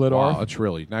 Paul Splittorff. Wow, that's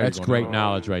really now you're That's going great down.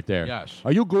 knowledge right there. Yes.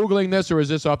 Are you Googling this or is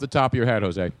this off the top of your head,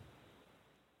 Jose?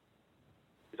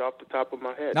 It's off the top of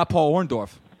my head. Not Paul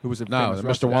Orndorff, who was a No, famous Mr.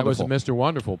 wrestler. That was Wonderful. Mr.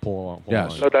 Wonderful, Paul.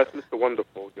 Yes. No, that's Mr.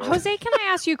 Wonderful. Yo. Jose, can I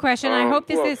ask you a question? I hope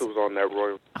this who is else was on that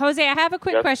Royal? Jose. I have a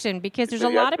quick Yes. question because there's a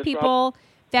Yes, lot of it's people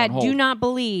that On hold. do not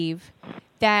believe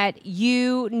that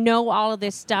you know all of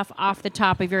this stuff off the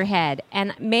top of your head.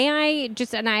 And may I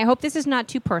just, and I hope this is not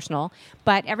too personal,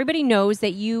 but everybody knows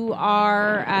that you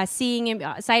are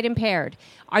sight impaired.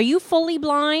 Are you fully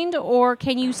blind or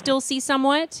can you still see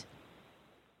somewhat?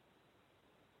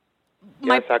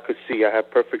 Yes, I could see. I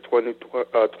have perfect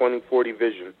 20/40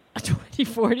 vision.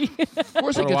 20/40. Of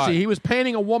course he So do could I. see. He was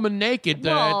painting a woman naked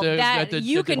Well, that-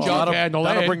 you can do- jug handle.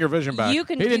 That'll bring your vision back. You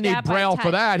can He do didn't need that by Braille for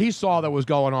touch. that. He saw that was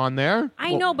going on there.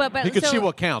 I know, but He could so see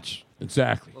what counts.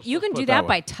 Exactly. you can put do it that that way.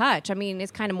 by touch. I mean,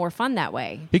 it's kind of more fun that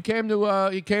way. He came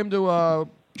to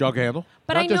Jug handle.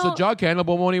 But not I just know- a jug handle,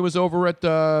 but when he was over at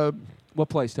What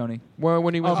place, Tony?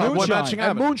 when he was Oh, at Moonshine.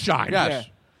 at Moonshine. Yes.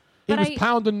 He But was I-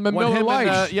 pounding When Miller him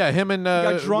Lights. and, him and He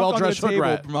got drunk on the well-dressed hood table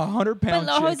rat. from a 100-pound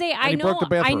But Jose, I he broke the know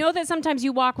bathroom. that sometimes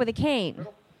you walk with a cane.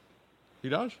 He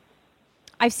does?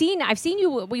 I've seen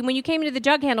you when you came into the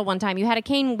jug handle one time. You had a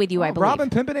cane with you, I believe. Robin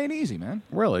pimping ain't easy, man.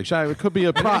 Really? Exactly. It could be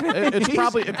a prop.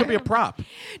 It could be a prop.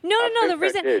 No.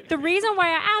 The reason why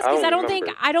I ask is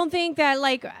I don't think that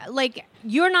like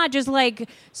you're not just like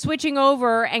switching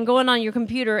over and going on your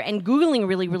computer and Googling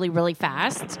really, really, really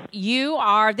fast. You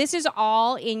are. This is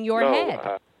all in your head.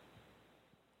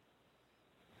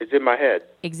 It's in my head.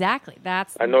 Exactly.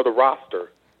 I know the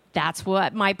roster. That's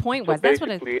what my point So was. That's what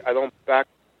basically, I don't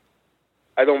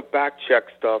back check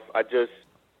stuff. I just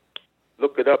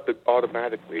look it up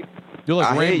automatically. You're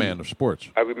like I Rain hate Man of sports.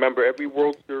 I remember every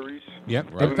World Series. Yep.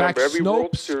 I In fact, remember every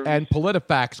World Snopes Series. and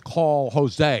PolitiFact call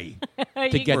Jose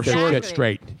to get For this sure. shit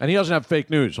straight. And he doesn't have fake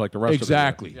news like the rest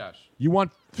Exactly. of the Yes. You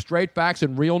want straight facts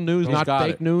and real news, He's not got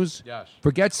fake it. news? Yes.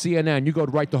 Forget CNN. You go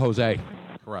right to Jose.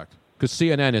 Correct. Because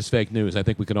CNN is fake news. I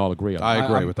think we can all agree on I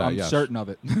that. agree with that, I'm yes. certain of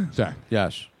it. Sorry.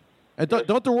 Yes. And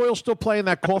don't the Royals still play in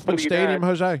that Kauffman believe Stadium, that.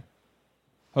 Jose?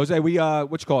 Jose, what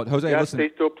you call it? Jose, Yes, listen. they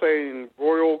still play in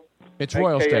Royal. It's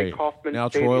Royal AKA Stadium. Kauffman Now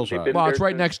it's Stadium. Royals, They've right. been Well, there it's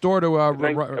right since- next door to I think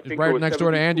it right was next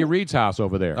door to 72. Andy Reid's house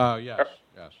over there. Yes.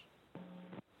 Yes.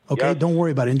 Okay, Yes. don't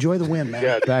worry about it. Enjoy the win, man.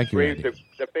 Yeah, Thank you, great- Andy.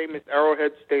 the famous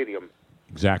Arrowhead Stadium.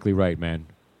 Exactly right, man.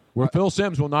 Where Phil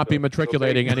Sims will not be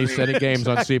matriculating any games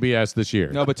on CBS this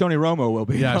year. No, but Tony Romo will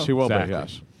be. Yes, he will Exactly. be.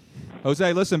 Yes.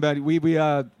 Jose, listen, man. We've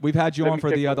had you Let on me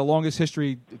for take the longest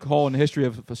history call in the history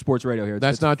of sports radio here.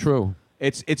 That's not true.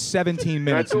 It's 17 Can I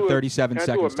minutes do and a- 37 can I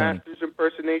seconds, do a Tony. Masters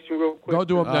impersonation real quick? Go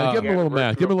do a give him a little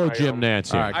Nance. Give him a little Jim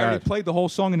Nance here. All right, I already played the whole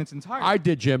song in its entirety. I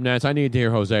did Jim Nance. I need to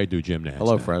hear Jose do Jim Nance.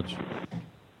 Hello, now. friends.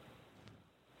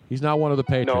 He's not one of the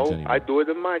patrons No, anymore. I do it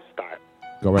in my style.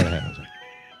 Go right ahead, Jose.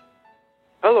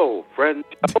 Hello, friend.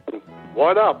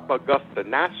 What up, Augusta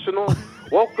National?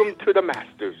 Welcome to the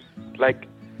Masters. Like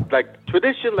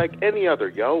tradition, like any other,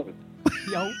 yo.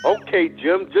 Yo. Okay,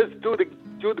 Jim, just do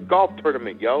the golf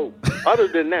tournament, yo. Other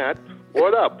than that,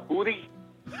 what up, Hootie?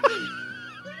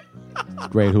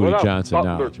 Great What Hootie up, Johnson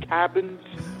Butler knowledge. Cabins?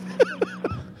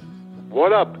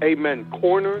 What up, Amen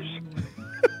Corners?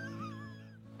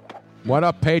 What up, What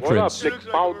up, patrons? Nick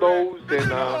Faldos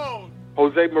and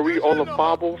Jose Marie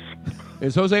Olafabos?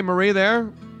 Is Jose Marie there?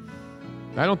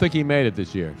 I don't think he made it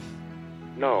this year.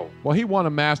 No. Well, he won a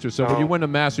Masters, so when No. you win a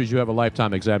Masters, you have a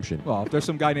lifetime exemption. Well, if there's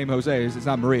some guy named Jose, it's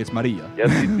not Maria, it's Maria.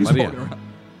 Yes, He's Maria. walking around.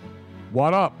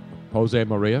 What up, Jose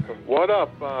Maria? What up,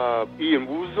 Ian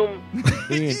Woozum?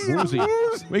 Ian Woozy.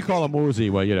 We call him Woozy,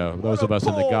 well, you know, those of us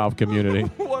in the golf community.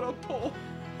 What a pull.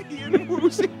 Ian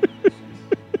Woozy.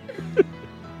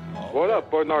 What up,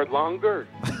 Bernard Longer?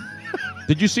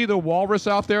 Did you see the walrus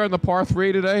out there in the par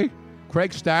 3 today?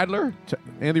 Craig Stadler?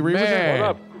 Andy Reid was Man. there? What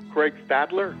up, Craig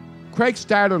Stadler? Craig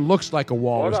Stadler looks like a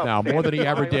walrus What up, now, more than he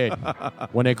ever did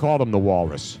when they called him the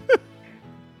walrus.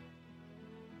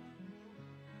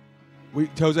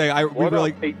 Jose, we What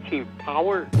really. up, 18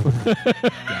 Power?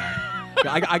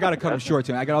 I got to cut him short,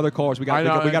 Tony. I got other callers. We got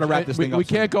to wrap this thing up. We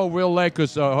can't go real late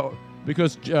because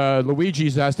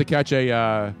Luigi's has to catch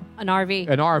an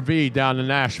RV down in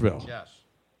Nashville. Yes.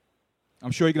 I'm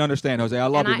sure you can understand, Jose. I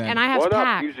love you, man. And I have What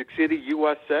Pac. up, Music City,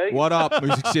 USA? What up,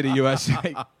 Music City,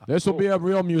 USA? This will be a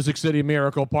real Music City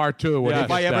miracle part 2. Yeah, if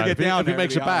I ever get down there, if he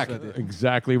makes to it be honest back. with you.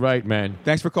 Exactly right, man.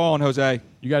 Thanks for calling, Jose.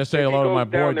 You got to say hello to my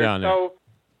boy down there.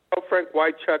 Tell Frank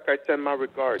Wychuck I send my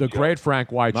regards. The great Frank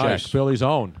Wycheck, Nice. Philly's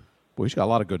own. Boy, he's got a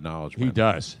lot of good knowledge. He man.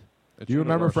 does. Do you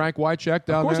remember Frank Wycheck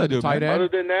down course there? I do, tight man. end?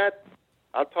 Other than that,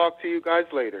 I'll talk to you guys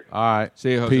later. All right.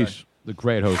 See you, Jose. Peace. The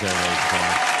great Jose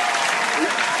Rose.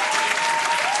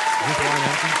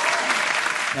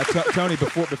 Now, Tony,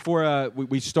 before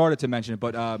we started to mention it,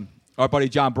 but our buddy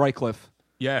John Brightcliffe.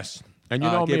 Yes. And you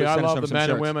know me, I love the men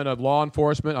and women of law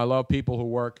enforcement. I love people who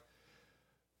work,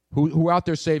 who are out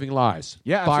there saving lives.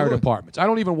 Yeah, Fire absolutely. departments. I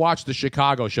don't even watch the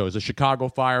Chicago shows. The Chicago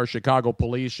Fire, Chicago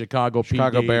Police, Chicago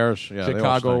Chicago PD, Bears. Yeah, they all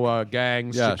Chicago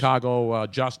gangs, Yes. Chicago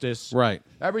Justice. Right.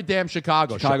 Every damn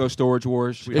Chicago Chicago show. Storage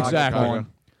Wars. Exactly. Chicago.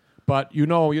 But you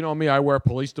know me, I wear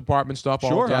police department stuff all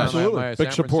Sure, the time. absolutely. I have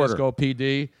Big San supporter. Francisco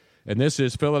PD. And this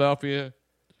is Philadelphia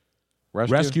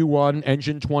Rescue? 1,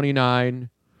 Engine 29,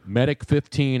 Medic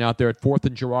 15 out there at 4th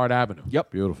and Girard Avenue.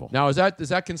 Yep. Beautiful. Now, is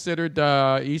that considered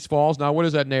East Falls? Now, what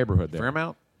is that neighborhood there?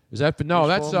 Fairmount? Is that no?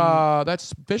 East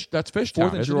That's Fishtown.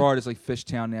 Fourth and isn't Girard is like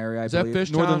Fishtown area. I Is that believe.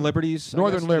 Fishtown? Northern Liberties? I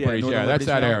Northern guess? Liberties. Northern Yeah, that's Liberties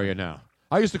that now. area now.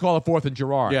 I used to call it 4th and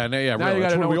Girard. Yeah, Now really. you got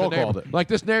That's to know what we what all the called neighborhood. it. Like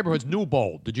this neighborhood's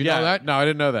Newbold. Did you know that? No, I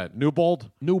didn't know that.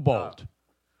 Newbold? Newbold.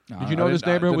 Did you know I this did-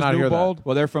 I neighborhood did was not hear that. Newbold?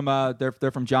 Well, they're from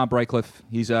John Brightcliffe.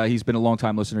 He's been a long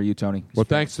time listener to you, Tony. Well,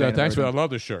 thanks Fan of for that. I everything. love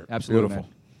this shirt. Absolutely, Beautiful.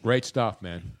 man. Great stuff,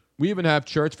 man. We even have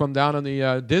shirts from down in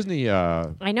the Disney.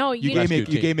 I know You you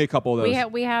gave me a couple of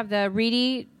those. We have the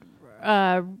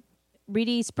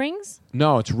Reedy Springs.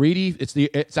 No, it's Reedy.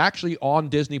 It's actually on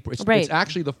Disney. It's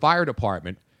actually the fire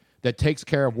department that takes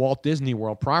care of Walt Disney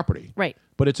World property. Right.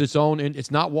 But it's its own.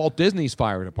 It's not Walt Disney's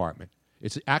fire department.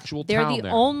 It's an actual They're town the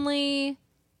there. only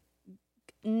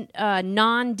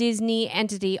non-Disney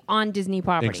entity on Disney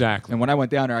property. Exactly. And when I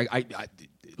went down there, I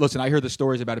listen. I heard the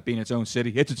stories about it being its own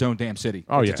city. It's its own damn city.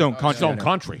 Oh, It's yeah. its own country. Its own I know.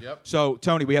 country. Yep. So,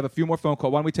 Tony, we have a few more phone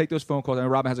calls. Why don't we take those phone calls? I know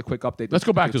Robin has a quick update. Let's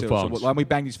go back to too. the phones. So why don't we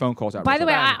bang these phone calls out? By real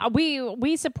the quick? way,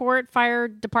 we support fire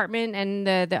department and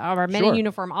our men in Sure.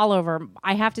 uniform all over.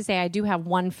 I have to say, I do have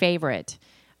one favorite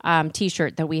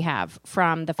T-shirt that we have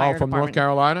from the fire Oh, from department. North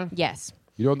Carolina? Yes.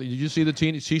 Did you see the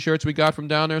T-shirts we got from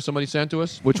down there? Somebody sent to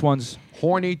us. Which ones?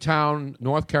 Horny Town,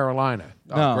 North Carolina.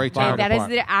 No. Great And town. that is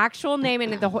the actual name,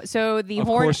 and the Of course it would be,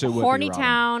 Horny Robin.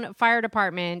 Town Fire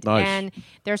Department, Nice. and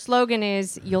their slogan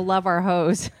is "You'll love our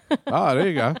hose." Oh, there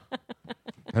you go.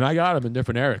 And I got them in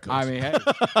different area codes. I mean, hey.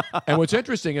 And what's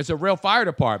interesting, it's a real fire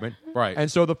department. Right. And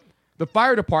so the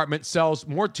fire department sells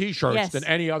more T-shirts Yes. than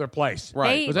any other place.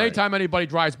 Right. Because anytime anybody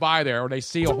drives by there or they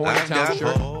see a Horny Town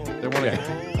shirt, they want to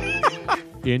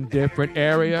in different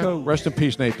area. Rest in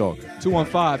peace, Nate Dogg.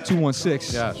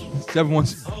 215-216. Yes.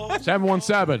 716.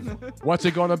 717. What's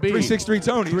it going to be? 363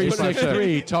 Tony.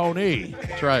 363 Tony.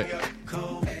 That's right.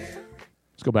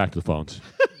 Let's go back to the phones.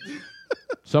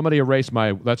 Somebody erase my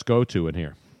 "Let's Go To" in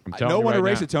here. I'm telling No you one right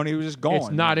erased now. it, Tony. It was just gone.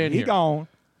 It's not in He here. gone.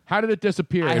 How did it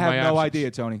disappear? I in have my no absence? idea,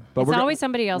 Tony. But It's always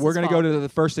somebody else's We're going to go fault. to the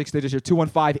first 6 digits here.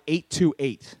 215-828.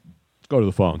 Let's go to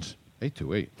the phones.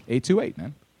 828. 828,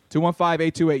 man.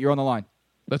 215-828. You're on the line.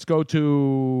 Let's go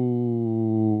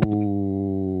to.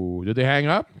 Did they hang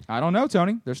up? I don't know,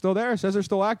 Tony. They're still there. It says they're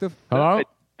still active. Hello?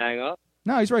 Hang up.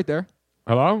 No, he's right there.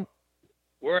 Hello?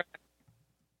 We're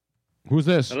Who's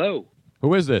this? hello.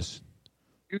 Who is this?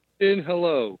 Houston,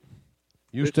 hello.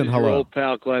 Houston, This is your hello. old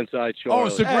pal Glenside Charlie. Oh,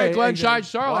 it's the great Hey, Glenn hey, Shide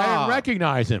Charlotte. I Wow. didn't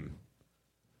recognize him.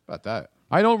 About that.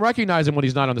 I don't recognize him when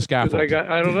he's not on the 'Cause scaffold.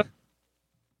 I don't know.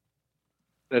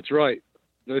 That's right.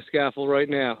 No scaffold right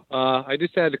now. I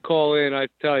just had to call in. I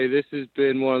tell you, this has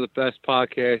been one of the best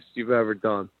podcasts you've ever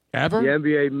done. Ever? The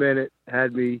NBA Minute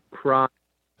had me crying.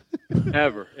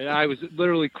 Ever. And I was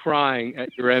literally crying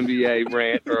at your NBA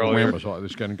rant earlier.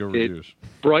 It's getting good It reviews.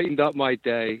 brightened up my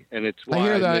day, and it's why I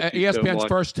hear miss that you so ESPN's much.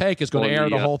 First Take is going to on air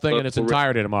the the, whole thing in its local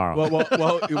entirety tomorrow.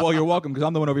 Well, you're welcome because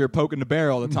I'm the one over here poking the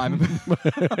bear all the time. I'm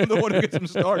the one who gets them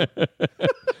started.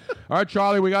 All right,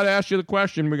 Charlie, we got to ask you the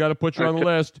question. We got to put you on the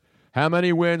list. How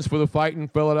many wins for the fighting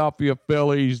Philadelphia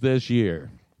Phillies this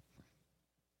year?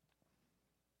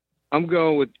 I'm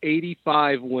going with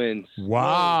 85 wins.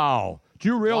 Wow. Do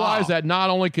you realize that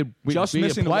not only could we Just be a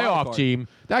missing the wild playoff card. team,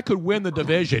 that could win the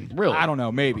division? Really? I don't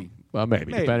know. Maybe. Well,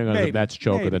 maybe depending on if the Mets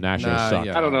choke or the Nationals suck.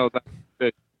 I don't know.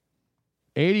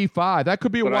 85. That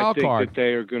could be a but I wild think card. that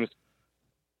they are going to.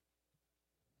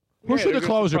 Who should the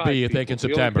closer be, you think, in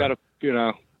September? You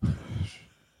know,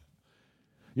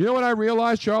 You know what I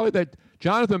realized, Charlie? That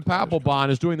Jonathan Papelbon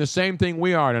is doing the same thing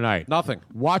we are tonight. Nothing.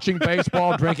 Watching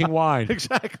baseball, drinking wine.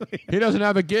 Exactly. He doesn't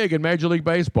have a gig in Major League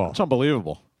Baseball. It's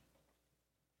unbelievable.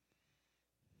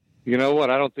 You know what?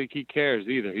 I don't think he cares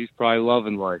either. He's probably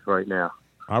loving life right now.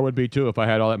 I would be, too, if I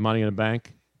had all that money in the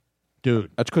bank. Dude.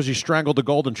 That's because he strangled the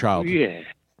golden child. Yeah.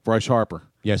 Bryce Harper.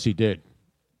 Yes, he did.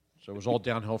 So it was all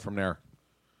downhill from there.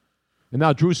 And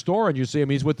now Drew Storen, you see him,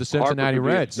 he's with the Cincinnati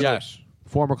Harper Reds. yes.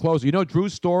 Former closer. You know Drew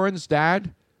Storen's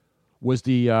dad was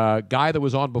the guy that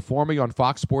was on before me on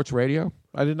Fox Sports Radio?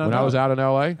 I did not when know. I was out in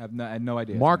L.A.? I had no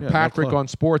idea. Mark Yeah, no Patrick clue. on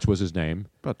Sports was his name.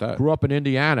 About that. Grew up in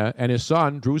Indiana, and his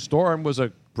son, Drew Storen, was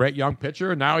a great young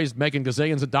pitcher, and now he's making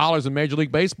gazillions of dollars in Major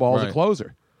League Baseball as a Right.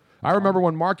 closer. I remember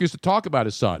when Mark used to talk about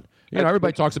his son. You know,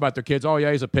 everybody talks about their kids. Oh,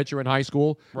 yeah, he's a pitcher in high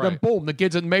school. Then, Right. boom, the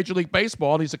kid's in Major League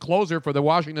Baseball, and he's a closer for the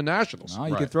Washington Nationals. Oh,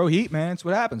 you can throw heat, man. That's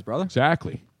what happens, brother.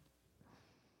 Exactly.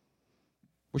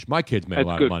 Wish my kids made a That's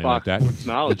lot of good money Fox like that. Sports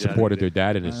knowledge That supported out their of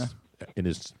it. dad in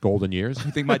his golden years.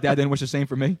 You think my dad didn't wish the same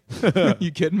for me?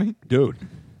 You kidding me? Dude.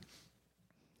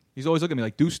 He's always looking at me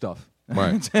like, do stuff.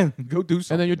 Right. Go do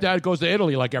something. And then your dad goes to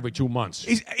Italy like every 2 months.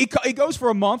 He goes for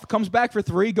a month, comes back for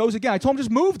 3, goes again. I told him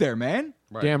just move there, man.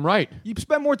 Damn right. You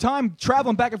spend more time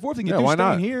traveling back and forth than you Yeah, do why staying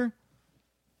not? here.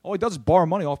 All he does is borrow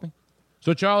money off me.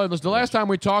 So, Charlie, listen, the last time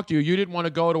we talked to you, you didn't want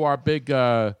to go to our big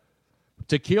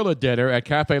tequila dinner at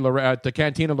at the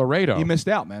Cantina Laredo. You missed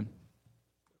out, man.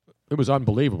 It was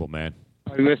unbelievable, man.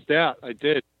 I missed out. I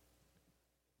did.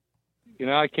 You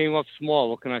know, I came up small.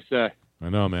 What can I say? I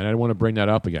know, man. I didn't want to bring that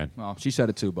up again. Well, she said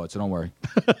it too, bud, so don't worry.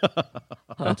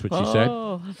 That's what she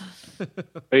said.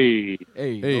 Hey.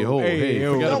 Hey, ho, hey,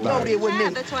 ho. forget Don't about go it. there with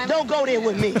me. Don't go there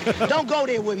with me. Don't go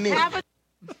there with me.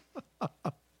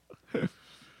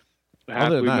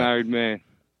 Happily married man.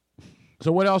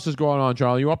 So what else is going on,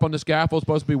 Charlie? You up on the scaffold? It's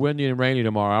supposed to be windy and rainy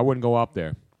tomorrow. I wouldn't go up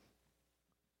there.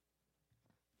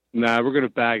 Nah, we're going to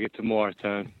bag it tomorrow,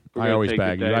 Tone. We're I gonna always take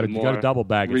bag the it. You day got to tomorrow, double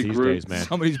bag it these regroup. days, man.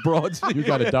 Somebody's broads. You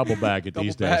got to double bag it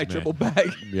these days, man. Triple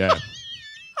bag. Yeah.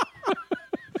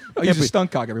 I use a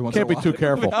stunt cock every once in a Can't while. be too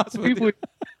careful.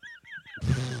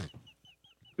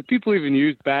 Do people even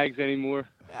use bags anymore?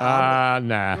 Nah.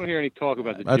 I don't hear any talk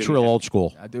about the That's gym. real old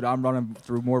school. Dude, I'm running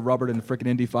through more rubber than the freaking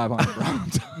Indy 500. Bro. I'm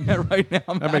telling you right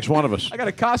now. That makes one of us. I got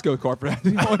a Costco card for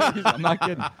that. I'm not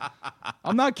kidding.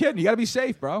 I'm not kidding. You got to be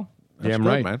safe, bro. Damn good,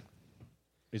 right, man.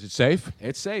 Is it safe?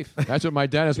 It's safe. That's what my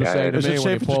dentist was Yeah, saying to is me it when safe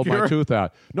he and pulled my secure? tooth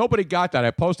out. Nobody got that.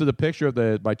 I posted a picture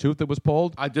of my tooth that was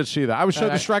pulled. I did see that. I was so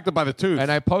And distracted by the tooth.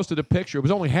 And I posted a picture. It was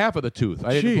only half of the tooth.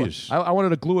 I didn't Jeez. I wanted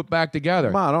to glue it back together.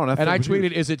 Come on, that and I thing was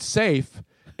tweeted, "Is it safe?"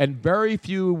 And very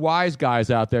few wise guys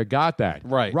out there got that.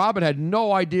 Right. Robin had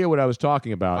no idea what I was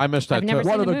talking about. I missed that I've never too.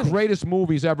 seen One of the the movie. greatest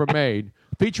movies ever made,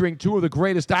 featuring two of the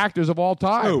greatest actors of all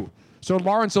time. Who? So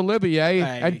Laurence Olivier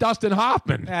Hey. and Dustin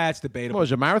Hoffman. That's debatable. What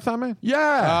was it, Marathon Man?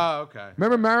 Yeah. Oh, okay.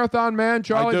 Remember Marathon Man,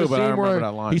 Charlie? I do, the but I scene don't where remember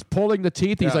that line. he's pulling the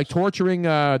teeth. He's Yes. like torturing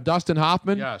Dustin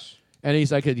Hoffman. Yes. And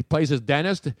he's like, he plays his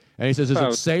dentist, and he says, "Is Oh,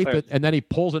 it safe?" okay. And then he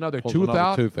pulls another Pulls tooth another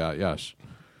out. tooth out, yes.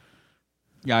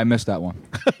 Yeah, I missed that one.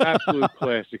 Absolute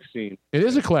classic scene. It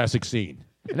is a classic scene.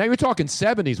 And now you're talking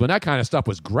 70s when that kind of stuff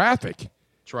was graphic.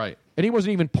 That's right. And he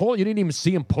wasn't even pulling. You didn't even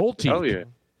see him pull teeth. Hell yeah.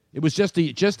 It was just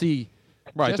the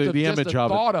Right, just the image of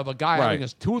it. thought of a guy Right. having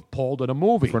his tooth pulled in a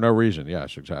movie. For no reason,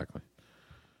 yes, exactly.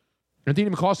 It didn't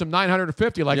even cost him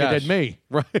 $950 like Yes. it did me.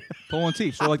 Right. Pulling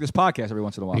teeth. Sort of like this podcast every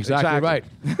once in a while. Exactly right.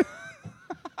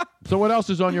 So what else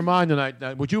is on your mind tonight?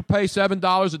 Would you pay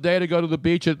 $7 a day to go to the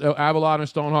beach at Avalon or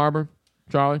Stone Harbor,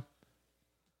 Charlie?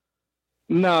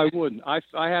 No, I wouldn't. I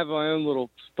have my own little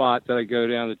spot that I go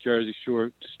down the Jersey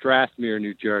Shore, Strathmere,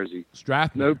 New Jersey.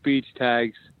 Strathmere. No beach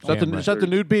tags. Is that the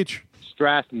nude beach?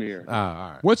 Strathmere. Ah,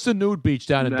 all right. What's the nude beach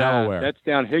down in Nah, Delaware? That's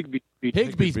down Higby Beach.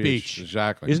 Higby's Beach.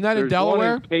 Exactly. Isn't that in There's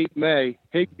Delaware? one in Cape May.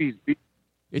 Higby's Beach.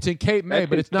 It's in Cape May, That's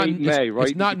but in it's not. Cape May, right?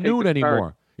 It's not You can take nude the ferry.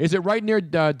 anymore. Is it right near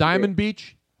Diamond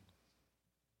Beach?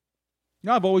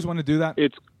 No, I've always wanted to do that.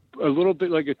 It's a little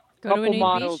bit like a Go to a couple nude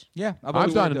miles. beach? Yeah, I've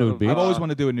always done wanted a to- nude beach. I've always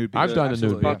wanted to do a nude beach. I've done a nude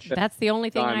Absolutely, beach. That's the only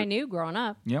thing I Diamond. knew growing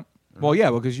up. Yeah. Yep. Well, yeah,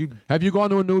 because you. Have you gone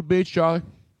to a nude beach, Charlie?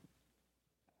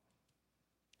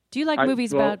 Do you like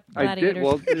movies about I gladiators? did.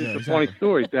 Well, it's a funny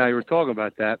story. Now you were talking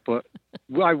about that, but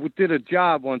I did a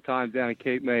job one time down in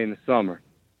Cape May in the summer,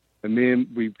 and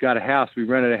we got a house. We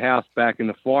rented a house back in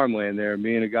the farmland there.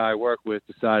 Me and a guy I work with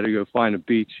decided to go find a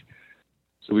beach.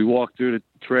 So we walked through the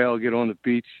trail, get on the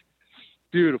beach.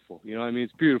 Beautiful, you know what I mean?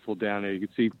 It's beautiful down there. You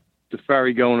can see the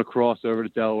ferry going across over to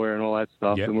Delaware and all that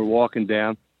stuff. Yep. And we're walking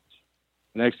down.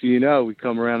 Next thing you know, we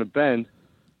come around a bend,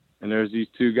 and there's these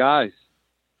two guys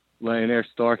laying there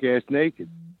stark ass naked.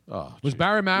 Oh, Was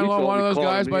Barry We Manilow thought one of we those caught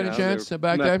guys them, by you any know, chance they were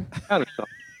back messing then? around or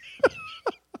something.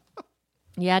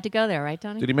 You had to go there, right,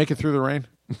 Tony? Did he make it through the rain?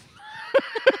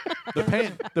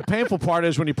 The painful part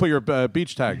is when you put your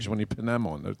beach tags, when you pin them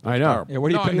on. They're I know. terrible. Yeah,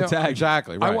 where do you pin the tag?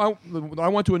 Exactly. Right. I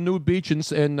went to a nude beach in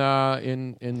St.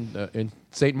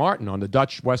 Martin on the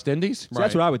Dutch West Indies. So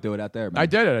that's what I would do it out there, man. I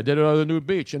did it. I did it on the nude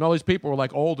beach, and all these people were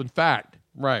like old and fat.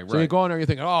 Right. So you go in there and you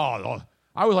think, oh,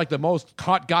 I was like the most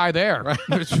hot guy there.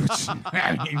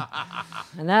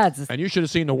 And that's and you should have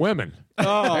seen the women.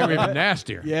 Oh, they were even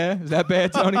nastier. Yeah, is that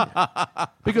bad, Tony?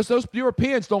 Because those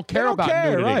Europeans don't care don't about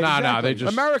care, nudity. right, No, exactly. they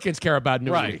just Americans care about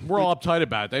nudity. right. We're all uptight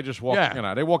about it. They just walk.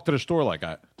 Yeah. They walk to the store like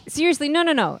that. Seriously,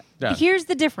 no. Yeah. Here's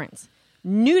the difference.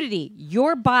 Nudity,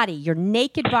 your body, your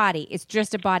naked body, it's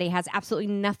just a body, has absolutely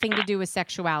nothing to do with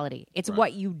sexuality. It's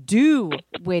what you do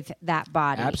with that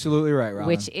body. Absolutely right, Robin.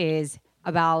 Which is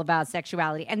all about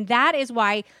sexuality. And that is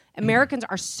why Americans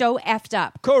are so effed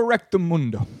up.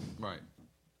 Correctamundo. Right.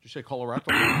 Did you say colorectal?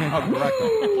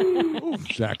 Oh, correctal.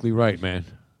 Exactly right, man.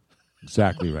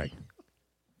 Exactly right.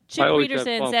 Chip I always got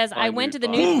Peterson bumped says, by I went to the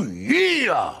nude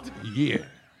nude... Yeah.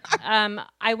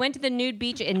 I went to the nude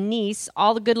beach in Nice.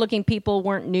 All the good-looking people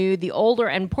weren't nude. The older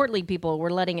and portly people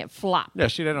were letting it flop. Yeah,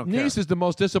 see, they don't care. Nice is the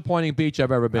most disappointing beach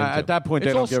I've ever been to. At that point,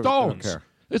 it's they all don't give. They don't stones. care.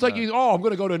 It's like, I'm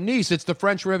going to go to Nice. It's the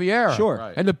French Riviera. Sure.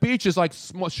 Right. And the beach is like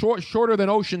shorter than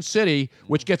Ocean City,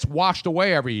 which gets washed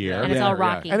away every year. And it's all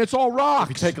rocky. And it's all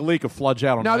rocks. If you take a leak, it floods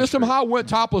out on Now, Ninth there's some Street. hot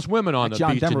topless women on the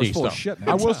John beach Denver in was Nice, full though. of shit, man.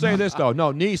 I will say this, though.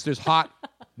 No, Nice, there's hot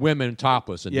women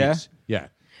topless in Yeah? Nice. Yeah.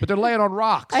 But they're laying on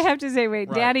rocks. I have to say,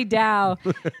 Danny Dow,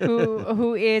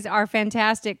 who is our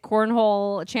fantastic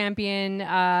cornhole champion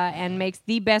and makes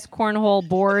the best cornhole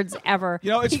boards ever. You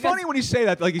know, it's funny when you say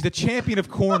that, like he's the champion of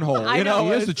cornhole. I You know,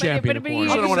 He is the champion of cornhole.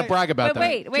 I don't want to brag about But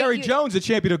that. wait, Jerry you- Jones, the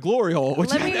champion of glory hole,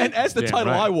 which Let me- and that's the Damn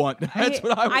title right. I want. That's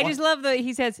what I want. I just love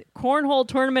he says cornhole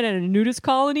tournament at a nudist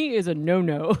colony is a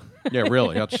no-no. Yeah,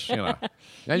 really. That's And you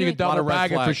can a lot double of red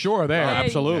bag it for flags. sure there. Oh,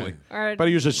 absolutely. Or Better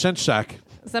use a scent sack.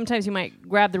 sometimes you might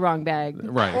grab the wrong bag.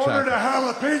 Right. Exactly.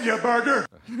 jalapeno burger.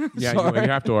 Yeah, you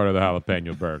have to order the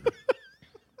jalapeno burger.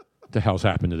 What the hell's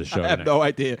happened to the show I have tonight? no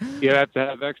idea. You have to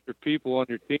have extra people on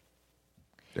your team.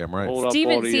 Damn right. Hold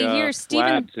Steven, up all the, see here, Steven-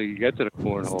 slabs so you get to the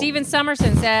cornhole. Stephen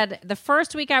Summerson said, the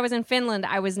first week I was in Finland,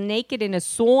 I was naked in a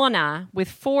sauna with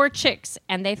 4 chicks,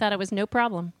 and they thought it was no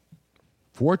problem.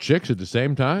 4 chicks at the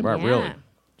same time? Right, Yeah. really.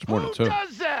 It's more than 2.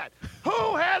 Does that?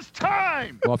 Who has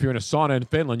time? Well, if you're in a sauna in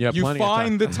Finland, you have You plenty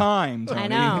find of the time, Tony. I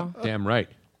know. time. Damn right.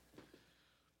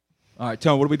 All right,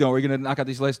 Tony, what are we doing? Are we going to knock out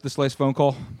this last phone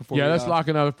call? Before Yeah, we, let's lock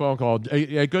another phone call.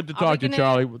 Hey, good to talk to you, gonna-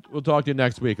 Charlie. We'll talk to you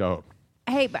next week, I hope.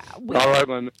 Hey, but All right,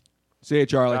 my man. See you,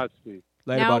 Charlie. Godspeed.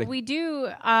 Later, now buddy. we do.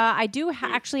 I do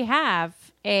actually have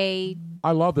a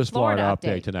I love this Florida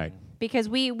Florida update tonight. because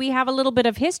we have a little bit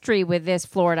of history with this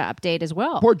Florida update as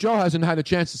well. Poor Joe hasn't had a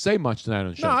chance to say much tonight on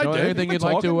the show. No, I Joe, did. Anything You've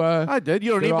you'd been like to... I did.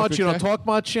 You don't get eat off much. your You don't chest? talk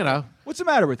much. You know. What's the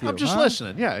matter with you? I'm just huh?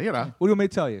 listening. Yeah, you know. What do you want me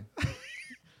to tell you?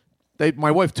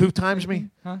 My wife 2 times me.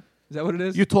 Huh? Is that what it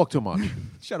is? You talk too much.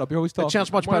 Shut up. You're always It talking.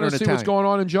 sounds much Wanted better to in see what's Italian.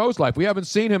 going on in Joe's life. We haven't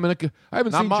seen him I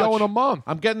haven't Not seen much. Joe in a month.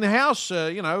 I'm getting the house.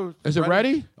 You know. Is it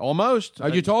ready? Almost.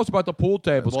 You told us about the pool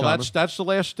tables Well, coming. that's the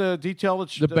last detail.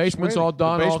 That's The basement's all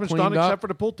done, The all basement's cleaned done up? except for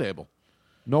the pool table.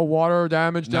 No water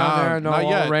damage down there. No not all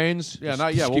yet. rains. Yeah,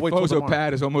 not yet. We'll wait till Schifoso tomorrow.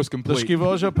 pad is almost The complete.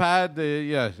 Schifoso pad.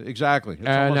 Yeah, exactly. It's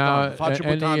And almost done. Faccio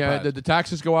Bhutan pad. did the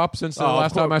taxes go up since the Oh, of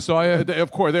last time I course. saw you? Of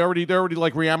course, they already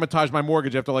like reamortized my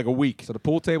mortgage after like a week. So the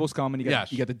pool table's coming. You got,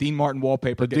 Yes. you got the Dean Martin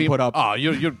wallpaper getting Dean- put up. Oh,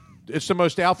 you. It's the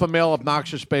most alpha male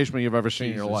obnoxious basement you've ever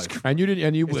seen in your life. And you didn't.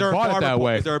 And you Is there a bought it barber that pole?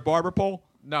 way. Is there a barber pole?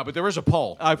 No, but there is a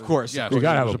pole. Of course. Yes, You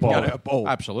gotta have there's a pole. Gotta have a pole.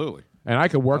 Absolutely. And I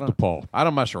could work the pole. I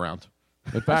don't mess around.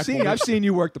 In fact, I've seen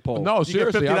you work the pole. No, You get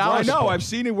seriously. $50 I know. I've I've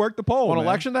seen you work the pole On man.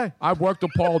 election day? I've worked a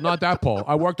pole, not that pole.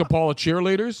 I worked a pole at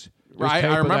cheerleaders. There's Right, tape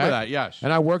I of remember that, yes.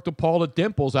 And I worked a pole at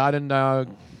Dimples out in Burbank,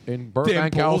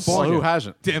 Dimples? California. Who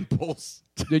hasn't? Dimples.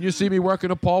 Didn't you see me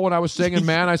working a pole when I was singing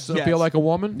 "Man, I Yes. Feel Like a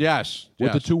Woman"? Yes. With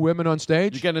yes. the 2 women on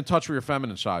stage. You get in touch with your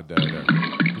feminine side there.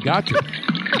 You got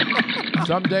to.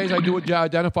 Some days I do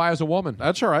identify as a woman.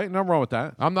 That's all right. Nothing wrong with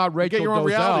that. I'm not Rachel your own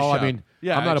reality Dolezal. I show. mean,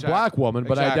 Yeah, I'm not exactly. a black woman,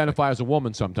 but I Exactly. identify as a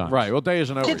woman sometimes. Right. Well, day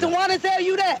isn't over. Did the yet. water tell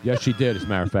you that? Yes, she did, as a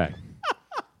matter of fact.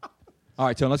 All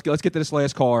right, Tony, let's get to this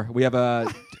last caller. We have a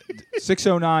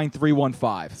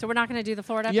 609-315. So we're not going to do the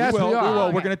Florida. Yes, will, we are. we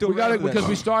will. We're gonna do it we got right it after because this.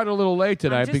 we started a little late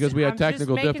tonight because we had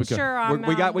technical difficulties. Sure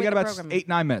we got with the about program.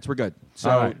 8-9 minutes. We're good. So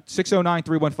All right.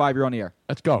 609-315, you're on the air.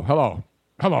 Let's go. Hello.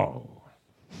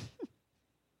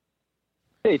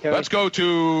 Hey, Tony. Let's go to.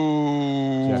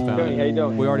 Tony, how you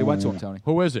doing? We already went to him, Tony.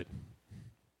 Who is it?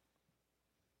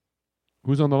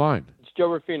 Who's on the line? It's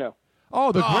Joe Ruffino.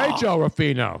 Oh, the great Joe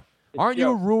Ruffino. Aren't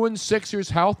Joe. you ruined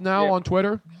Sixers' health now Yeah. on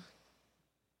Twitter?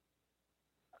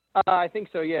 I think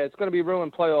so. Yeah, it's going to be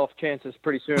ruined playoff chances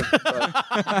pretty soon.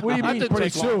 But What do you mean pretty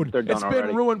soon? They're done It's already.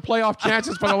 been ruined playoff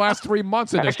chances for the last 3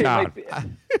 months in this Actually,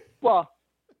 town. well,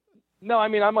 no, I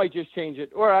mean I might just change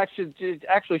it, or actually, it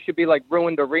actually should be like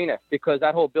ruined arena because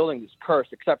that whole building is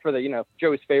cursed, except for the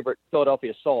Joey's favorite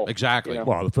Philadelphia Soul. Exactly.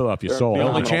 Well, the Philadelphia They're Soul. The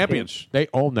only phenomenal champions. They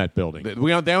own that building.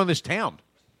 We own down in this town.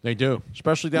 They do.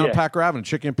 Especially down Yeah. Packer Avenue,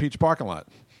 Chicken and Pete's parking lot.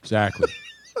 Exactly.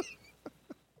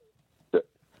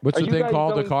 What's Are the you thing guys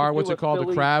called? The going car? to What's do it called? a The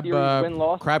Philly crab? series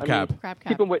win-loss? Crab I cab. mean, Crab cab.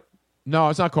 keep 'em with No,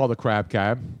 it's not called the crab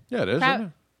cab. Yeah, it is. Crab- Isn't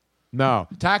it? No,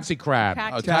 taxi crab.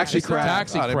 Taxi Taxi It's the crab.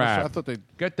 Taxi Oh, they must- crab. I thought they.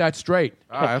 Get that straight.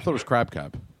 I thought it was crab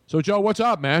cab. So, Joe, what's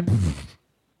up, man?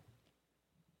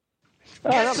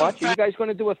 not much. Are you guys going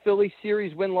to do a Philly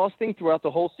series win-loss thing throughout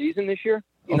the whole season this year?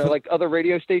 Like other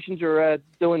radio stations are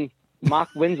doing mock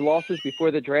wins losses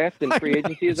before the draft and free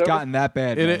agency is It's over. gotten that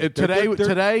bad. man.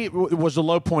 Today was the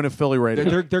low point of Philly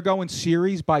radio. They're going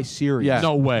series by series. Yeah.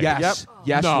 No way. Yes. Yep.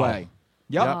 Yes No. way.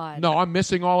 Yep. God. No, I'm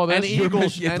missing all of this. And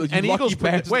Eagles you and lucky Eagles.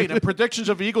 bastard. Wait, and predictions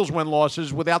of Eagles win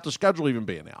losses without the schedule even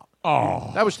being out.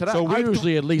 Oh, That was today. I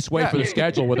usually at least wait for the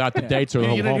schedule without the dates or You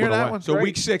the didn't home hear and that away. one? So Great.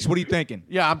 week 6, what are you thinking?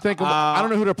 Yeah, I'm thinking. I don't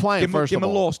know who they're playing. Give him, First give him of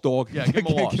a all, loss, dog. Yeah, give him a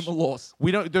loss. Give him a loss.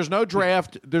 We don't. There's no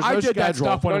draft. There's I no did that schedule.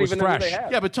 stuff when it Don't was even know who fresh. they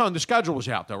have. Yeah, but Tone, the schedule was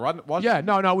out though, right? Was Yeah,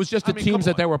 no, it was just the I mean, teams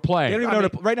come that they were They playing. don't even I know.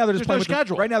 mean, Right now, they're just there's no playing.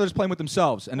 schedule. Right now, they're just playing with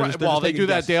themselves, and they're Right, just, they're well, just they taking do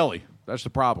that guesses. daily. That's the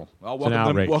problem. Well, an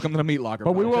welcome outrage. to the meat locker.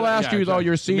 But we will ask Yeah, you, though,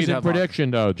 your exactly. Meat season headlock.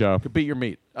 prediction, though, Joe. Could beat your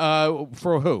meat.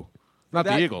 For who? Not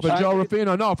That- the Eagles. For Joe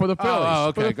Rufino, no, for the Phillies. oh,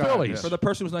 okay, For the go ahead, Phillies. yes. for the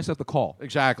person who's nice enough to call.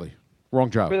 Exactly. Wrong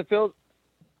job. For the Phils,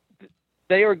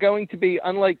 they are going to be,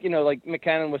 unlike, like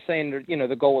McCannon was saying,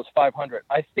 the goal is 500.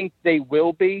 I think they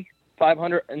will be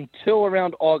 500 until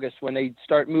around August when they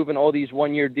start moving all these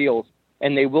one-year deals,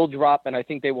 and they will drop, and I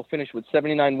think they will finish with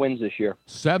 79 wins this year.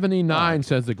 79,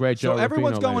 says the great Joe So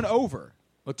everyone's Rufino, going ladies. over.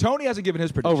 Well, Tony hasn't given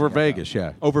his prediction Over yet, Vegas, though.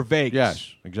 yeah. Over Vegas.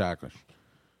 Yes, exactly.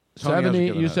 Tony hasn't 70,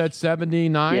 given you us. said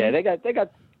 79? Yeah, they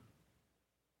got.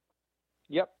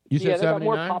 Yep. You said yeah, they got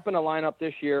more 79? pop in the lineup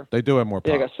this year. They do have more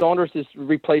Yeah, pop. they got Saunders has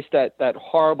replaced that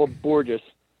horrible Borges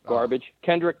garbage.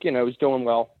 Kendrick, is doing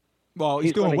well. Well,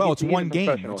 he's doing gonna- well. It's he's one a game.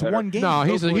 professional It's hitter. one game. No,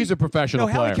 he's a professional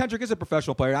No, Howie player. Kendrick is a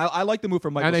professional player. I like the move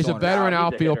from Michael And he's a Saunders. veteran he's a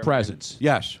outfield hitter. presence.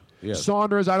 Yes. Yes.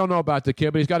 Saunders, I don't know about the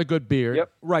kid, but he's got a good beard.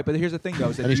 Yep. Right, but here's the thing, though.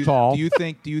 Is that And he's do you, tall. Do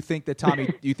you think that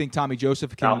Tommy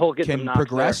Joseph Now, he'll can get some knocks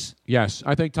progress? Yes,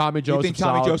 I think Tommy Do you Joseph. think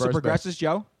Tommy Joseph progresses,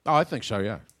 Joe? Oh, I think so.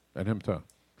 Yeah, and him too.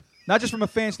 Not just from a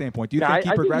fan standpoint. Do you Yeah, think he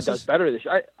I think he progresses? does better this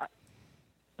year.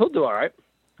 He'll do all right.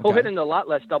 He'll Okay. hit into a lot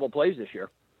less double plays this year.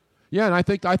 Yeah, and I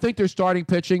think their starting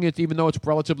pitching, it's even though it's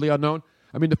relatively unknown.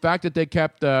 I mean, the fact that they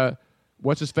kept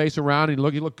what's his face around, he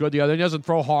looked good the other. He doesn't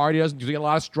throw hard. He doesn't get a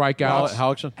lot of strikeouts.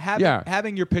 Hellickson?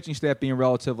 Having your pitching staff being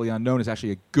relatively unknown is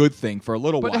actually a good thing for a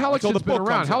little But while. until the Hellickson's been book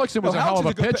around. comes out. Hellickson was No, a hell of a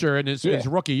Hellickson's good pitcher in his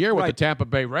rookie year with the Tampa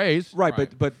Bay Rays. Right,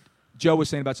 but Joe was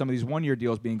saying about some of these one-year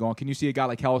deals being gone. Can you see a guy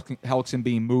like Hellickson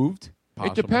being moved?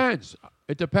 It depends.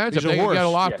 It depends. He's If a they can horse. get a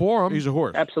lot Yeah. for him. He's a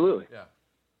horse. Absolutely. Yeah.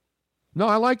 No,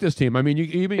 I like this team. I mean,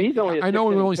 He's only a I know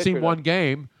we've sixth-inning only seen pitcher, one though.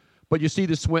 game, but you see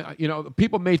the swing.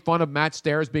 People made fun of Matt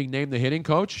Stairs being named the hitting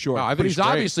coach. Sure. No, I think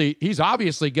but he's he's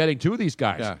obviously getting to these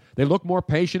guys. Yeah. They look more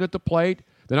patient at the plate.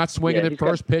 They're not swinging Yeah, at he's got-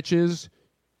 first pitches.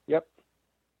 Yep.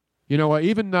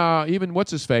 Even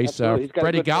what's his face, Absolutely. He's got a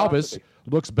Freddie good Galvis philosophy.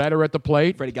 looks better at the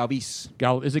plate. Freddie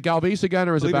Galvis. Is it Galvis again,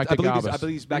 or is it back to I believe Galvis?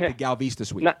 he's back to Galvis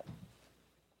this week. Not,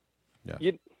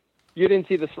 Yeah. you didn't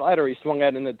see the slider he swung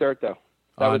at in the dirt, though.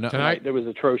 That was no. tonight. It was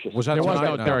atrocious. Was that There was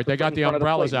tonight? no dirt. They got the In front of the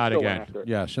umbrellas plate, out still went again. after it.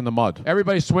 Yes, in the mud.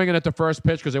 Everybody's swinging at the first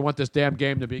pitch because they want this damn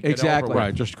game to be get Exactly. over with.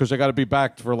 Right, just because they got to be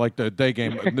back for like the day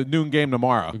game, the noon game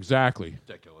tomorrow. Exactly.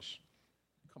 Ridiculous.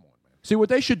 See, what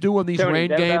they should do on these Tony, rain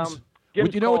them, games, give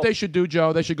us you know what calls. they should do,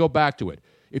 Joe? They should go back to it.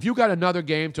 If you got another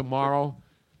game tomorrow,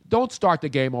 don't start the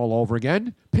game all over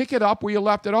again. Pick it up where you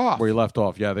left it off. Where you left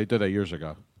off. Yeah, they did that years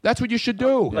ago. That's what you should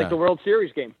do. Like the World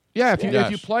Series game. Yeah, if you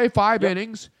Yes. play 5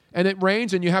 innings and it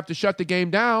rains and you have to shut the game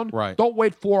down, Right. don't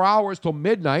wait 4 hours till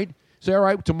midnight. Say, all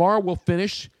right, tomorrow we'll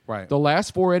finish Right. the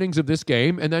last 4 innings of this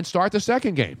game and then start the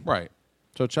second game. Right.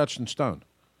 So it's etched in stone.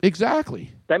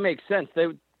 Exactly. That makes sense.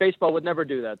 Baseball would never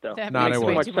do that, though. That No, makes they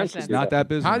way wouldn't. too much sense. Not that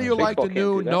business. How do you like the Baseball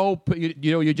new can't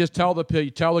do that. you just tell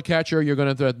the catcher you're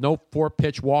going to no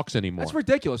 4-pitch walks anymore? That's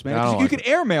ridiculous, man. I don't You like can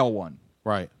airmail one.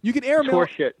 Right. You can It's airmail.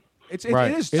 horseshit. It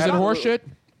Right. is. Is it horseshit?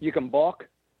 You can balk.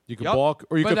 You can Yep. balk,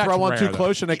 or you But can that's throw one rare, too though.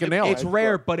 close and they can nail It's it.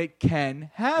 rare, but it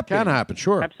can happen. Can happen,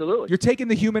 sure. Absolutely. You're taking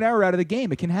the human error out of the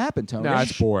game. It can happen, Tony. No,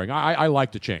 it's boring. I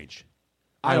like the change.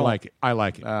 I don't- like it. I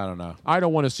like it. I don't know. I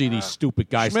don't want to see these stupid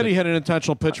guys. Smitty hit an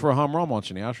intentional pitch for a home run once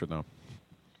in the Astrodome.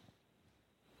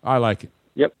 I like it.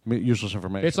 Yep. Useless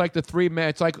information. It's like the 3-man.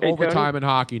 It's like Hey, overtime Tony? in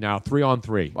hockey now,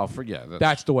 3-on-3. Well, forget that.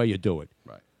 That's the way you do it.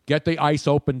 Right. Get the ice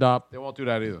opened up. They won't do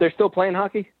that either. They're still playing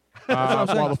hockey? Well,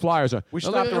 the Flyers are. We No,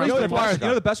 stopped they- around they- the the Flyers. You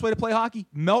know the best way to play hockey?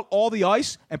 Melt all the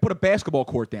ice and put a basketball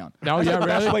court down. No, That's yeah, the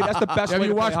best really? way. That's the best Have way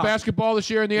you to play watched hockey. basketball this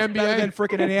year in the It's NBA? better than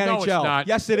freaking in the No, NHL. it's not.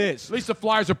 Yes, it is. At least the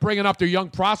Flyers are bringing up their young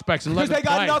prospects and Because letting they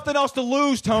them got play. nothing else to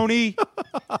lose, Tony.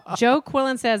 Joe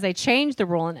Quillen says they changed the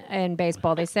rule in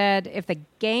baseball. They said if the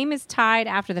game is tied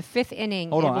after the 5th inning,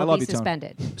 Hold it on, I will love be you, Tony.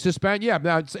 suspended. Suspend. Yeah,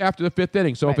 now it's after the 5th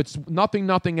inning. So if it's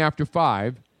nothing after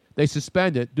 5, they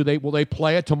suspend it. Will they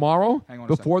play it tomorrow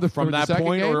before the From for the that second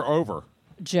point game? or over?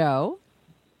 Joe,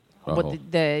 Uh-oh.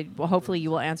 well, hopefully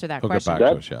you will answer that He'll get question.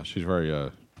 back to us, yeah. She's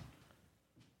very...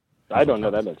 I don't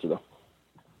know that answer, though.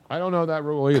 I don't know that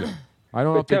rule either. I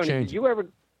don't know if But they Tony, changed.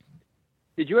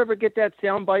 did you ever get that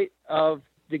soundbite of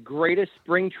the greatest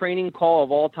spring training call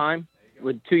of all time?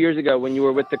 2 years ago when you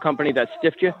were with the company that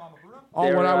stiffed you? Oh,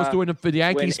 when I was doing it for the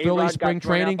Yankees when Philly A-Rod spring got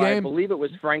thrown training out by, I game. believe it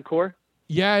was Frank Core.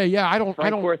 Yeah.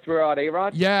 Frank Core threw out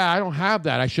A-Rod. Yeah, I don't have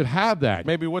that. I should have that.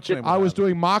 Maybe what's your name? I was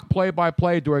doing mock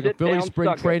play-by-play during a Sit Philly down, spring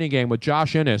suck it. training game with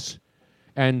Josh Innes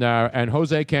and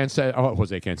Jose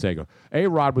Canseco.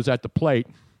 A-Rod was at the plate,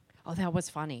 Oh, that was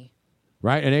funny.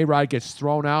 right? And A-Rod gets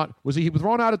thrown out. Was he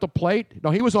thrown out at the plate?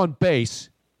 No, he was on base.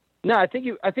 No, I think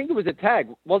it was a tag.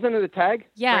 Wasn't it a tag?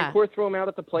 Yeah. Frank Core threw him out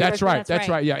at the plate. That's I right. think? That's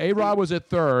right. Yeah, A-Rod was at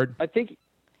third. I think.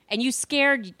 And you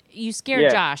scared Yeah.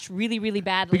 Josh really, really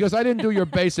badly. Because I didn't do your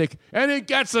basic, and he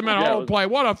gets him in Yeah, it home was- play.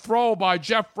 What a throw by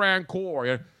Jeff Francoeur.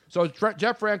 Yeah. So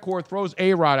Jeff Francoeur throws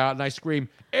A-Rod out, and I scream,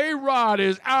 A-Rod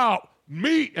is out,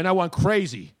 meat, and I went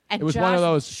crazy. And it was Josh one of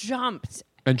those, jumped.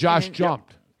 and Josh And-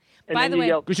 jumped. And By then the you way,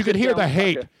 yelled, Because you could "Sit hear down, the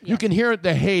hate. sucker." You can hear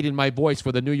the hate in my voice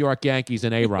for the New York Yankees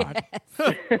and A-Rod,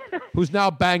 who's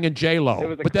now banging It J-Lo.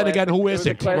 was a But then again, who classic- it was a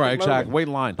isn't? classic Right, exactly. moment. Wait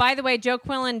in line. By the way, Joe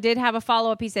Quillen did have a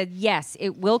follow-up. He said, yes,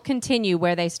 it will continue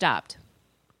where they stopped.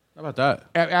 How about that?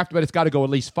 After, but it's got to go at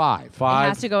least 5. It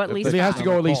has to go at least It has to 5.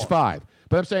 go at least 5.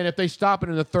 But I'm saying if they stop it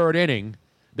in the 3rd inning,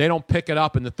 they don't pick it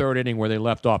up in the 3rd inning where they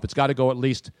left off. It's got to go at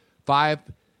least 5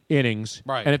 innings.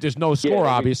 Right. And if there's no score,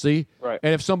 Yeah, obviously, right.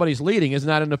 and if somebody's leading, isn't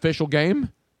that an official game?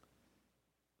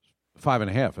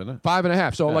 5.5, isn't it?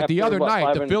 5.5. So like the After other what, night,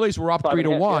 5 the and- Phillies were up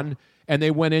 5.5, 3-1, and they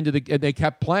went into and they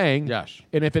kept playing. Yes.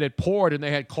 And if it had poured and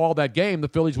they had called that game, the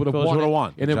Phillies would have Phillies won. would have it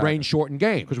won. in a Exactly. rain-shortened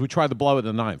game. Because we tried to blow it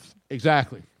in the 9th.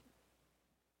 Exactly.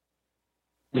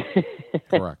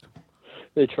 Correct.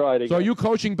 They tried again. So are you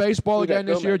coaching baseball Who that again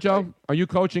this year, Gomez, Joe? right? Are you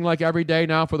coaching like every day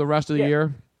now for the rest of the Yeah.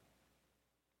 year?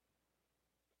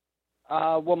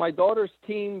 Well, my daughter's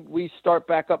team, we start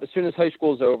back up as soon as high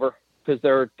school's over because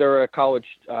they're a college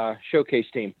showcase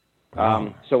team.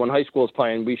 So when high school's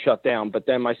playing, we shut down. But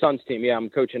then my son's team, I'm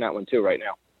coaching that one too right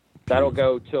now. That'll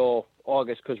go till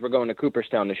August because we're going to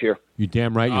Cooperstown this year You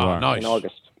damn right you are. Nice. in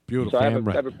August. Beautiful. So I Damn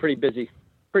right. have a pretty busy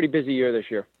year this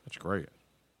year. That's great.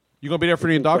 You going to be there for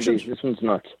the inductions? This one's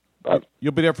nuts. But,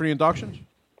 You'll be there for the inductions?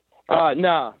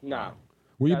 no.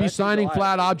 Will you be that's signing July.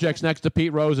 flat objects next to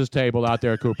Pete Rose's table out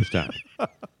there at Cooperstown?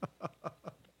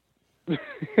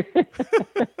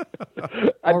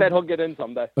 I bet he'll get in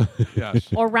someday. Yes.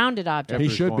 Or rounded objects. He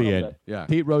After should his be phone in. update. Yeah.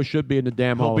 Pete Rose should be in the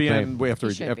damn He'll Hall be of Fame. in after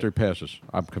He should he passes.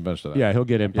 I'm convinced of that. Yeah, he'll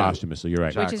get in Yeah. posthumously. You're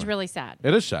right. Which is really sad.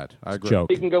 It is sad. I agree. Joke.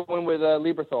 He can go in with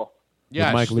Lieberthal.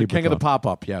 Yes, Mike the king of the Lieberthal.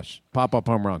 pop-up, yes. Pop-up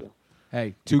home run.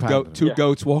 Hey, two Yeah.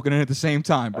 goats walking in at the same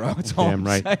time, bro. That's all Damn I'm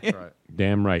right. saying.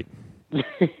 Damn right.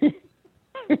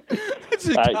 It's a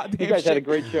You goddamn guys had a shit.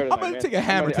 great show tonight, I'm gonna man. take a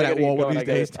hammer I to that gotta wall get one of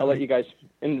going. these days. I'll let you guys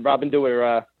and Robin do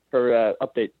her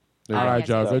update. All right,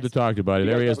 Joe. Good to talk to you, buddy. You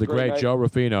There guys he is, have the a great great night. Joe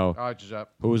Ruffino, All right, Giuseppe.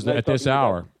 who's Nice at this talking to you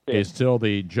hour guys. is still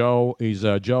the Joe. He's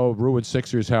Joe ruined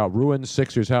Sixers' health. Ruined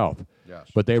Sixers' health. Yes.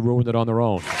 But they ruined it on their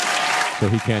own, so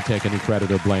he can't take any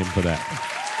credit or blame for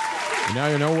that. And now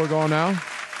you know where we're going now.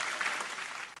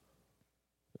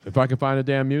 If I can find the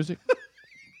damn music.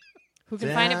 Who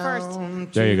can find it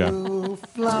first? There you go.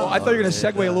 Well, I thought you were going to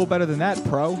segue a little better than that,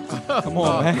 pro. Come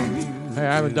on, man. Hey,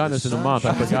 I haven't done this in a month.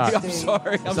 I forgot. I'm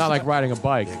sorry. It's not like riding a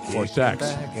bike or sex.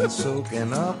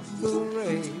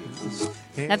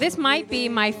 Now, this might be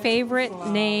my favorite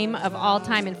name of all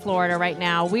time in Florida right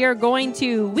now. We are going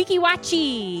to Wiki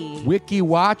Wachi. Wiki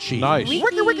Wachi. Nice.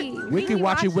 Wiki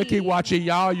Wachi,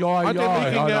 yaw, yaw, Aren't they yaw.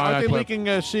 leaking, Oh, no, aren't they that's-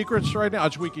 leaking secrets right now?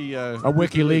 It's Wiki...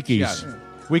 WikiLeakies. Yes.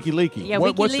 WikiLeaky. Yeah,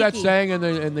 What's that WikiLeaky. saying in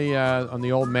the on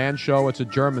the old man show? It's a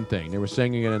German thing. They were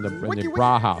singing it in the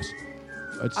Brauhaus.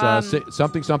 It's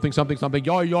something something something something.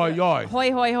 Yoy yoy yoy.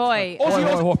 Hoi, hoi, hoi. Oi, oi,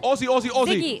 oi. Aussie, Aussie,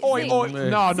 Aussie. Ziggy, Oi, zig- oi.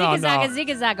 No, no, Zigga-zagga, no.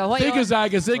 zigga-zagga. Hoi, hoi.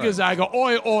 Zigga-zagga, zigga-zagga.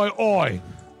 Oi, oi, oi.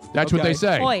 That's what Okay. they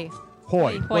say. Hoi.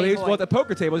 Hoi. Hoi, Well, hoi. at the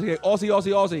poker table, it's Aussie,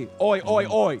 Aussie, Aussie. Oi, oi,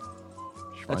 oi.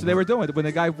 That's what they were doing when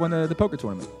the guy won the poker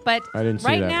tournament. But I didn't see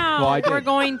right that. now, Well, I did. we're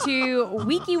going to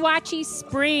Wekiwachi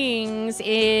Springs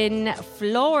in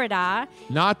Florida.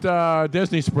 Not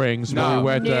Disney Springs, where we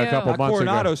went a couple Not months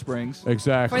Coronado ago. Springs.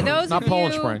 Exactly. For those not of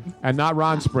Poland you- Spring. And not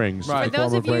Ron Springs. For the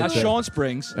those former of you- great Not state. Sean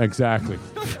Springs. Exactly.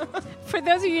 For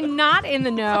those of you not in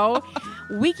the know,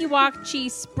 Wekiwachi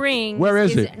Springs Where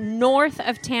is it? north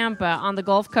of Tampa on the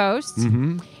Gulf Coast.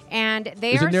 Mm-hmm. And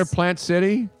they Is are it near Plant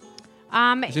City?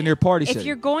 Is it near Party If City?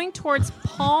 you're going towards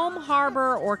Palm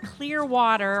Harbor or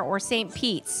Clearwater or St.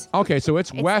 Pete's, Okay, so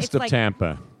it's west it's of like-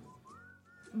 Tampa.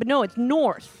 but no, it's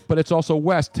north. But it's also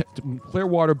west.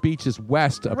 Clearwater Beach is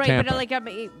west of Right, Tampa.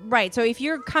 but right. So if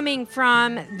you're coming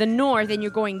from the north and you're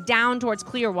going down towards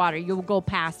Clearwater, you'll go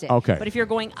past it. Okay. But if you're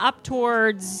going up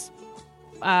towards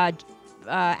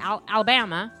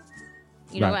Alabama,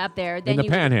 Right. up there, In then the you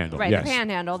Panhandle, right, yes. the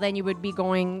Panhandle, then you would be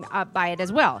going up by it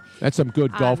as well. That's some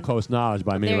good Gulf Coast knowledge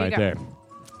by me there you right go. there.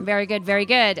 Very good, very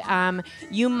good.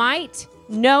 You might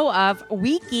know of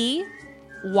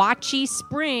Wekiwachi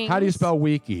Springs. How do you spell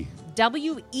wiki?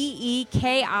 Weeki.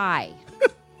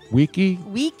 Wiki?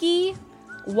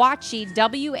 Wekiwachi,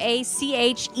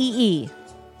 Wachee.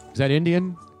 Is that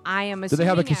Indian? I am Do assuming they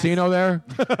have a yes. casino there?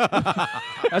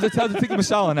 As it tells the tikka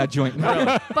masala in that joint.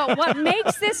 But what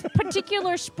makes this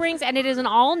particular springs, and it is an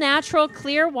all-natural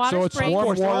clear water So it's springs.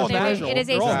 warm water. It is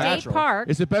a state park.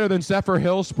 Is it better than Zephyr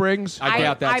Hill Springs?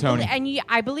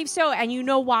 I believe so, and you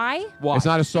know why? Why? It's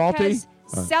not as salty?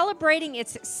 Because celebrating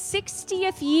its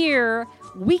 60th year,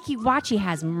 Wekiwachi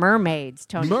has mermaids,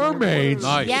 Tony. Mermaids?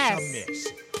 Nice. Yes.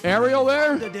 Ariel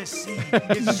there?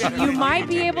 You might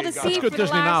be able to see good for the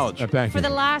Disney last, knowledge. Thank for you. the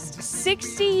last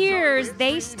 60 years,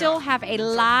 they still have a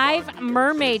live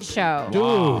mermaid show. Dude,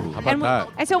 how about and, that?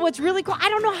 and so what's really cool, I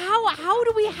don't know how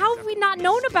have we not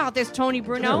known about this, Tony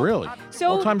Bruno? Yeah, really.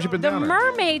 So What times you been the down there?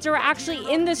 mermaids are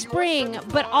actually in the spring,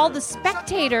 but all the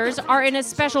spectators are in a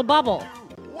special bubble.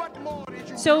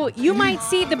 So you might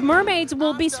see the mermaids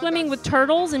will be swimming with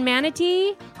turtles and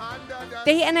manatee.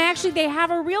 They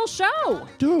have a real show.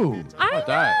 Dude, I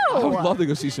I know. would love to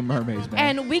go see some mermaids,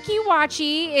 man. And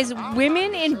Wekiwachi is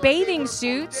women in bathing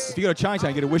suits. If you go to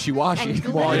Chinatown, get a wishy-washy. And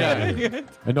Well,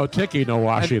 And no tiki, no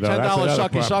washi, And though. That's $10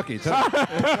 another sucky problem.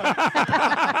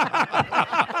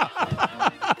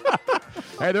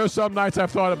 Hey, there's some nights I've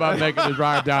thought about making the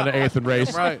drive down to 8th and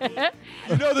Race. Right.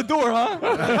 You know the door,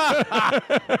 huh?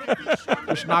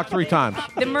 Just knock 3 times.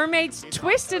 The mermaids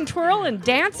twist and twirl and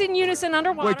dance in unison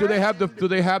underwater. Wait, do they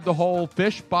have the whole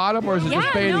fish bottom, or is it just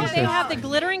Yeah, bathing no, suits? they have the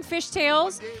glittering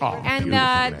fishtails, Oh, and beautiful,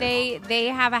 man. they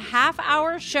have a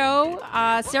half-hour show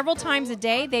several times a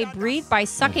day. They breathe by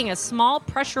sucking a small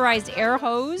pressurized air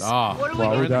hose, Oh,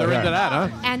 well, They're into that, huh?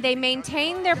 and they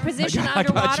maintain their position I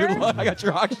got underwater I got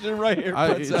your oxygen right here.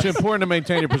 It's important to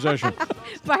maintain your position.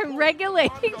 by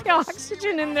regulating the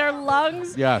oxygen in their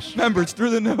lungs. Yes. Remember, it's through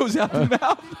the nose, out the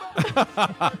mouth.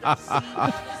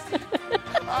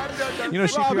 You know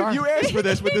CPR? Robin, you asked for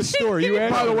this with this story. You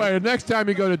asked. By the way, the next time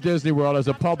you go to Disney World, as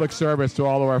a public service to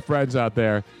all of our friends out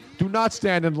there, do not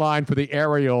stand in line for the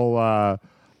aerial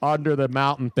under the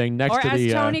mountain thing next Or to as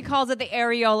the Tony calls it, the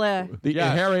areola.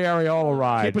 Harry Areola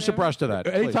ride. Keep us abreast of that.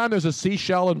 Anytime there's a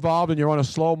seashell involved and you're on a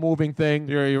slow-moving thing,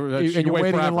 You're and you're wait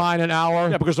waiting forever. in line an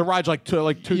hour. Yeah, because the ride's like two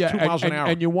miles an hour.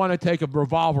 And you want to take a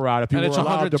revolver out if you And were it's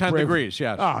allowed to 110 bring- degrees,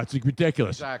 yes. Oh, it's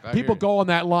ridiculous. Exactly, I People hear you. go on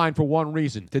that line for one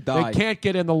reason. To die. They can't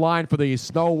get in the line for the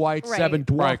Snow White Right. 7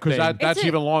 Dwarf Right, because thing. that's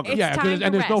even longer. It's yeah, time to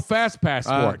and there's no rest. fast pass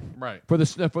for it. Right. For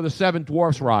the 7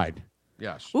 Dwarfs ride.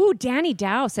 Yes. Ooh, Danny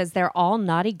Dow says they're all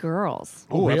naughty girls.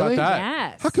 Oh, how about really? that?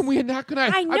 Yes. How can we not?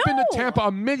 I've been to know. Tampa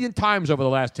a million times over the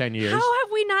last 10 years. How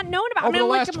have we not known about? Over the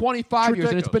last 25 years,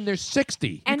 and it's ridiculous. been there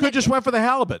 60. And You could just went for the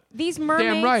halibut. These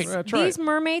mermaids, right. That's these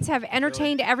mermaids have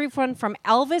entertained everyone from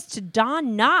Elvis to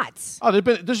Don Knotts. Oh,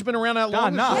 this has been around that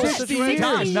long. Don Knotts. 60 years.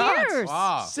 Don Knotts.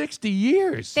 Wow. 60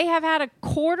 years. They have had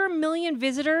 250,000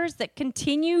 visitors that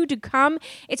continue to come.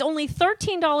 It's only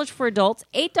 $13 for adults,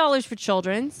 $8 for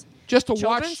children's. Just to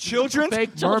Children's? watch Children's?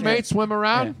 fake Children's. mermaids swim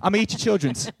around? I'm gonna eat your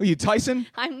children's. Are you Tyson?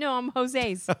 I'm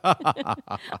Jose's.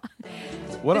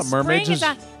 What the up, mermaids?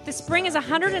 The spring is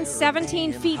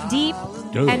 117 feet deep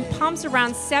Dude. and pumps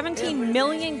around 17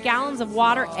 million gallons of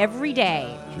water every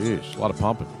day. Jeez, a lot of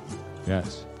pumping.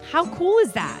 Yes. How cool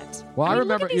is that? Well, I mean,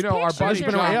 remember, look at these our pictures. buddy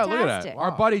They're John, yeah, look at that. fantastic.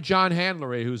 our buddy John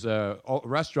Handlery, who's a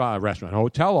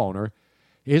hotel owner,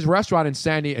 his hotel in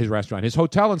San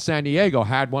Diego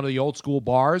had one of the old school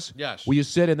bars. Yes. Where you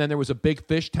sit and then there was a big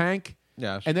fish tank.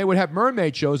 Yes. And they would have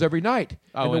mermaid shows every night.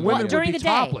 Oh, and the and women during would be the day.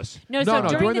 topless. No,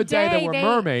 during the day, there were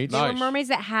mermaids. There were mermaids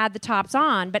that had the tops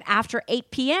on, but after 8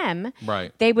 p.m.,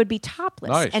 Right. they would be topless.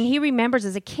 Nice. And he remembers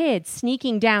as a kid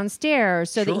sneaking downstairs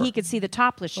so that he could see the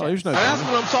topless show. That's what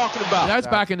I'm talking about. That's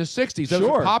back in the 60s. That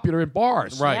was popular in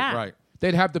bars. Right, Yeah. right.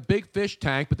 They'd have the big fish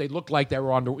tank, but they looked like they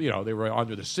were under, they were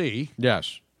under the sea.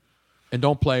 Yes. And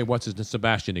don't play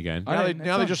Sebastian again.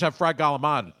 Now they just have Frag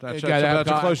Galamad. That's That's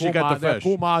the closest you get to fish.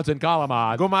 Gumads and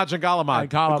Galamad. Gumads and Galamad.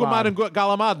 Gumad and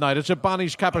Galamad night. It's at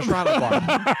Bonnie's Capistrano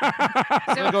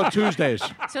bar. They go Tuesdays.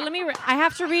 So let me. I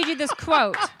have to read you this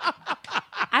quote.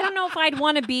 I don't know if I'd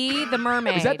want to be the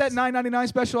mermaid. Is that $9.99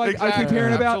 special I keep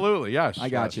hearing about? Absolutely, yes. I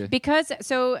got you. Because It's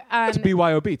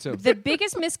BYOB too. the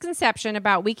biggest misconception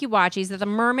about Wiki Watchi is that the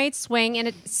mermaids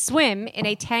swim in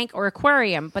a tank or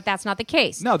aquarium, but that's not the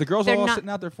case. No, the girls They're are all not- sitting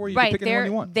out there for you. You Right, can pick anyone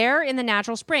you want. they're in the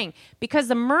natural spring. Because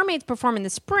the mermaids perform in the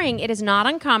spring, it is not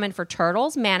uncommon for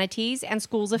turtles, manatees, and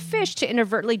schools of fish to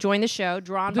inadvertently join the show,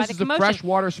 drawn by This the is a commotion.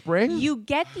 freshwater spring? You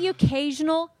get the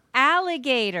occasional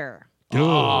alligator. Dude.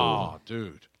 Oh,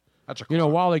 dude. That's a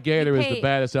alligator You is the pay-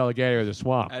 baddest alligator in the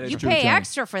swamp. You pay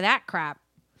extra for that crap.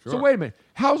 So wait a minute.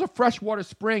 How does a freshwater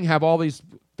spring have all these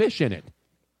fish in it?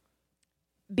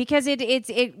 Because it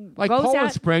Like goes Poland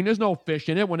out. Spring, there's no fish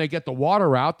in it. When they get the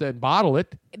water out, then bottle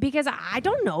it. Because I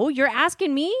don't know. You're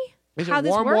asking me Is how it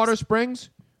this warm works? water springs?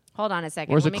 Hold on a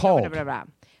second. Or is Let it me cold? Go, blah, blah, blah.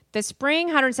 The spring,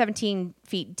 117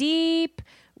 feet deep.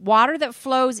 Water that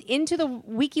flows into the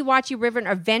Wiki Watchi River and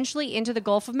eventually into the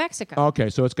Gulf of Mexico. Okay,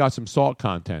 so it's got some salt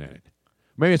content in it.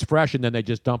 Maybe it's fresh, and then they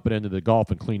just dump it into the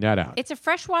Gulf and clean that out. It's a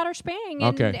freshwater spring,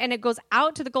 and, Okay. and it goes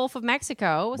out to the Gulf of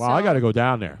Mexico. Wow, so I got to go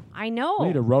down there. I know. We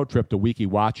need a road trip to Wiki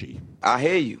Watchi. I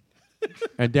hear you.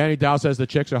 And Danny Dow says the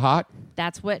chicks are hot.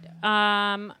 That's what.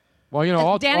 Well,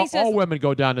 all Danny says- women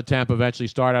go down to Tampa eventually,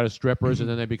 start out as strippers, and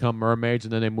then they become mermaids,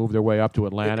 and then they move their way up to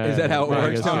Atlanta. Is that how it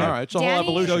works? All right, it's a whole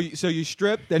evolution. So you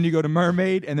strip, then you go to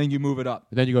mermaid, and then you move it up.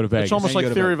 And then you go to Vegas. It's almost Then you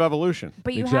like go to theory Vegas. of evolution.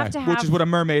 But you have to have. Which is what a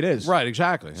mermaid is. Right,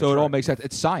 exactly. So it all makes sense.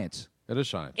 It's science. It is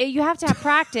science. You have to have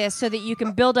practice so that you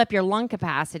can build up your lung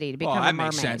capacity to become Well, a that mermaid.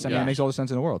 makes sense. I mean, it makes all the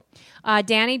sense in the world.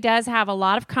 Danny does have a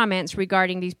lot of comments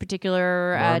regarding these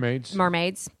particular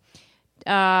mermaids. Do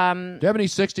you have any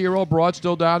 60-year-old broads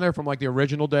still down there from like the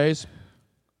original days?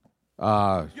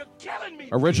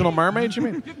 Original mermaids, you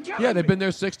mean? Yeah, they've been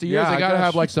there 60 years. Yeah, they I got to guess.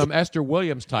 have like some Esther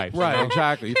Williams types. Right,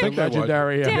 exactly. You think they would.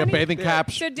 legendary? Yeah, bathing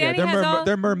caps. So Danny they're, has all.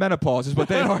 they're mermenopause is what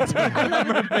they are.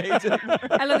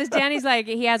 I love this. Danny's like,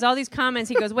 he has all these comments.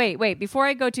 He goes, wait, before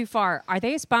I go too far, are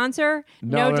they a sponsor?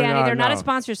 No, they're Danny, not, they're not no. a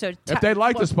sponsor. So If they'd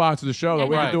like to sponsor the show, though,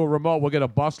 we Right. can do a remote. We'll get a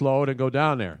bus load and go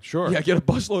down there. Sure. Yeah, get a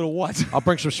busload of what? I'll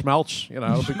bring some smelts.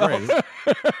 It'll be great.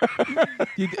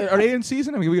 Are they in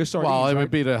season? I mean, we got to start. Well, it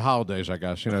would be the holidays, I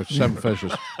guess. 7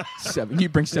 fishes. 7. You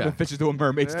bring 7 fishes to a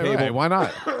mermaid's Yeah, table. hey, why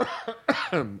not?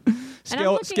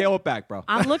 Scale it back, bro.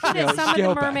 I'm looking at some of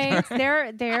Scale the it back.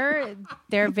 mermaids.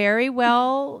 They're very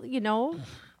well.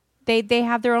 They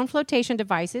have their own flotation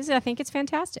devices, and I think it's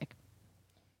fantastic.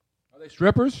 Are they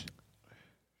strippers?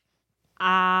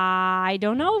 I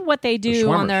don't know what they do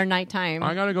on their nighttime.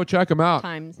 I got to go check them out.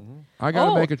 Times. I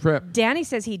got to make a trip. Danny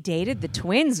says he dated the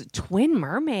twin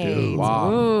mermaids. Dude,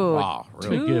 wow. Ooh. Wow,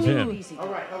 really Too give him easy. a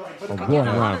warm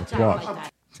round of applause.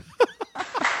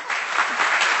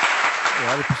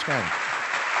 Robbie Piscani.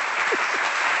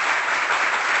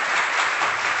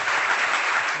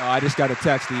 I just got a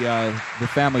text. The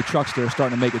family truckster is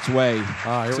starting to make its way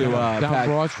Here to we go. Down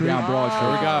Broad Street? Down Broad Street.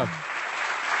 Here we go.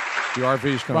 The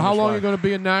RV's coming. Well, how this long way. are you going to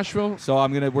be in Nashville? So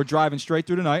we're driving straight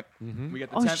through tonight. We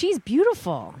got the Oh, she's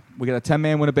beautiful. We got a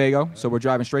 10-man Winnebago, so we're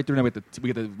driving straight through.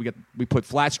 We put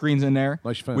flat screens in there.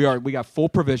 Nice finish. We got full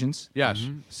provisions. Yes.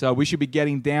 So we should be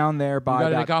getting down there by You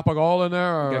got any about. Gapagol in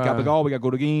there? Or, We got Gapagol, we got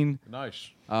Godogin, Nice.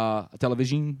 a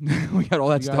television. We got all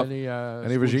that You got stuff.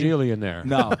 any Virginia? Virginia in there?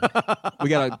 No, we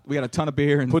got a ton of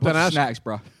beer and Put a bunch that of ass- snacks,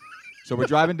 bro. So we're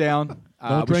driving down.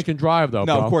 Don't drink and drive, though,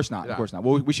 No, bro. of course not. Yeah. Of course not.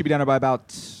 Well, we should be down there by about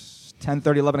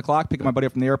 10:30, 11 o'clock. Picking my buddy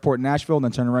up from the airport in Nashville, and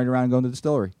then turning right around and going to the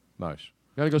distillery. Nice.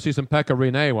 Got to go see some Pekka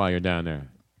Rinne while you're down there.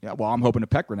 Yeah, well, I'm hoping to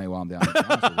peck Renee while I'm down there. to be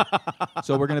honest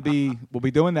with you. So we'll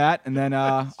be doing that, and then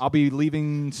I'll be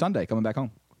leaving Sunday, coming back home.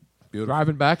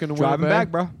 Driving back in the Driving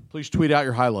Winnipeg? back, bro. Please tweet out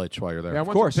your highlights while you're there. Yeah, I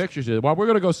want some pictures of it. Well, we're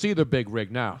going to go see the big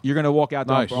rig now. You're going to walk out.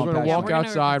 Nice. Down We're going to walk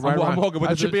outside right I'm around. walking with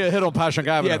That the- should be a hit on Passion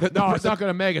Avenue. Yeah, No, it's not going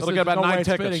to make it. It'll get about There's no way 9 it's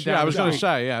tickets. fitting Yeah, down I was going the to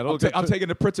say. Yeah, I'm taking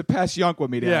the Prince of Passyunk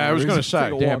with me. Down Yeah, I there. was We're gonna just say.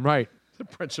 take a walk. Damn right. The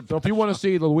Prince of So if you want to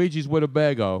see the Luigi's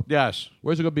Winnebago, yes,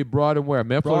 where's it going to be? Broad and where?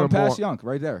 Mifflin Broad or and more? Passyunk,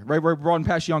 right there. Right where Broad and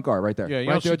Passyunk are, right there. yeah, you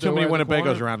Right don't see there too many at the Winnebagos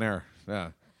corner? around there. Yeah,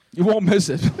 You won't miss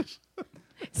it.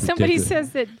 Somebody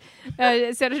Ridiculous. says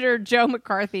that Senator Joe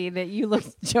McCarthy that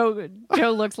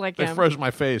Joe looks like They him. froze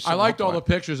my face. I liked all the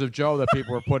pictures of Joe that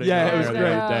people were putting Yeah, out it was there great.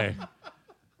 the other day.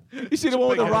 You see the one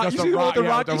with the rock? You see the one with the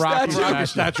Rocky statue? Rocky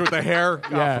statue with the hair.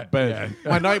 Yeah, yeah.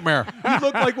 My nightmare. He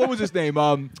looked like, what was his name?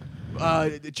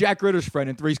 Jack Ritter's friend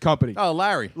in Three's Company. Oh,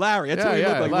 Larry. Larry. That's Yeah, what he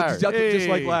looked yeah, like. He looked Larry. just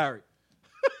like Hey. Larry.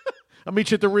 I'll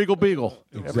meet you at the Regal Beagle.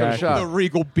 Exactly. The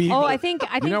Regal Beagle. Oh, I think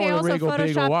You know they where the also Regal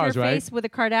Beagle photoshopped was, your right? face with the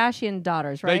Kardashian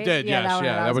daughters, right? did, yes,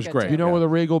 that was good great. too. You know where the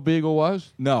Regal Beagle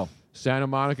was? No. Santa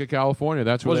Monica, California.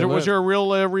 That's where Was they there lived. a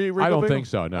real Regal I don't Beagle? think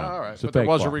so, no. All right. It's a But there fake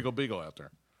was bar. a Regal Beagle out there.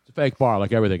 It's a fake bar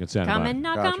like everything in Santa Come Monica. and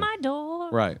knock Gotcha. on my door.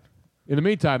 Right. In the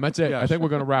meantime, that's it. Yes. I think we're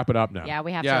going to wrap it up now. Yeah,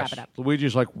 we have to wrap it up.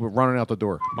 Luigi's like we're running out the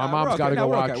door. My No, mom's we're got to okay. go No,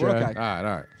 we're watch. okay. We're okay. All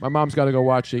right. My mom's got to go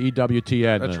watch the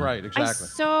EWTN. That's right. I Exactly.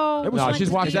 so It was No, want she's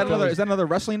to watching Is be that a- another? Is that another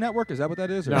wrestling network? Is that what that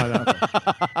is? Or- No, no.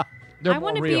 They're I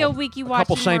want to more be real. a wiki A watching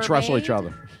couple Saints wrestle mermaid. each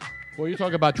other. Well, you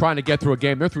talk about trying to get through a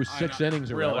game. They're through 6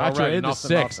 innings already. Actually, in the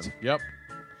 6th. Yep.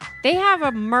 They have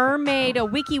a mermaid, a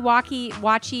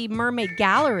wiki-watchy mermaid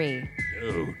gallery.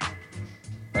 Dude.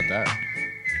 About that.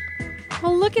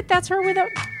 Oh, look at that's her with a.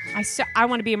 I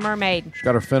want to be a mermaid. She's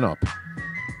got her fin up.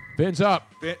 Fins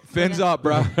up. Fins up,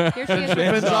 bro. Here she is.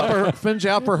 Fins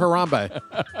out for Harambe.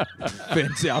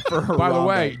 Fins out for her. By the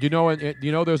way, in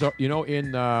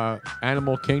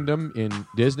Animal Kingdom in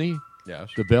Disney, Yes.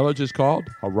 the village is called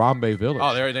Harambe Village.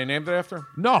 Oh, they named it after?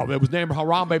 No, it was named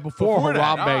Harambe before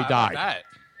that. Harambe Oh, died. that.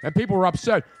 And people were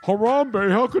upset.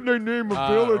 Harambe, how could they name a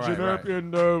village right.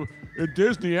 in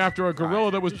Disney after a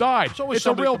gorilla that was died? always It's a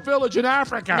somebody real village in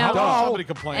Africa. No. Hello? Somebody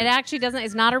complained. It actually doesn't.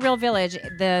 It's not a real village.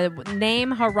 The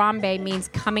name Harambe means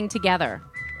coming together.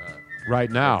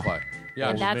 Right now. Yeah.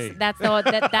 And that's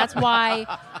why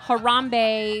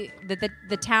Harambe,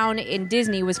 the town in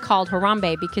Disney was called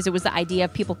Harambe because it was the idea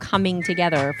of people coming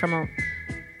together from a.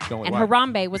 And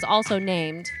Harambe was also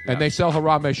named. And they sell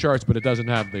Harambe shirts, but it doesn't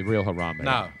have the real Harambe.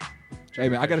 No. Hey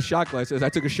man, I got a shot glass. It says, I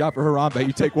took a shot for Harambe.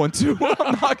 You take one too.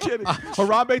 I'm not kidding.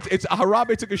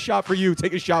 Harambe took a shot for you.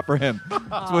 Take a shot for him.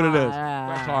 That's what it is.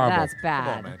 That's horrible. That's bad.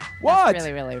 Come on, man. What? That's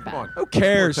really, really bad. Who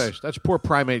cares? Poor taste. That's poor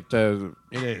primate It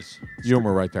is.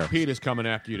 humor right there. Pete is coming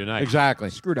after you tonight. Exactly.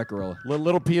 Screw that gorilla.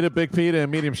 Little Peter, big Peter, and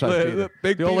medium-sized Peter.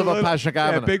 Big they all live on Passyunk yeah,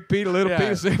 Avenue. big Peter, little Yeah,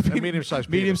 Peter, and medium-sized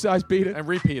Peter. medium-sized Peter, And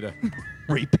repeater.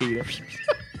 repeater.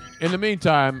 In the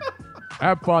meantime,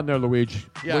 have fun there, Luigi.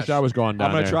 Yes. Wish I was going down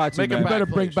I'm gonna there. try to. Make it man. You better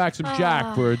back, bring please. back some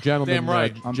Jack for a gentleman. Damn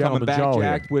right. I'm Gentleman coming back, Joe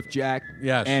here. jacked with Jack.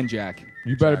 Yes. and Jack.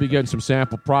 You better be getting some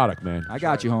sample product, man. I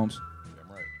got you, Holmes.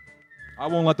 I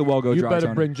won't let the well go You dry. better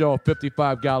Tony. bring Joe a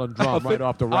 55-gallon drum right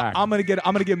off the rack. I'm gonna give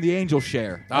him the angel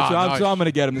share. That's Ah, what nice. I'm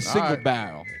gonna get him the single right.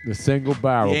 barrel. the single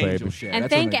barrel, The angel baby. share. And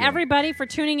That's what I'm thank gonna give him. everybody for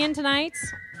tuning in tonight.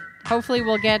 Hopefully,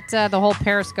 we'll get the whole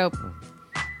Periscope.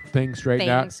 Thing straightened Thing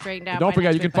out. straightened And out don't by forget,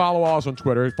 next you can week, but- follow us on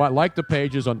Twitter. Like the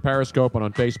pages on Periscope and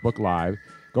on Facebook Live.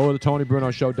 Go to the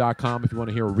TonyBrunoShow.com if you want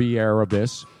to hear a re-air of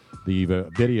this, the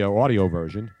video, audio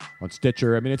version on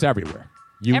Stitcher. I mean, it's everywhere.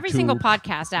 YouTube. Every single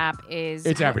podcast app is.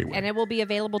 It's everywhere. And it will be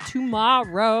available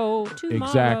tomorrow.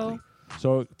 Exactly.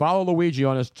 So follow Luigi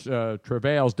on his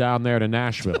travails down there to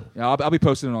Nashville. Yeah, I'll be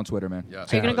posting it on Twitter, man.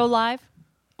 Yes. Are you going to go live?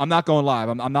 I'm not going live.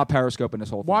 I'm not periscoping this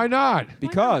whole thing. Why not?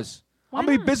 Because I'm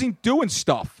gonna be busy doing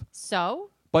stuff. So?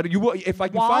 But you will, if I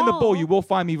can find the bull, you will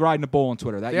find me riding the bull on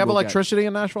Twitter. That Do you you have will get. electricity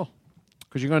in Nashville?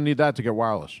 Because you're going to need that to get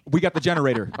wireless. We got the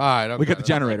generator. All right. Okay. We got the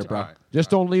generator, bro. All right. Just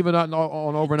don't leave it on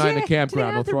overnight in the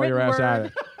campground. They'll the throw your written ass at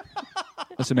it.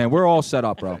 Listen, man, we're all set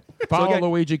up, bro. Follow again-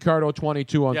 Luigi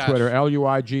Curto22 on Yes. Twitter,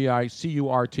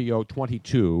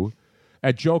 LuigiCurto22.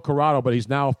 At Joe Corrado, but he's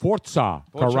now Forza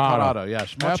Corrado. Corrado,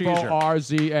 yes. Much easier.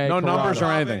 Forza. No numbers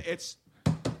or anything. It's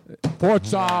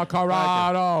Forza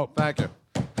Corrado. Thank you.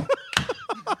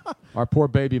 Our poor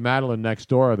baby Madeline next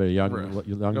door, the young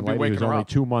Gonna be lady waking who's her only up.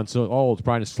 2 months old,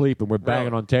 trying to sleep, and we're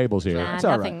banging on tables here. Nah, That's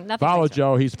all nothing, right. nothing. Follow makes sense.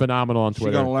 Joe. He's phenomenal on she's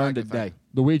Twitter. gonna learn today.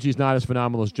 Luigi's not as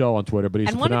phenomenal as Joe on Twitter, but he's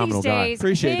And a one of phenomenal these guy. days,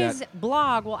 Appreciate his that.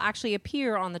 blog will actually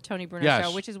appear on the Tony Bruno Yes.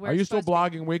 Show, which is where Are you it's still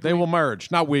supposed to be. blogging weekly? They will merge,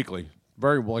 not weekly.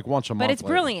 Very like once a month. But it's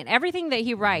later. brilliant. Everything that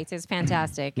he writes is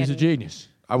fantastic. He's a and genius.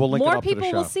 I will link it more up to the people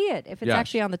show. will see it if it's Yes.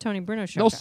 actually on the Tony Bruno Show. They'll